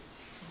recommend it.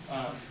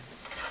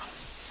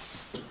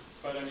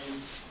 But I mean,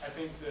 I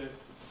think that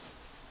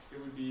it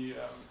would be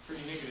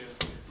pretty negative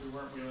if we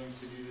weren't willing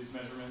to do these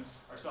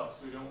measurements ourselves.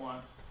 We don't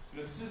want,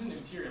 this isn't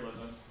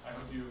imperialism. I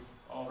hope you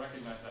all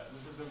recognize that.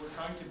 This is that we're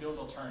trying to build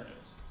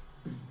alternatives.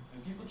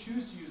 And people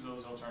choose to use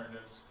those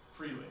alternatives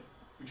freely.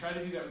 We try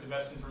to do that with the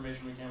best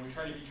information we can. We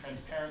try to be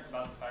transparent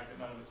about the fact that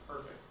none of it's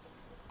perfect.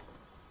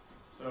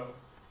 So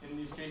in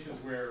these cases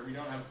where we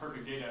don't have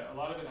perfect data, a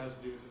lot of it has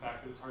to do with the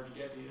fact that it's hard to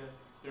get data.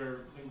 There are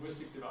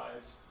linguistic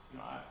divides.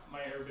 My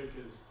Arabic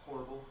is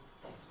horrible.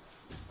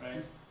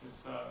 Right?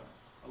 It's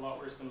a lot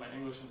worse than my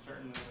English and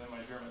certainly than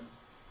my German.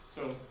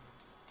 So,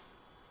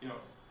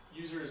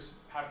 users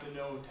have to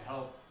know to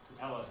help to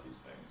tell us these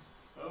things.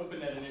 The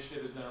OpenNet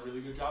initiative has done a really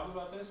good job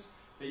about this.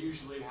 They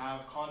usually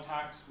have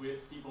contacts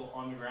with people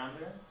on the ground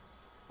there.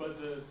 But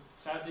the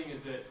sad thing is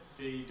that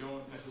they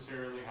don't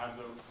necessarily have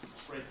the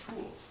right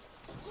tools.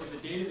 So the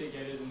data they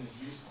get isn't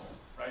as useful,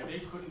 right? They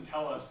couldn't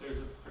tell us there's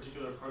a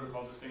particular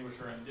protocol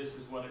distinguisher and this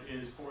is what it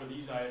is for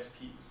these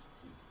ISPs.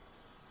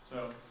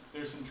 So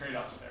there's some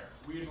trade-offs there.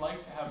 We'd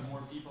like to have more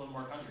people in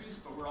more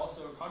countries, but we're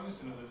also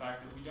cognizant of the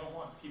fact that we don't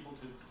want people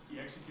to be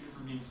executed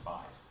for being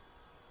spies,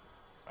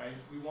 right?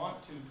 We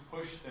want to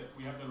push that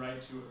we have the right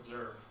to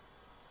observe,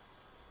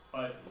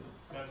 but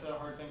that's a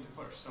hard thing to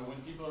push. So when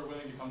people are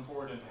willing to come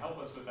forward and help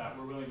us with that,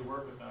 we're willing to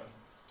work with them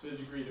to the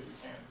degree that we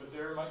can. But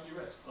there might be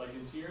risk, like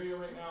in Syria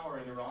right now or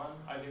in Iran.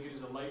 I think it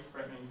is a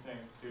life-threatening thing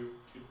to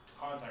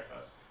contact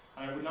us.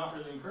 And I would not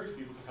really encourage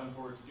people to come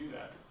forward to do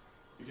that,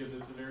 because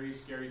it's a very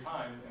scary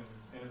time and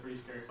in a pretty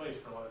scary place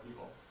for a lot of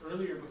people.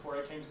 Earlier, before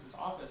I came to this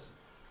office,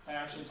 I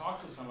actually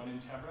talked to someone in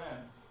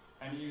Tehran,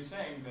 and he was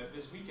saying that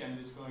this weekend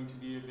is going to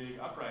be a big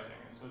uprising,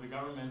 and so the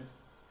government,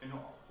 in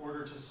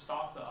order to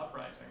stop the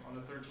uprising on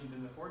the 13th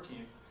and the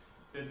 14th,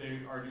 that they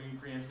are doing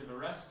preemptive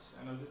arrests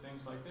and other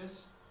things like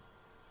this,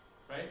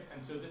 right?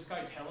 And so this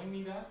guy telling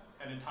me that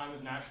at a time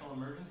of national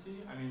emergency,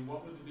 I mean,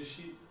 what would the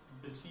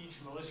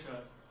besieged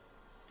militia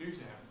do to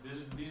him?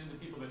 These are the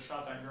people that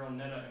shot that girl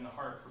Netta in the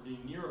heart for being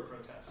near a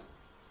protest.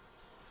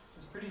 So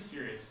it's pretty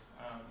serious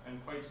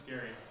and quite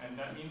scary, and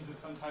that means that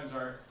sometimes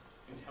our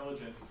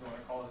intelligence, if you want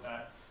to call it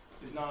that,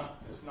 is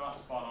not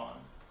spot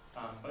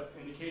on. But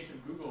in the case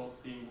of Google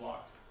being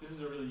blocked, this is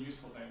a really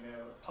useful thing. They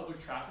have a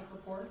public traffic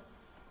report,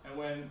 and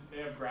when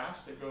they have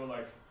graphs that go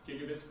like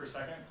gigabits per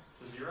second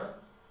to 0,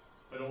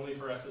 but only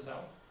for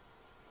SSL,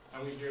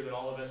 and we hear that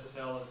all of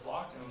SSL is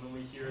blocked, and when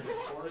we hear that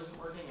Tor isn't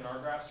working and our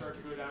graphs start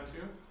to go down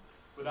too,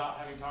 without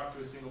having talked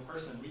to a single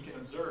person, we can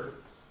observe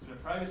in a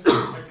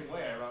privacy-protecting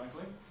way,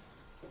 ironically,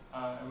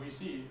 and we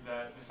see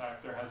that, in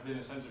fact, there has been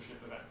a censorship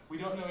event. We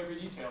don't know every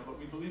detail, but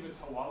we believe it's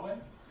Huawei,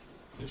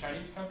 the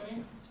Chinese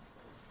company.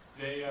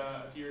 They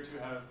appear to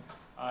have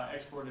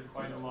exported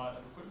quite a lot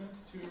of equipment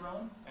to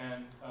Iran,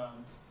 and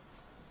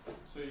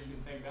so you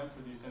can thank them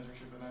for these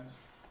censorship events.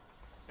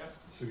 Yeah?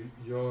 So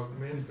you're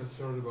mainly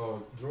concerned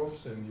about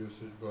drops in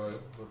usage, but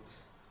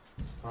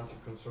aren't you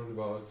concerned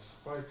about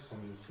spikes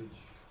in usage?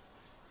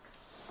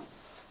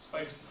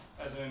 Spikes,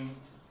 as in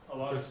a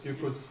lot of... You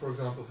could, for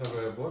example, have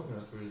a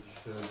botnet which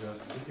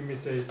just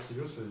imitates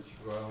usage,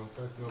 while in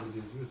fact nobody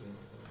is using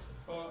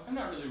it. Well, I'm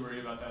not really worried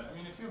about that. I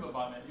mean, if you have a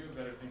botnet, you have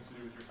better things to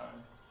do with your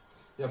time.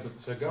 Yeah,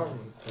 but the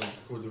government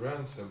could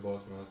rent a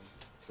botnet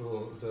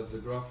so that the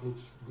graph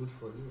looks good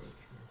for you,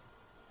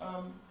 actually.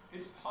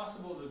 It's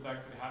possible that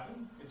that could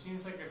happen. It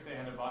seems like if they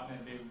had a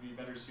botnet, they would be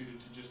better suited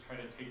to just try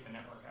to take the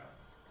network out.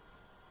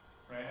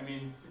 Right? I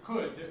mean, it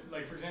could.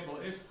 Like, for example,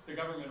 if the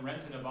government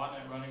rented a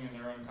botnet running in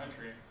their own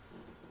country,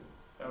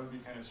 that would be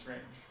kind of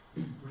strange.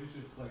 Would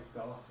you just like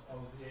DOS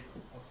all the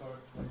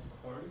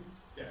authorities?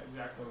 Yeah,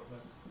 exactly. So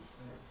that's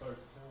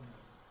authority.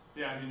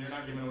 Yeah, I mean, you're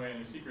not giving away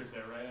any secrets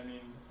there, right? I mean,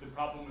 the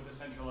problem with a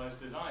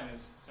centralized design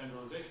is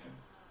centralization.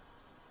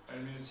 I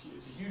mean, it's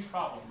a huge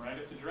problem, right?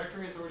 If the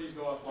directory authorities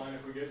go offline,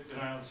 if we get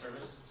denial of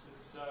service,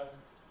 it's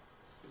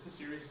a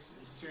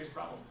serious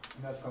problem.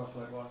 And that costs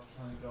like what,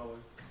 $20?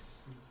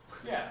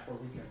 Yeah. For a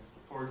weekend.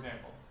 For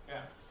example,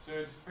 yeah. So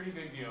it's a pretty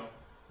big deal.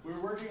 We're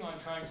working on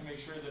trying to make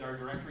sure that our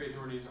directory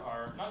authorities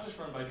are not just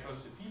run by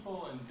trusted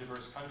people in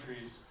diverse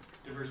countries,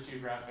 diverse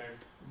geographic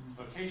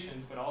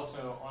locations, but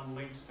also on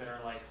links that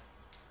are like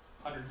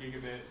 100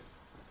 gigabit,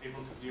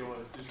 able to deal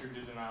with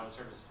distributed denial of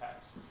service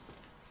attacks.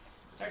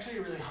 It's actually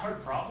a really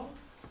hard problem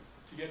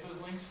to get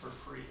those links for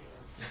free.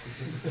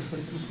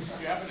 If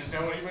you happen to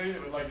know anybody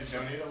that would like to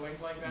donate a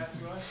link like that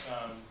to us,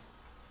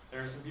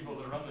 there are some people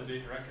that run those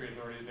 8 directory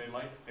authorities. They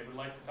would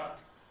like to talk.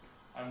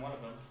 I'm one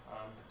of them.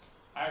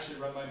 I actually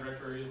run my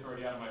directory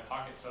authority out of my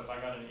pocket, so if I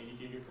got an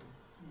 80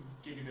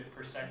 gigabit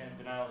per second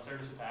denial of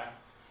service attack,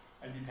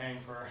 I'd be paying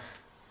for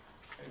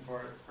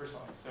it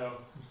personally.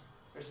 So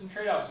there's some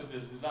trade-offs with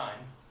this design,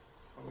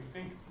 but we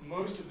think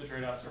most of the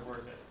trade-offs are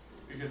worth it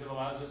because it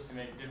allows us to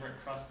make different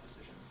trust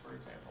decisions, for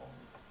example.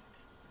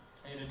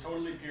 In a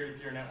totally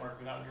peer-to-peer network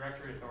without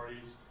directory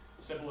authorities,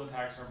 civil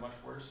attacks are much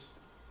worse.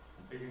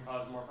 They can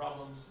cause more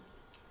problems.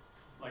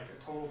 Like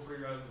a total free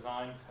route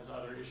design has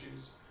other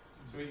issues.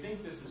 So we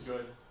think this is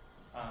good.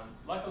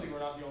 Luckily, we're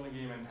not the only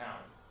game in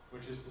town,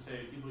 which is to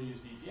say people use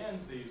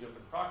VPNs, they use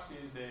open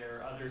proxies, there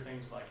are other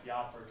things like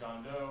Yop or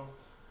John Doe,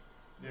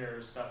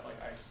 there's stuff like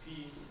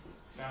I2P.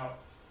 Now,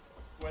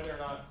 whether or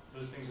not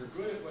those things are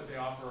good at what they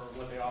offer or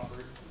what they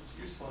offer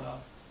is useful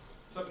enough,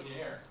 it's up in the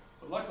air.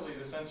 But luckily,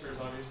 the censors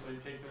obviously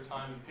take their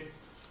time and pick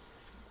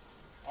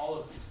all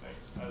of these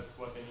things as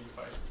what they need to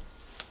fight,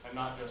 and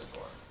not just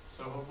Tor.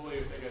 So hopefully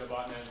if they get a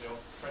botnet, they'll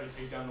try to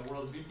take down the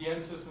world's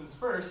VPN systems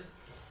first,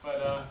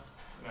 but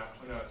no,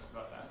 who knows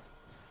about that.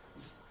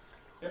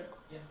 Yep?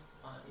 Yeah,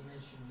 you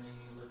mentioned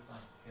maybe look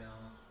like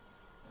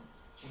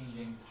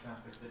changing the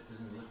traffic that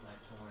doesn't look like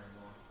Tor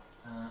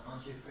anymore.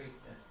 Aren't you afraid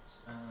that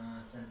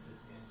censors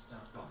are going to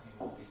start blocking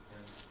more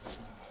victims?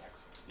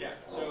 Yeah,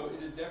 so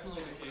it is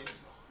definitely the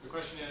case. The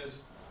question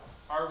is,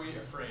 are we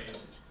afraid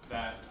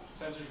that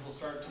censors will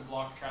start to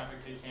block traffic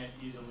they can't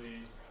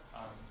easily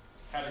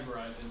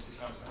categorize into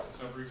something?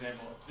 So for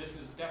example, this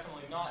is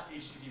definitely not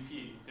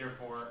HTTP,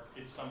 therefore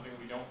it's something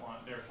we don't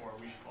want, therefore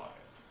we should block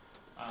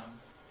it.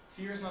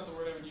 Fear is not the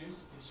word I would use,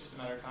 it's just a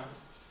matter of time.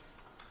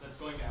 That's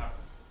going to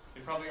happen.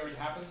 It probably already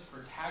happens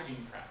for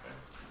tagging traffic,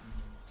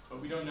 but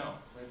we don't know,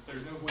 right?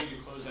 There's no way to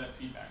close that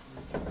feedback.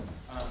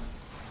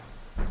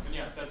 And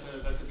yeah, that's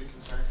a big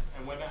concern.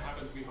 And when that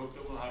happens, we hope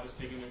that we'll have a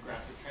statement of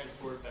graphic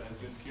transport that has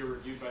been peer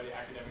reviewed by the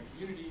academic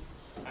community,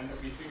 and that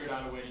we figured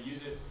out a way to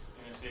use it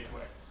in a safe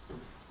way.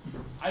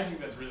 I think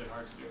that's really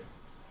hard to do.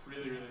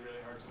 Really, really,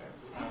 really hard to do.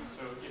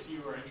 So if you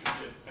are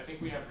interested, I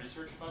think we have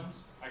research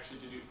funds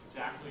actually to do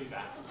exactly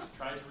that.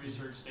 Try to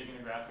research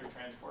steganographic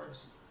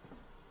transports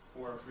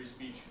for free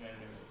speech and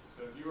anonymity.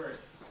 So if you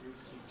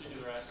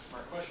continue to ask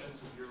smart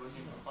questions, if you're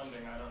looking for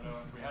funding, I don't know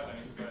if we have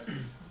any, but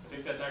I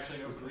think that's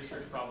actually an open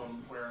research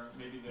problem where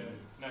maybe the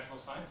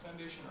National Science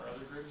Foundation or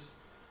other groups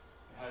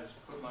has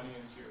put money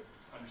into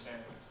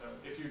understanding it. So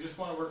if you just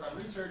want to work on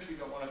research,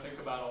 you don't want to think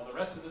about all the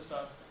rest of this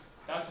stuff,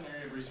 that's an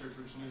area of research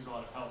which needs a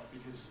lot of help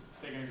because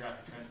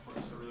steganographic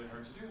transports are really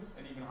hard to do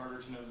and even harder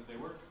to know that they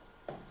work.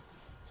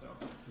 So,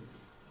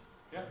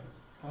 yeah.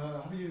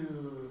 How do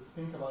you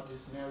think about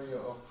this scenario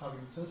of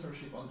having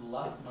censorship on the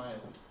last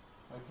mile,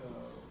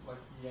 like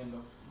the end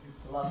of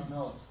the last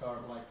node start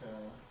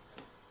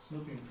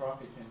snooping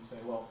traffic and say,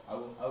 well, I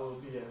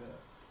will be a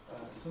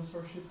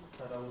censorship,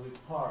 but I will be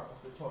part of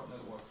the Tor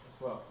network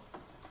as well.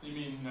 You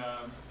mean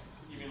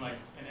like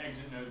an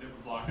exit node that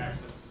would block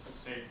access to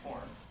say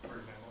porn, for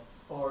example?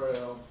 Or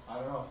I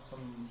don't know,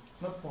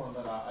 not porn,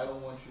 but I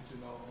don't want you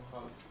to know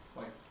how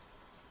like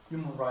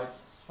human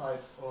rights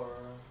sites or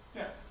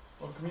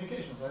or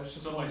communications. I just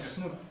so want like to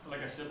snoop.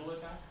 Like a civil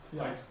attack?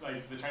 Yeah.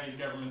 Like the Chinese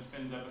government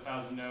spins up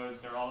 1,000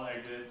 nodes, they're all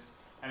exits,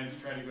 and if you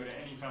try to go to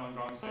any Falun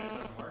Gong site, it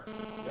doesn't work.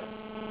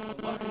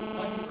 Yeah. Lucky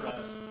for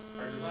us,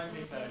 our design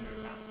takes that into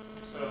account.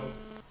 So,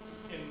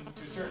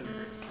 to a certain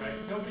degree, right?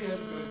 Nobody has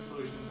good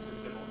solutions to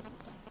civil,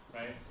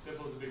 right?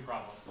 Civil is a big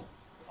problem.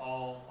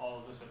 All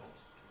of the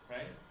civils,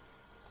 right?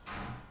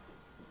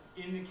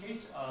 In the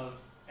case of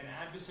an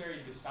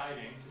adversary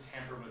deciding to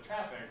tamper with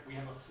traffic, we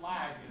have a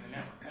flag in the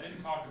network. I didn't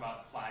talk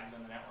about flags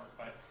on the network,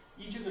 but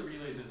each of the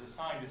relays is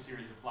assigned a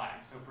series of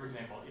flags. So for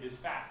example, it is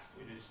fast,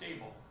 it is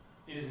stable,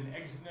 it is an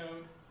exit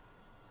node,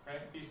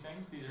 right? These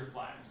things, these are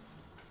flags.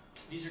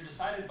 These are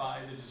decided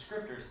by the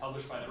descriptors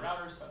published by the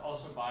routers, but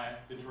also by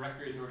the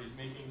directory authorities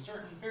making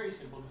certain very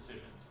simple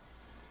decisions.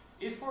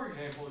 If, for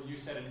example, you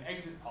set an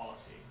exit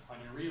policy on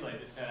your relay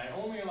that said, I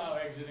only allow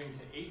exiting to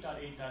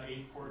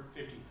 8.8.8 port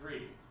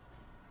 53,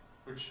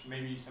 which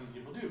maybe some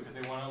people do because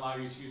they want to allow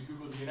you to use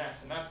Google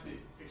DNS, and that's the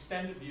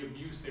extent of the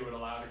abuse they would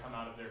allow to come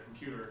out of their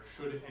computer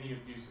should any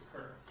abuse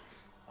occur.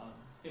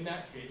 In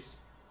that case,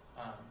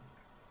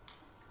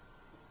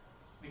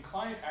 the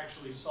client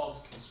actually solves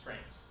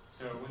constraints.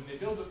 So when they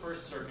build the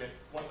first circuit,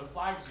 one of the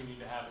flags you need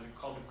to have is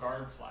called a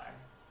guard flag.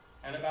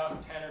 And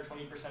about 10 or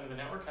 20% of the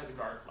network has a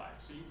guard flag.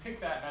 So you pick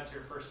that, and that's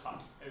your first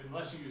hop,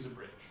 unless you use a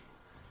bridge.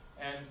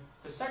 And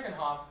the second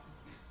hop,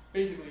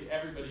 basically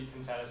everybody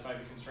can satisfy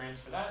the constraints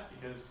for that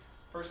because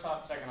first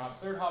hop,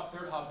 third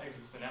hop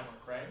exits the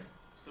network, right?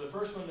 So the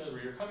first one knows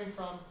where you're coming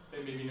from. They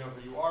maybe know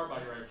who you are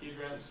by your IP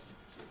address.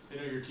 They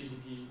know your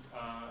TCP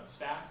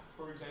stack,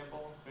 for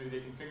example. Maybe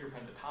they can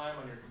fingerprint the time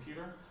on your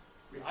computer.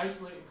 We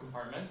isolate and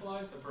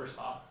compartmentalize the first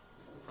hop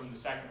from the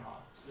second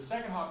hop. So the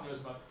second hop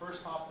knows about the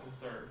first hop and the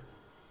third.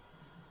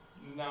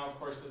 Now, of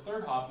course, the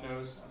third hop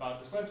knows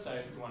about this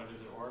website if you want to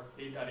visit, or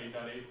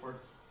 8.8.8 port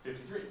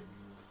 53.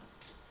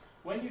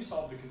 When you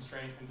solve the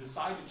constraint and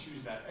decide to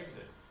choose that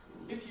exit,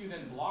 if you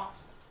then blocked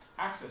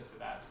access to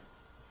that,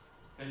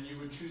 then you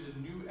would choose a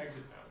new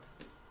exit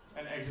node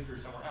and exit through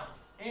somewhere else.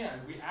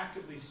 And we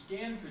actively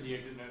scan through the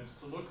exit nodes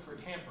to look for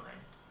tampering.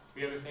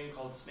 We have a thing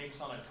called snakes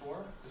on a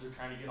Tor, because we're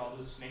trying to get all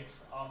those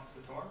snakes off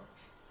the Tor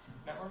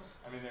network.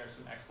 I mean, there are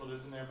some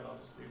expletives in there, but I'll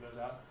just leave those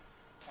out.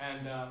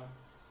 And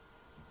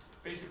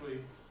basically,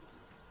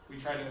 we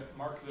try to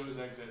mark those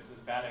exits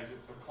as bad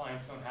exits so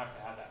clients don't have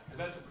to have that, because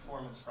that's a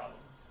performance problem.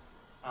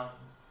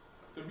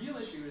 The real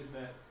issue is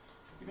that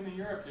even in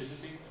Europe, there's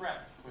a big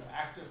threat with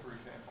ACTA, for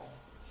example,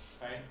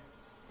 right?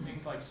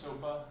 Things like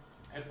SOPA,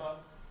 HIPAA,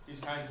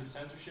 these kinds of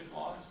censorship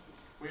laws,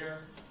 where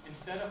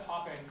instead of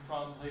hopping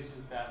from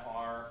places that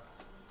are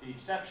the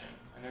exception,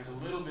 and there's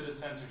a little bit of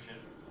censorship,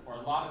 or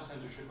a lot of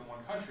censorship in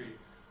one country,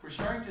 we're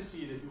starting to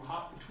see that you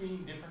hop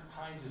between different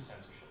kinds of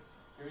censorship.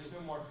 There is no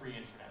more free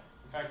internet.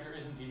 In fact, there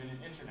isn't even an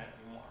internet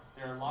anymore.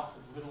 There are lots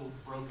of little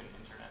broken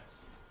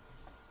internets.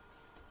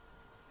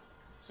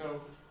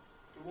 So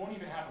it won't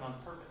even happen on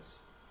purpose,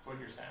 what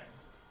you're saying.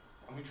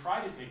 And we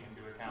try to take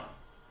into account,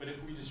 but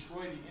if we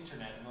destroy the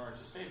internet in order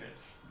to save it,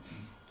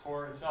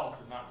 Tor itself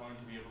is not going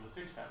to be able to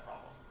fix that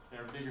problem.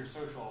 There are bigger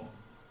social,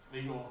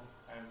 legal,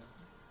 and,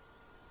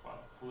 well,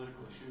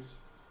 political issues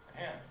at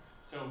hand.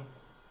 So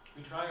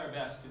we try our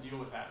best to deal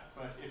with that,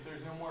 but if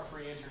there's no more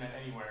free internet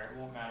anywhere, it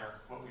won't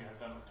matter what we have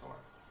done with Tor.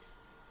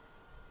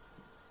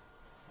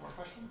 More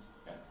questions?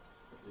 Yeah?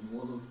 In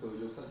one of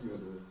your slides, you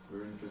had a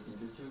very interesting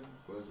question,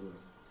 was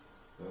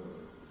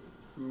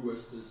who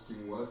was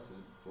testing what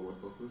and for what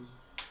purpose?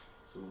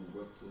 So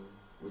what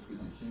would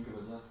you think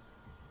about that?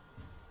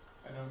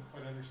 I don't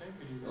quite understand.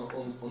 Could you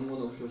on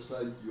one of your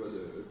slides, you had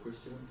a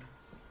question.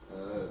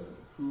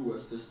 Who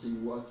was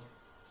testing what?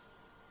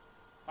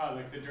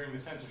 Like during the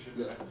censorship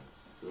event.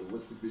 So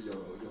what would be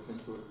your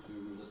answer to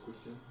that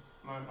question?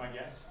 My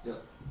guess?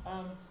 Yeah.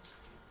 Well,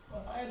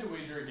 if I had to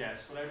wager a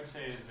guess, what I would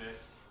say is that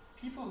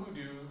people who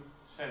do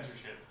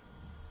censorship,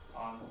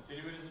 they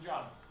do it as a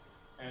job.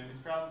 And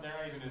it's probably, they're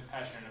not even as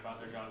passionate about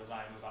their job as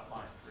I am about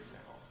mine, for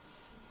example,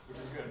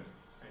 which is good,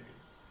 maybe.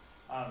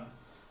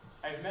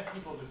 I've met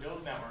people that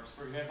build networks.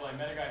 For example, I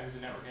met a guy who's a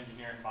network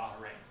engineer in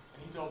Bahrain,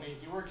 and he told me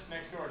he works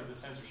next door to the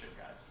censorship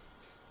guys.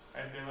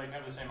 Right? They like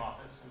have the same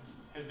office, and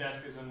his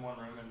desk is in one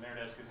room and their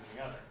desk is in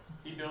the other.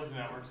 He builds the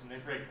networks and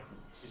they break them,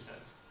 he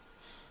says.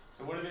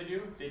 So what do?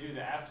 They do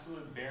the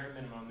absolute bare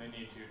minimum they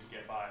need to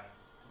get by,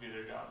 to do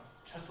their job,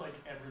 just like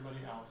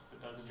everybody else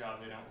that does a job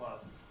they don't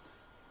love.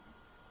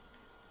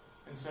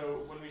 And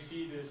so when we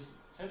see these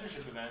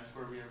censorship events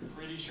where we're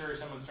pretty sure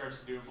someone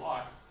starts to do a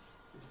block,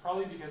 it's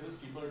probably because those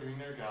people are doing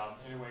their job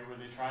in a way where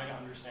they try to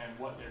understand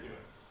what they're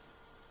doing.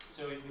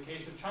 So in the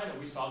case of China,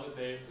 we saw that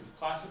they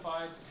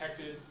classified,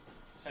 detected,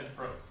 sent a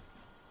probe.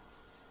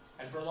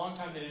 And for a long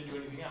time, they didn't do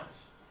anything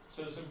else.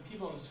 So some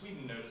people in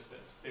Sweden noticed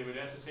this. They would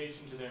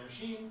SSH into their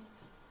machine,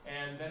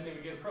 and then they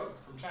would get a probe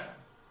from China.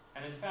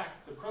 And in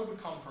fact, the probe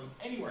would come from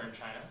anywhere in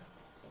China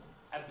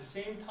at the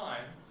same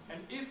time, and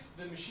if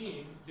the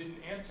machine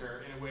didn't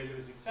answer in a way that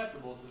was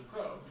acceptable to the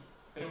probe,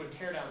 then it would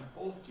tear down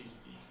both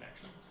TCP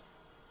connections.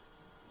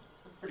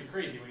 That's pretty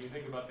crazy when you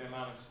think about the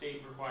amount of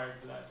state required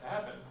for that to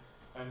happen,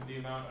 and the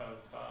amount of,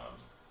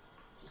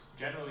 just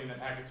generally in the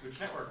packet switch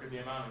network, or the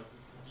amount of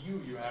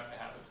view you have to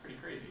have. It's pretty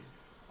crazy.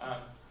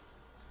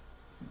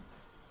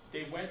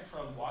 They went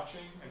from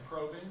watching and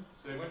probing,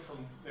 so they went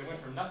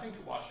from nothing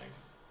to watching,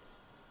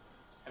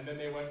 and then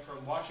they went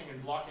from watching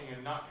and blocking in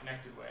a not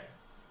connected way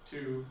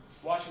to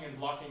watching and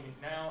blocking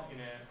now in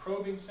a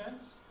probing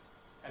sense,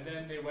 and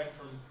then they went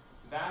from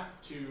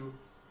that to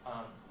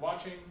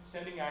watching,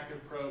 sending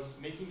active probes,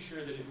 making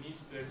sure that it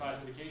meets the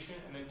classification,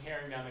 and then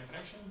tearing down the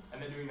connection,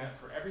 and then doing that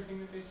for everything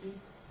that they see,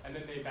 and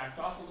then they backed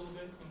off a little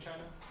bit in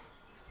China,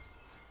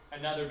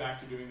 and now they're back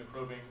to doing the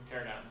probing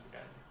teardowns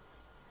again.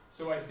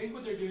 So I think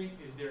what they're doing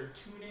is they're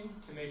tuning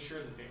to make sure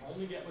that they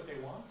only get what they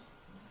want,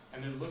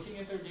 and they're looking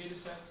at their data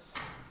sets,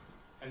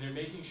 and they're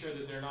making sure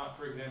that they're not,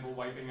 for example,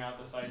 wiping out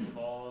the sites of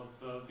all of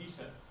the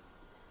Visa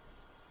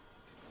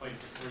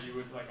you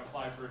would like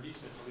apply for a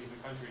visa to leave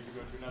the country to go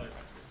to another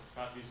country,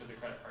 not Visa the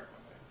credit card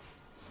company.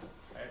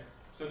 Right?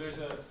 So there's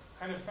a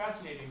kind of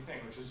fascinating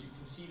thing, which is you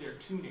can see they're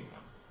tuning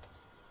them.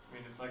 I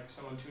mean, it's like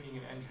someone tuning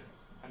an engine.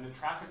 And the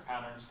traffic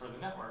patterns for the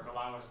network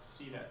allow us to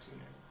see that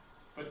tuning.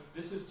 But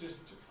this is just,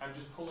 I'm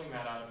just pulling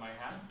that out of my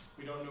hat.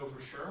 We don't know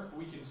for sure. But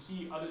we can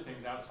see other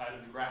things outside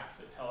of the graph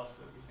that tell us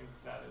that we think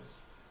that is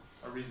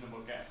a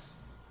reasonable guess.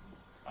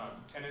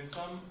 And in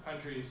some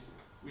countries,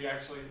 we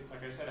actually,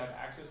 like I said, have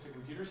access to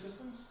computer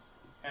systems,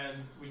 and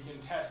we can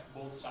test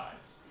both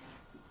sides.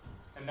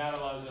 And that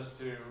allows us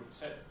to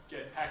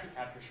get packet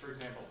captures, for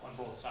example, on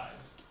both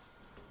sides.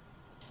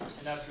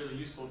 And that's really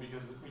useful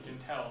because we can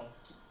tell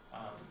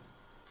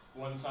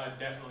one side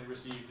definitely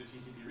received a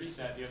TCP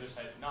reset, the other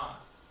side did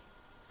not.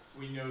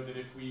 We know that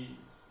if we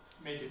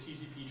make a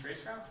TCP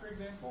traceroute, for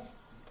example,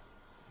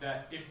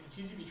 that if the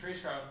TCP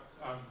traceroute,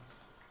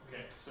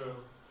 okay, so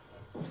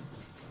this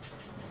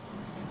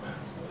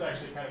is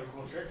actually kind of a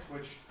cool trick,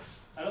 which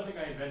I don't think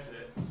I invented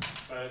it,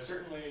 but I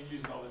certainly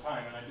use it all the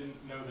time, and I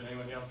didn't know that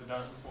anyone else had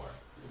done it before.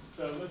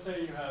 So let's say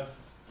you have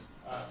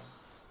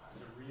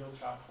it's a real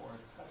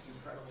chalkboard. That's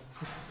incredible.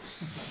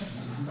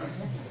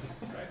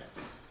 Right?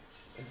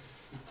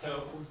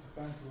 So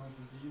the fancy ones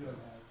that the UW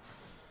has.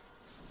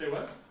 Say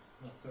what?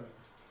 No, sorry.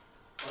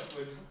 What?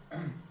 What did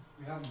you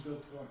We haven't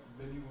built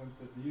the new ones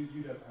that the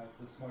UW has,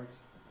 the smart.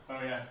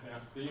 Oh yeah, yeah.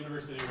 The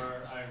university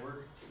where I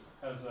work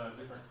has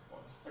different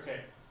ones.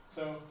 Okay,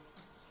 so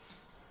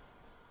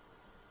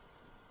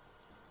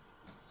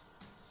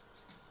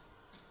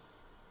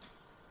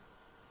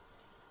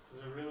this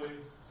is a really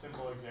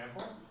simple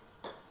example.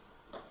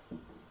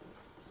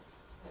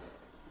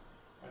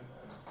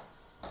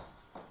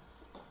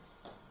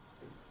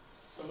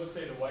 So let's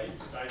say the white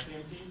is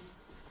ICMP,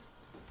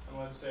 and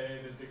let's say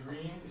that the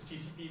green is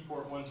TCP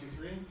port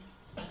 123,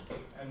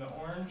 and the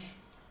orange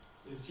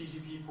is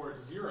TCP port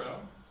 0,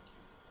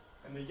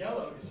 and the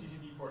yellow is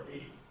TCP port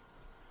 80.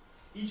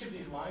 Each of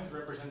these lines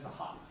represents a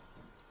hop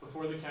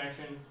before the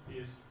connection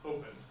is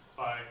opened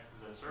by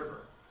the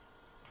server.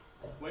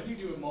 When you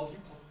do a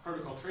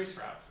multi-protocol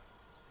traceroute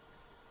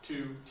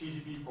to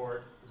TCP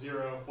port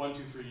 0,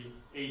 123,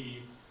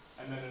 80,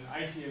 and then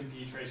an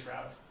ICMP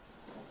traceroute,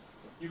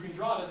 you can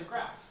draw it as a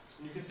graph.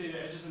 And you can say the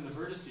edges and the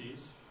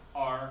vertices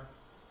are,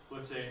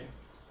 let's say,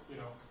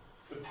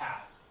 the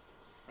path,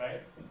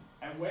 right?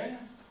 And when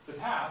the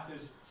path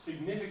is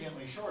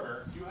significantly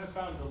shorter, you have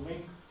found the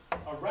link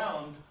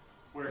around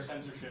where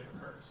censorship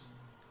occurs.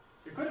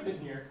 It could have been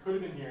here, could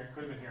have been here,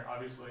 could have been here,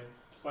 obviously,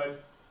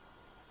 but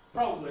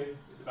probably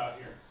it's about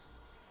here.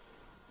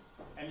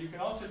 And you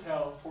can also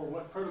tell for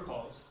what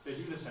protocols they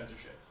do the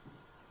censorship.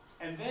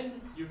 And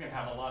then you can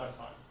have a lot of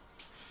fun.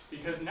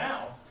 Because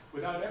now,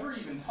 without ever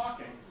even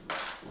talking,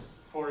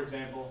 for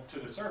example, to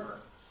the server,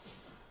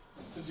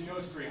 since you know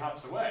it's 3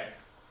 hops away,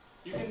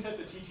 you can set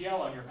the TTL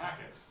on your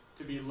packets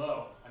to be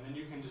low, and then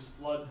you can just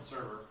flood the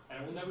server,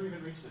 and it will never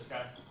even reach this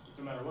guy,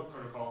 no matter what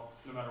protocol,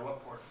 no matter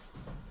what port.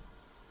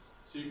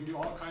 So you can do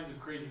all kinds of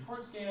crazy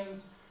port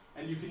scans,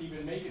 and you can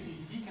even make a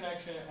TCP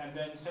connection and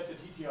then set the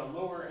TTL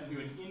lower and do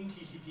an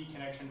in-TCP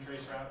connection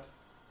traceroute,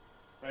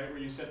 right, where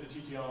you set the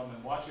TTL and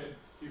then watch it.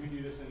 You can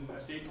do this in a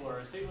stateful or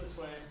a stateless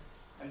way.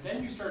 And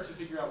then you start to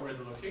figure out where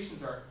the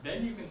locations are.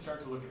 Then you can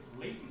start to look at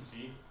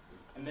latency,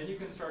 and then you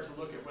can start to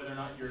look at whether or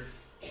not you're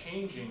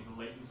changing the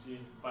latency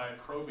by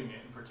probing it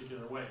in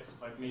particular ways,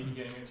 like maybe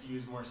getting it to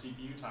use more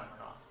CPU time or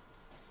not.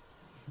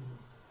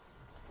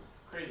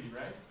 Crazy,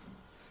 right?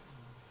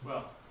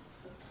 Well,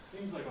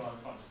 seems like a lot of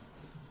fun.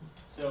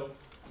 So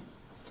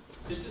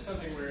this is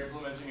something we're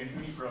implementing in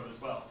Uniprobe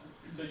as well.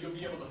 So you'll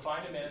be able to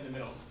find a man in the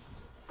middle,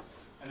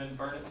 and then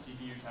burn its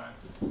CPU time,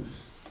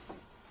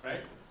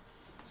 right?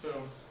 So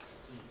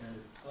you can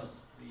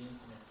plus the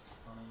internet to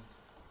find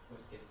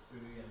what gets through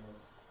and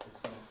what's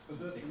disconnected.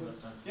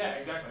 yeah,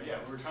 exactly. Yeah,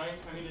 we're trying.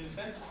 I mean, in a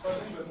sense, it's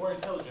fuzzing, but more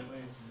intelligently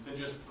than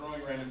just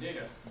throwing random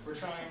data. We're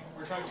trying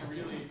to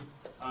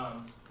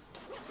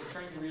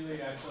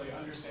really actually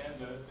understand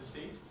the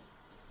state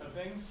of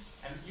things.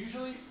 And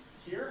usually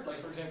here, like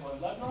for example in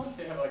Lebanon,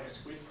 they have like a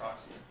squid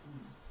proxy,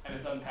 and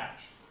it's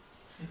unpatched.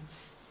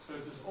 So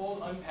it's this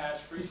old,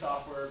 unpatched, free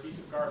software, piece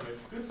of garbage.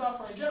 Good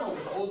software in general,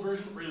 but the old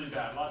version, really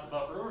bad. Lots of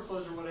buffer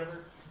overflows or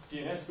whatever.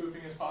 DNS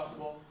spoofing is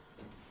possible.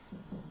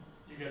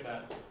 You get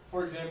that.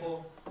 For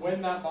example,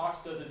 when that box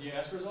does a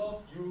DNS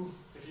resolve,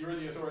 if you're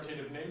the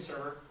authoritative name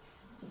server,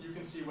 you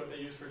can see what they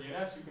use for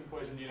DNS. You can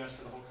poison DNS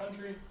for the whole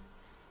country,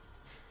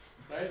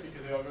 right?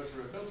 Because they all go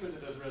through a filter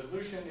that does a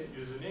resolution. It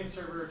uses a name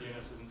server.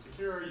 DNS isn't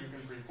secure. You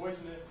can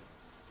pre-poison it.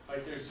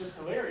 Like, there's just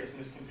hilarious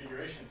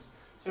misconfigurations.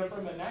 So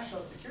from a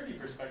national security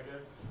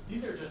perspective,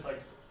 these are just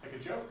like a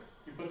joke.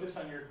 You put this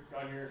on your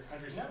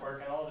country's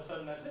network, and all of a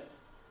sudden that's it.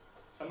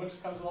 Someone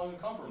just comes along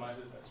and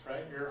compromises this,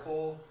 right? Your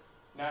whole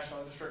national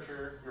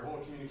infrastructure, your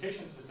whole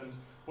communication systems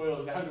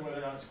boils down to whether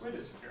or not Squid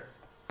is secure.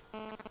 I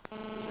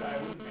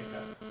wouldn't make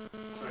that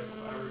choice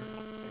if I were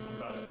thinking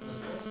about it in this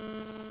case.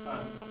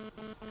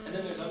 And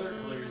then there's other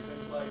hilarious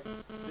things like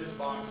this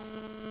box,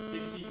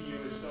 its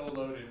CPU is so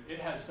loaded, it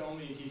has so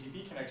many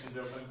TCP connections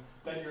open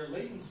that your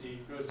latency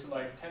goes to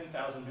like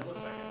 10,000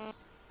 milliseconds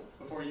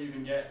before you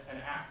even get an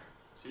ACK.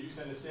 So you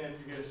send a SYN,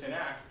 you get a SYN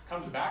ACK,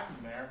 comes back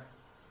from there,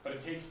 but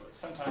it takes like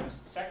sometimes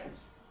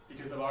seconds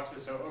because the box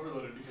is so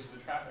overloaded because of the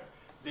traffic.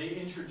 They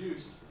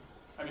introduced,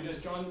 I mean, as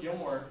John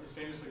Gilmore is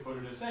famously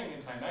quoted as saying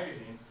in Time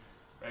magazine,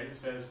 right? He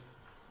says,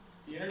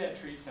 the internet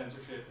treats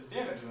censorship as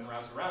damage and then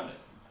routes around it.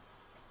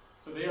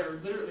 So they are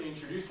literally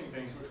introducing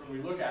things which when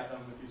we look at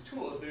them with these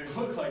tools, they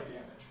look like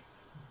damage.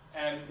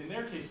 And in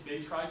their case, they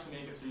tried to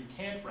make it so you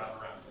can't route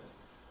around it.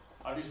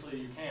 Obviously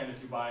you can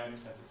if you buy an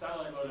expensive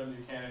satellite modem,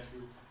 you can if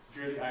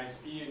you're the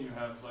ISP and you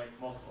have like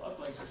multiple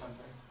uplinks or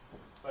something.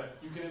 But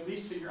you can at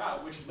least figure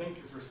out which link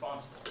is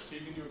responsible. So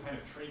you can do a kind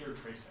of traitor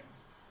tracing.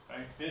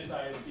 Right? This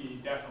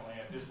ISP definitely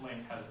at this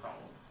link has a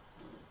problem.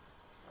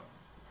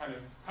 So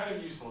kind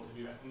of useful to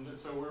do that. And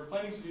so we're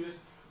planning to do this.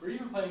 We're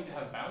even planning to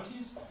have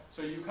bounties.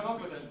 So you come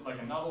up with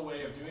a novel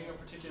way of doing a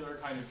particular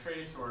kind of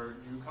trace, or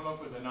you come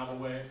up with a novel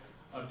way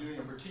of doing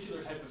a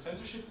particular type of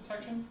censorship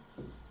detection,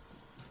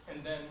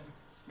 and then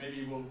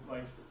maybe we'll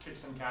like kick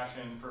some cash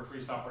in for a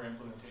free software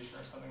implementation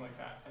or something like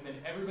that. And then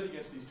everybody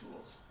gets these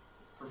tools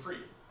for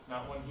free,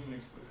 not one human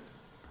excluded.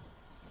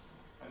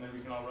 And then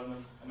we can all run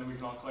them, and then we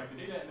can all collect the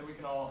data, and then we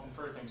can all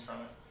infer things from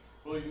it.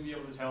 We'll even be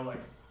able to tell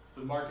like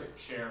the market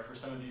share for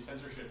some of these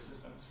censorship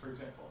systems, for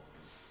example,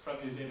 from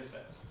these data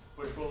sets,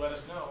 which will let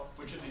us know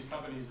which of these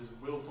companies is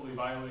willfully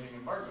violating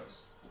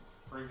embargoes,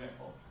 for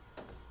example.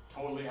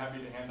 Totally happy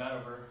to hand that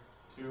over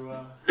to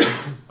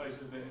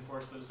places that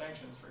enforce those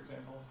sanctions, for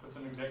example, put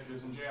some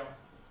executives in jail.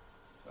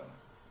 So,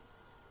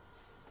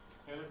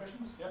 any other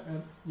questions? Yeah?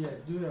 Yeah,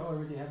 do you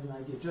already have an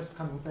idea? Just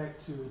coming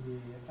back to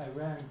the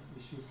Iran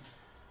issue,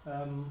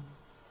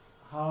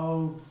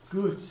 how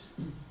good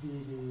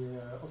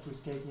the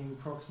obfuscating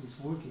proxy is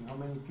working? How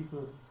many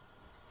people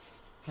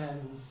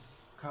can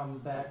come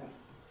back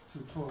to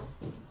talk?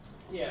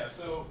 Yeah,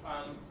 so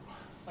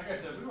like I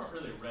said, we weren't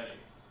really ready.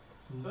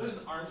 So there's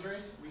an arms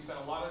race. We spent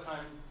a lot of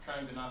time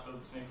trying to not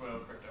build snake oil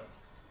crypto,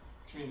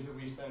 which means that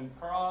we spend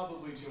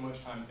probably too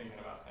much time thinking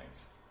about things.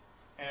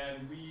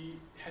 And we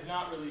had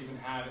not really even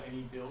had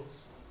any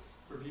builds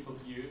for people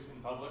to use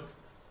in public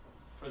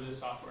for this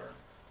software,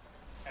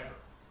 ever,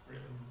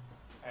 really.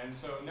 And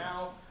so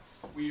now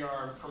we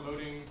are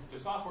promoting the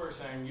software,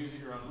 saying use at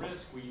your own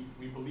risk.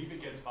 We believe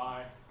it gets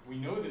by. We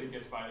know that it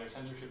gets by their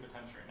censorship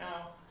attempts right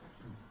now.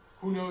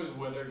 Who knows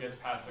whether it gets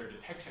past their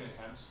detection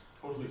attempts?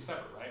 Totally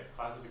separate, right?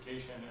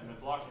 Classification and then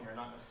blocking are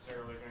not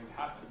necessarily going to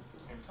happen at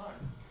the same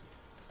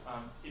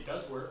time. It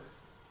does work,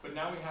 but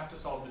now we have to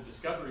solve the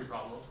discovery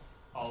problem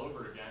all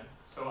over again.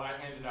 So I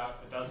handed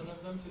out a dozen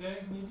of them today,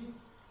 maybe.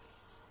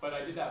 But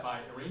I did that by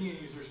Iranian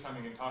users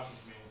coming and talking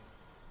to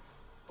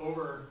me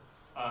over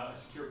a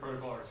secure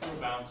protocol or through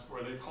a bounce,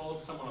 where they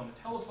called someone on the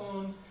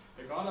telephone,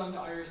 they got onto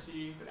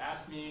IRC, that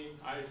asked me,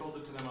 I told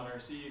it to them on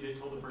IRC, they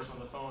told the person on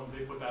the phone,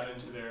 they put that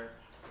into their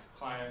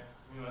client.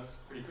 You know, that's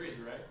pretty crazy,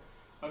 right?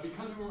 But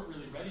because we weren't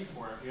really ready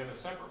for it, we have a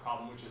separate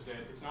problem, which is that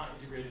it's not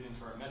integrated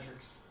into our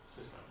metrics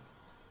system.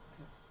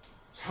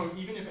 So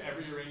even if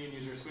every Iranian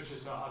user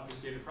switches to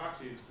obfuscated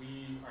proxies,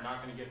 we are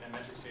not going to get that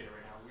metrics data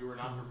right now. We were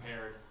not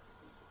prepared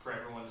for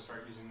everyone to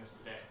start using this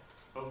today.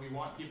 But we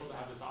want people to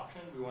have this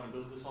option. We want to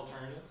build this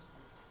alternative.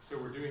 So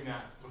we're doing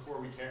that before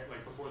we care,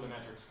 like before the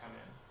metrics come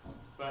in.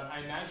 But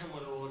I imagine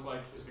what it will look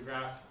like is the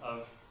graph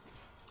of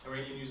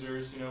Iranian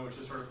users, you know, which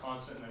is sort of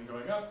constant and then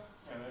going up,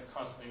 and it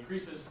constantly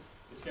increases.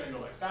 It's going to go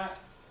like that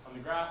on the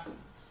graph,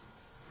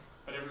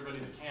 but everybody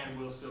that can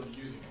will still be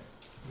using it.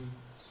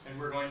 And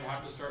we're going to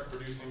have to start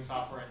producing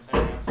software and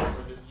sending out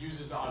software that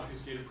uses the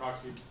obfuscated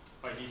proxy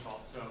by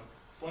default. So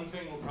one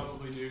thing we'll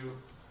probably do,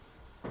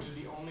 which is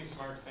the only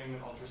smart thing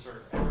that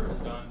UltraCert ever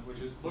has done, which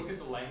is look at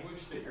the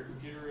language that your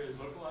computer is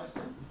localized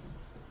in,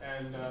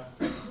 and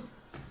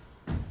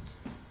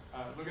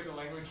look at the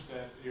language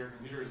that your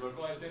computer is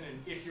localized in,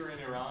 and if you're in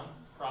Iran,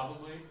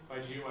 probably by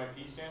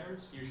GOIP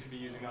standards, you should be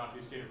using the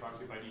obfuscated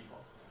proxy by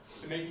default.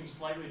 So making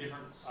slightly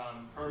different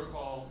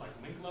protocol, like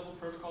link level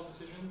protocol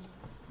decisions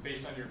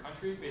based on your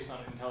country, based on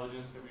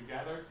intelligence that we've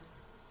gathered.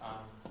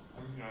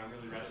 I'm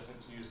really reticent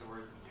to use the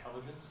word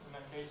intelligence in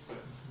that case, but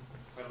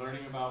by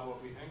learning about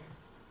what we think.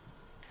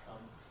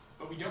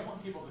 But we don't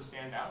want people to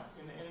stand out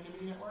in the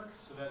anonymity network,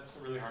 so that's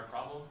a really hard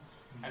problem.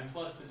 And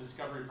plus the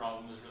discovery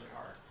problem is really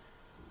hard.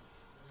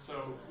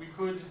 So we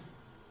could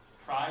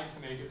try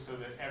to make it so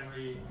that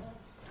every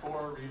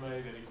Tor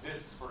relay that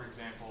exists, for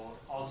example,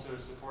 also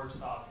supports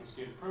the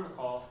obfuscated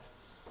protocol,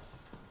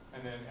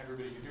 and then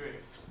everybody can do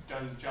it. It's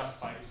done just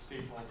by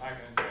stateful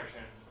packet inspection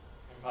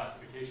and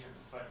classification,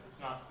 but it's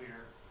not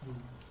clear.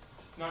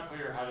 It's not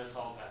clear how to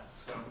solve that.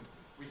 So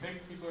we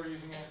think people are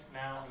using it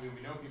now. I mean,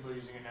 we know people are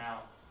using it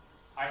now.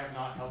 I have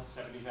not helped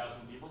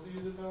 70,000 people to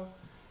use it though,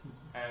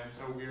 and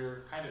so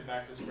we're kind of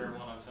back to square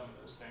one on some of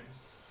those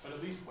things. But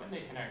at least when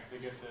they connect, they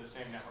get the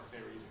same network they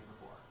were using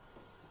before.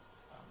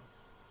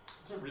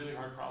 It's a really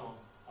hard problem.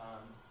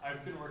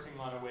 I've been working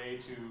on a way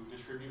to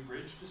distribute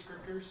bridge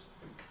descriptors,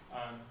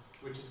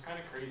 which is kind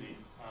of crazy.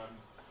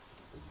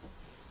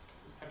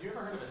 have you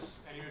ever heard of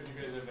any of you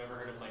guys have ever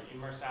heard of like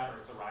Inmarsat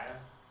or Thuraya?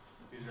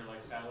 These are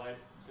like satellite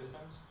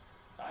systems.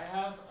 So I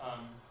have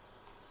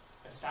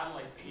a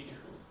satellite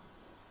pager,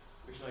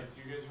 which like,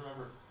 do you guys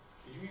remember,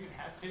 did you even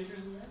have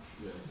pagers in there?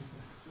 Yeah.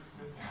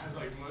 That was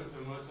like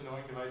the most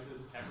annoying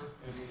devices ever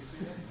in a movie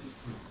theater.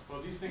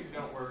 Well, these things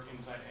don't work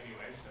inside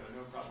anyway, so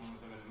no problem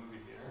with them in the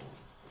movie theater.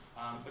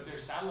 But they're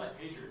satellite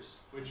pagers,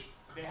 which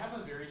they have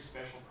a very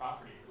special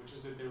property, which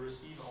is that they're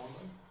receive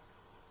only.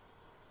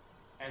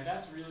 And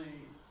that's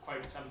really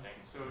quite something.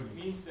 So it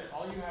means that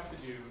all you have to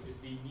do is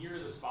be near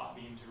the spot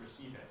beam to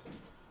receive it.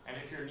 And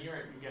if you're near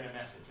it, you get a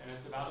message. And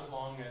it's about as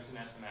long as an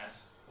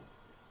SMS.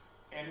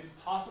 And it's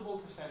possible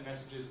to send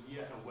messages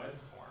via a web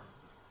form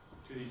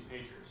to these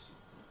pagers.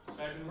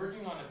 So I've been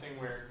working on a thing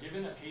where,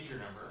 given a pager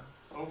number,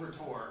 over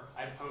Tor,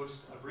 I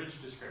post a bridge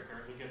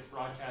descriptor. It gets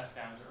broadcast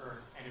down to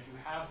Earth. And if you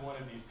have one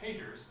of these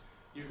pagers,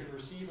 you can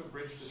receive a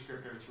bridge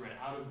descriptor through an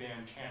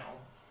out-of-band channel.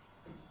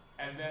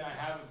 And then I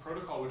have a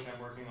protocol which I'm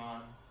working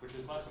on, which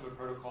is less of a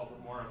protocol,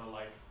 but more of a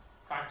like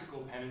practical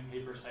pen and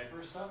paper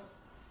cipher stuff.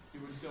 You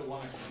would still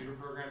want a computer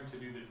program to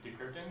do the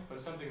decrypting, but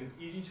something that's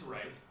easy to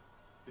write,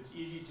 that's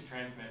easy to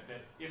transmit,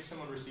 that if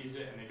someone receives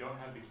it and they don't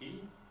have the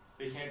key,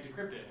 they can't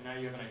decrypt it, and now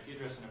you have an IP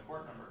address and a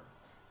port number.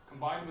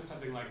 Combined with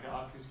something like the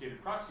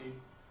obfuscated proxy,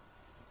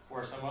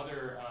 or some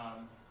other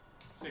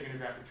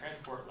steganographic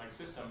transport like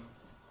system,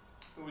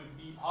 it would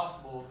be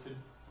possible to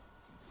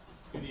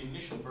do the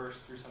initial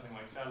burst through something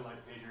like satellite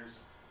pagers,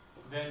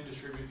 then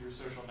distribute through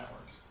social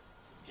networks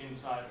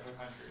inside of a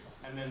country.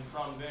 And then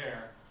from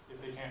there, if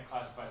they can't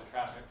classify the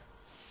traffic,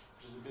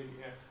 which is a big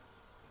if,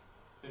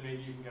 then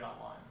maybe you can get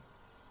online.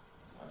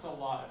 That's a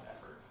lot of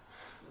effort.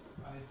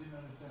 I didn't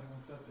understand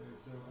one step there.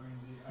 So, I mean,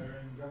 the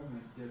Iranian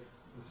government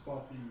gets the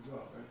spot beam as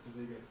well, right? So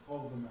they get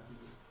all the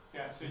messages.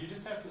 Yeah, so you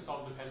just have to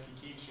solve the pesky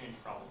key exchange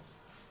problem.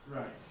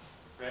 Right.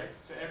 Right?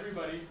 So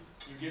everybody,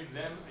 you give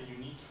them a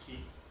unique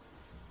key.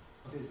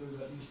 Okay, so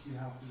that means you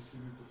have to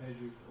distribute the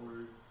pages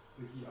or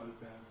the key out of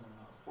band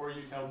somehow. Or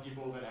you tell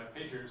people that have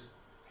pagers,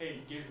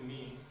 hey, give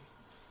me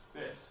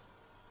this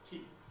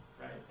key,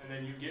 right? And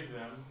then you give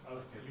them a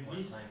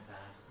unique, one-time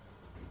pad.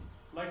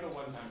 like a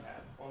one-time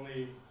pad,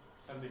 only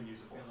something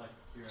usable. Or like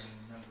your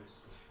number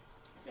station.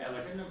 Yeah,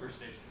 like a number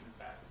station, in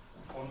fact.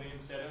 Only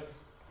instead of,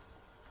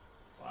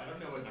 well, I don't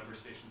know what number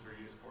stations were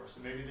used for,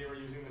 so maybe they were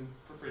using them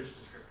for bridge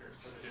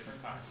descriptors of a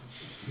different kind.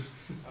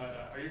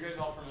 Are you guys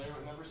all familiar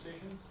with number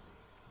stations?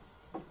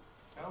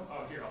 No?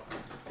 Oh, here,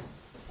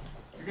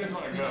 if you guys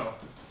want to go,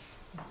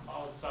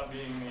 I'll stop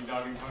being the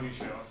dog and pony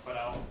show, but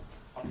I'll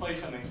play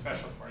something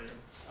special for you.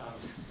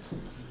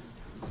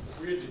 It's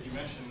weird that you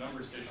mentioned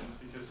number stations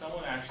because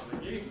someone actually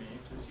gave me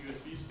this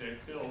USB stick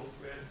filled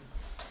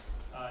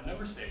with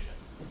number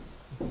stations.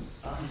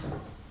 I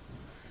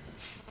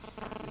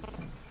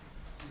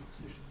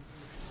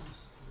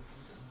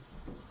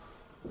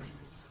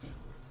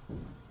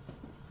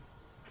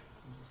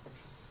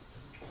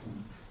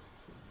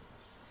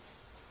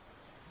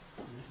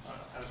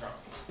was wrong.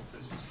 It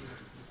says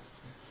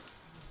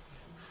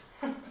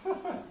oh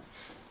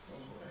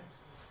boy.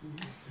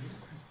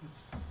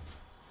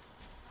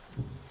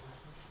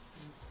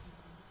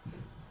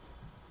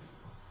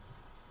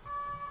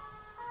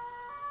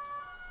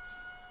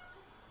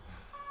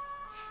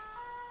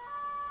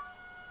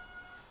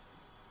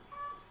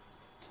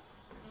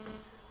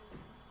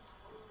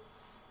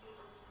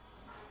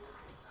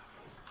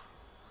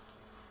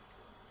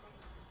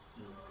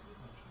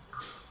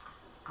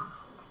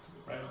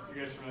 Right, you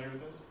guys familiar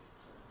with this?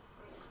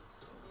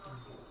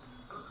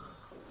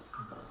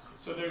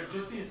 So they're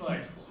just these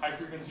like high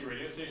frequency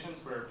radio stations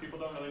where people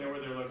don't really know where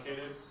they're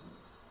located.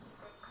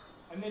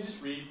 And they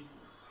just read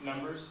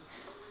numbers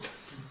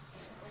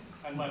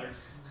and letters.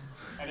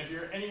 And if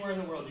you're anywhere in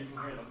the world, you can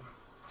hear them.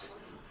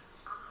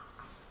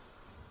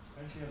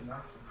 I actually have an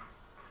accent.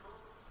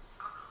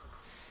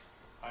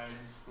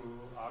 I'm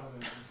school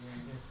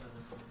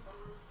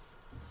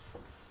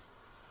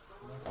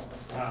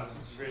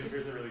great,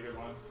 here's a really good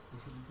one.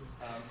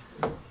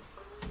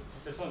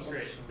 This one's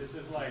great. This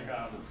is like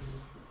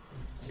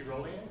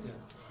Tyrolean?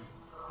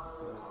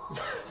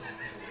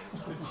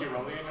 It's a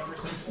Tyrolean number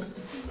station.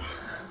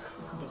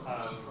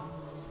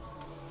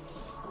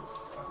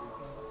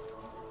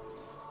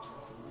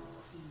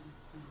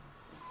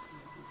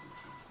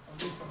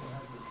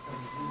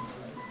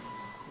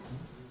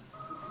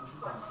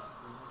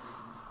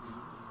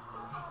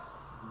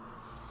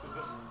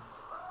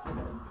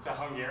 It's a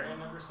Hungarian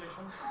number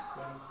station.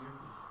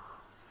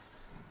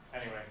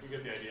 Anyway, you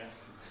get the idea.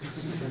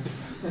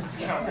 I've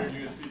got weird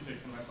USB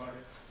sticks in my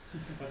pocket.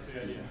 That's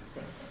the idea.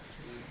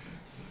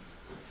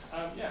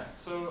 Yeah,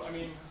 so I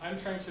mean, I'm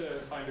trying to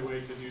find a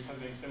way to do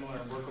something similar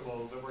and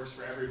workable that works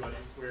for everybody,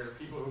 where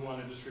people who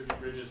want to distribute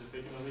bridges, if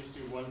they can at least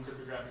do one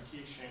cryptographic key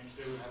exchange,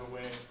 they would have a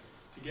way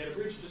to get a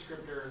bridge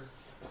descriptor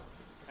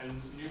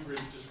and new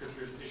bridge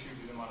descriptors issued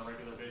to them on a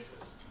regular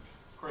basis.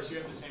 Of course, you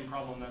have the same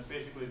problem that's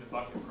basically the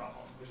bucket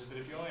problem, which is that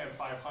if you only have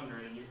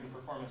 500 and you can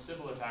perform a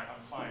civil attack on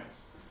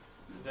clients,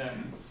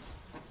 then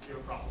you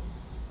have a problem,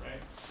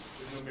 right?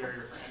 There's no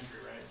barrier for entry,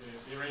 right?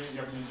 The Iranian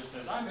government just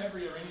says, I'm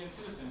every Iranian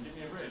citizen, give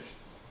me a bridge.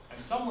 And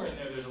somewhere in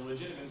there, there's a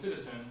legitimate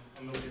citizen,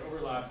 and there'll be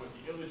overlap with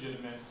the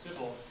illegitimate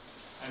civil,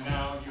 and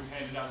now you've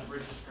handed out the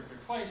bridge descriptor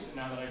twice, and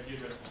now that IP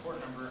address and port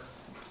number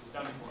is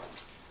done for.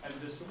 And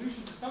the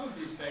solution to some of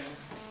these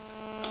things,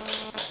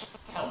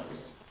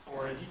 telex,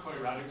 or a decoy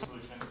routing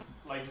solution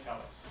like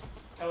telex.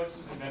 Telex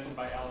was invented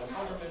by Alex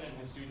Holderman and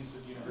his students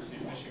at the University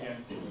of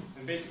Michigan.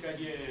 And the basic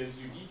idea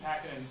is you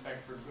depack and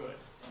inspect for good.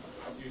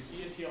 So you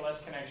see a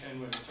TLS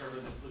connection with a server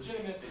that's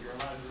legitimate, that you're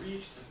allowed to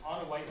reach, that's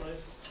on a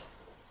whitelist,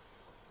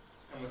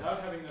 and without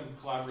having them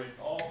collaborate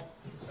at all,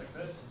 looks like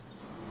this.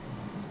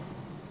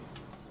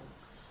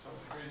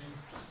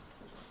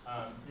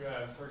 You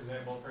have, for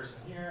example, a person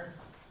here,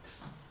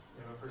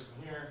 you have a person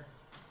here,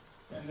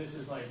 and this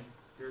is like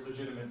your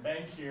legitimate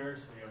bank here,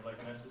 so you have like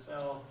an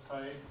SSL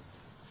site,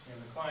 you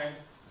have the client,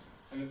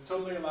 and it's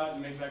totally allowed to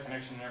make that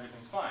connection and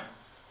everything's fine.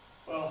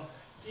 Well,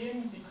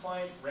 in the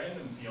client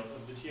random field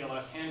of the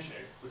TLS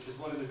handshake, which is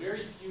one of the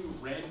very few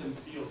random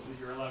fields that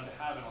you're allowed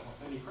to have in almost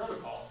any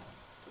protocol,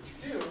 what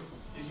you do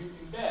is you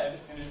embed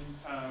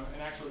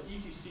an actual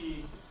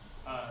ECC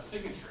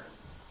signature,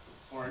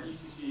 or an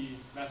ECC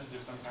message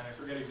of some kind. I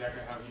forget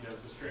exactly how he does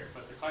this trick,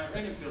 but the client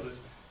random field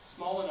is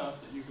small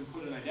enough that you can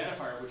put an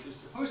identifier which is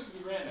supposed to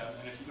be random,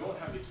 and if you don't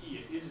have the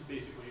key, it is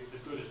basically as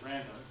good as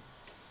random,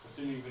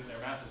 assuming that their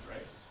math is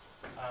right.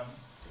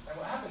 And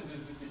what happens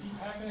is that the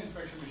depackment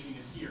inspection machine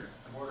is here,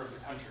 at the border of the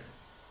country.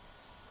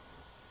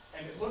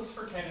 And it looks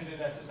for candidate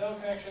SSL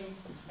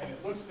connections, and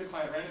it looks at the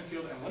client random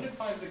field, and when it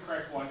finds the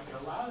correct one, it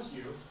allows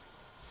you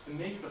to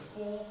make the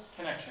full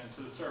connection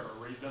to the server,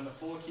 where you've done the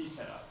full key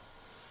setup.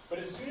 But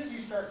as soon as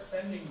you start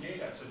sending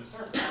data to the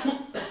server,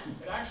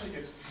 it actually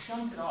gets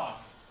shunted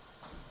off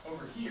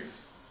over here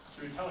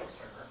to a telex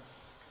server,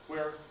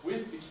 where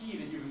with the key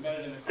that you've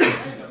embedded in the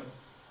client random,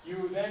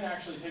 you then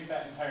actually take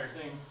that entire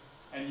thing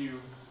and you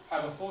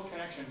have a full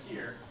connection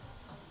here,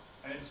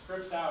 and it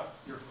strips out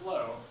your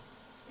flow,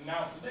 and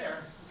now from there,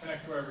 you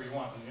connect to wherever you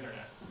want on the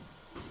internet.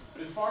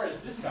 But as far as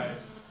this guy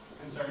is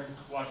concerned,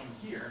 watching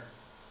here,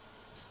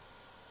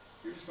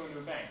 you're just going to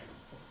a bank.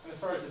 And as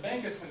far as the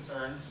bank is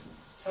concerned,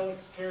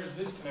 telex tears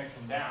this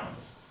connection down.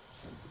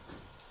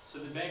 So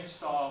the bank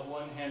saw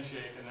one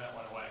handshake and then it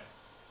went away.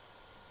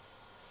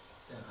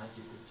 So how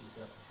do you put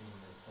yourself between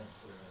the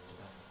censor and the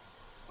bank?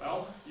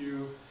 Well,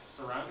 you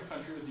surround the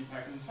country with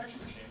depackment inspection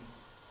machines.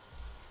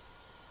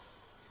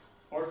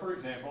 Or for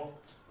example,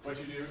 what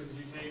you do is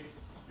you take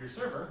your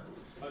server,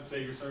 let's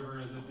say your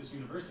server is at this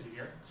university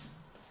here,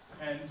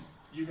 and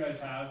you guys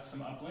have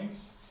some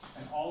uplinks,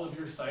 and all of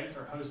your sites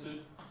are hosted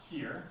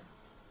here,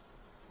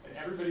 and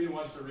everybody who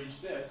wants to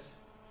reach this,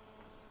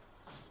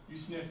 you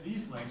sniff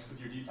these links with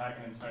your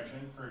depackment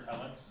inspection for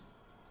telex,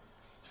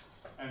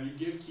 and you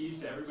give keys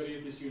to everybody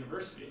at this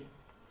university,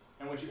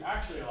 and what you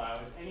actually allow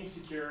is any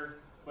secure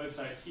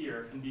website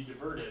here can be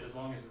diverted as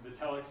long as the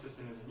telex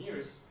system is in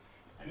use,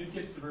 and it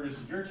gets diverted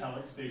to your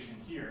telex station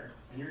here,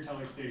 and your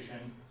telex station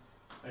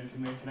then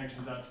can make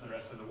connections out to the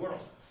rest of the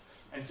world.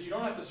 And so you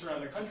don't have to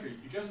surround the country,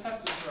 you just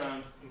have to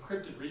surround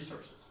encrypted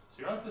resources. So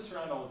you don't have to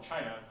surround all of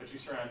China, but you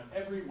surround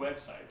every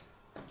website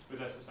with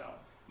SSL.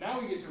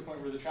 Now we get to a point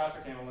where the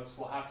traffic analysts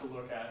will have to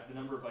look at the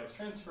number of bytes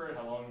transferred,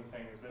 how long the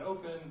thing has been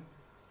open,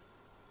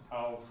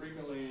 how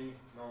frequently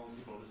normal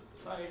people visit the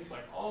site.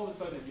 Like all of a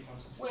sudden it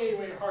becomes way,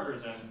 way harder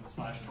than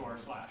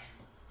 /tor/,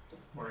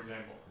 for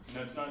example. And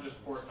that's not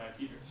just port and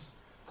IP address.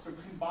 So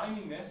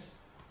combining this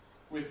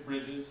with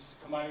bridges,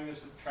 combining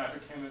this with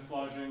traffic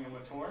camouflaging and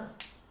with Tor,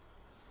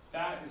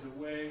 that is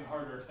a way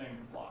harder thing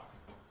to block.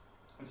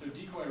 And so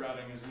decoy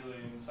routing is really,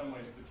 in some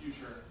ways, the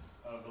future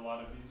of a lot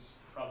of these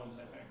problems,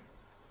 I think.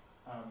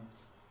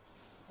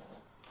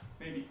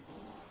 Maybe,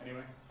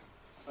 anyway.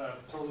 It's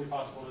totally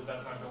possible that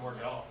that's not going to work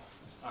at all.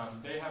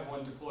 They have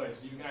one deployed,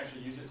 so you can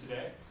actually use it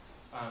today.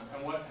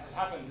 And what has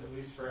happened, at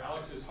least for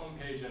Alex's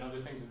homepage and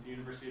other things at the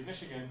University of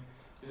Michigan,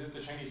 is that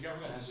the Chinese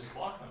government has just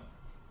blocked them.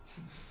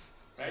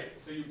 Right?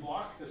 So you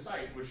block the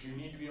site, which you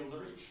need to be able to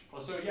reach.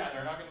 Well, so yeah, there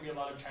are not going to be a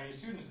lot of Chinese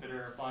students that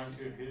are applying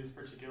to his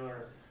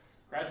particular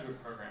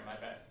graduate program, I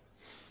bet.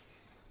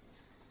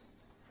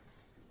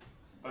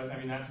 But I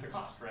mean, that's the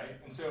cost, right?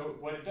 And so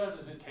what it does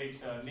is it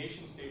takes a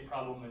nation-state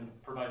problem and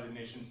provides a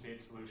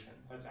nation-state solution.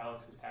 That's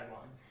Alex's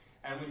tagline.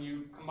 And when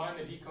you combine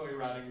the decoy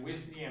routing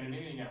with the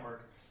anonymity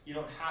network, you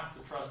don't have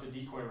to trust the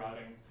decoy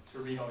routing to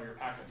read all your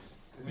packets,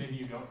 because maybe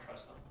you don't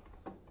trust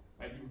them.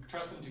 Right? You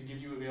trust them to give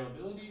you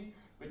availability,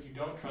 but you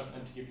don't trust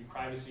them to give you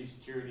privacy,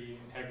 security,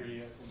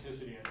 integrity,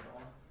 authenticity, and so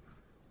on.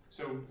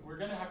 So we're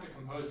going to have to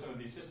compose some of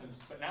these systems,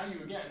 but now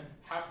you, again,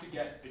 have to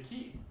get the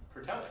key for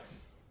telex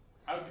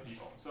out to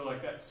people. So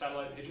like that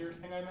satellite pager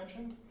thing I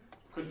mentioned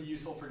could be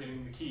useful for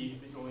getting the key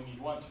that you only need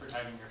once for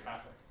tagging your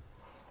traffic.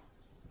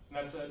 And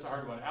that's a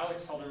hard one.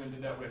 Alex Halderman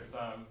did that with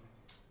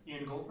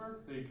Ian Goldberg,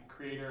 the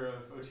creator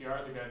of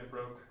OTR, the guy that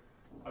broke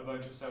a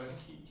bunch of stuff. I think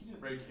he didn't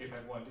break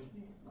A51, did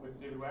he?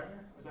 With David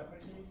Wagner? Was that what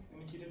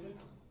Nikita did?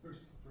 First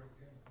break,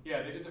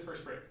 Yeah, they did the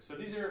first break. So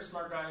these are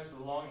smart guys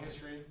with a long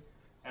history,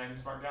 and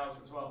smart gals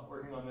as well,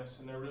 working on this,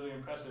 and they're really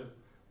impressive.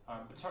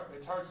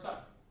 It's hard stuff,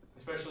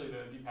 especially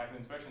the deep packet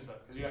inspection stuff,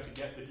 because you have to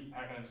get the deep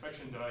packet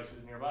inspection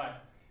devices nearby.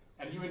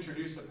 And you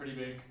introduce a pretty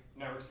big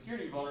network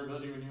security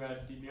vulnerability when you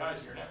add DPI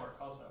to your network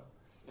also,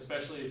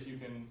 especially if you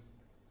can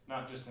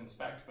not just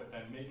inspect, but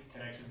then make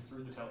connections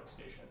through the telex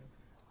station.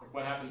 Like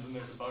what happens when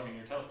there's a bug in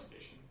your telex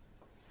station?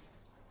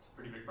 It's a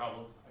pretty big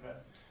problem, I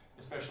bet,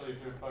 especially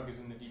if the bug is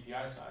in the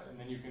DPI side, and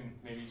then you can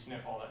maybe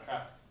sniff all that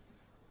traffic.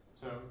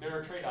 So there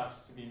are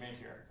trade-offs to be made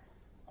here.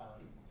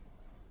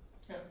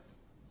 Yeah.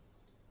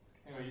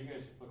 Anyway, you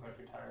guys look like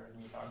you're tired of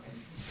me talking.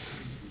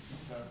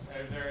 So,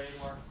 are there any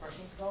more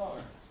questions at all?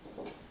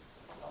 Or?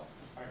 All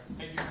right.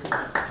 Thank you for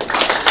your time.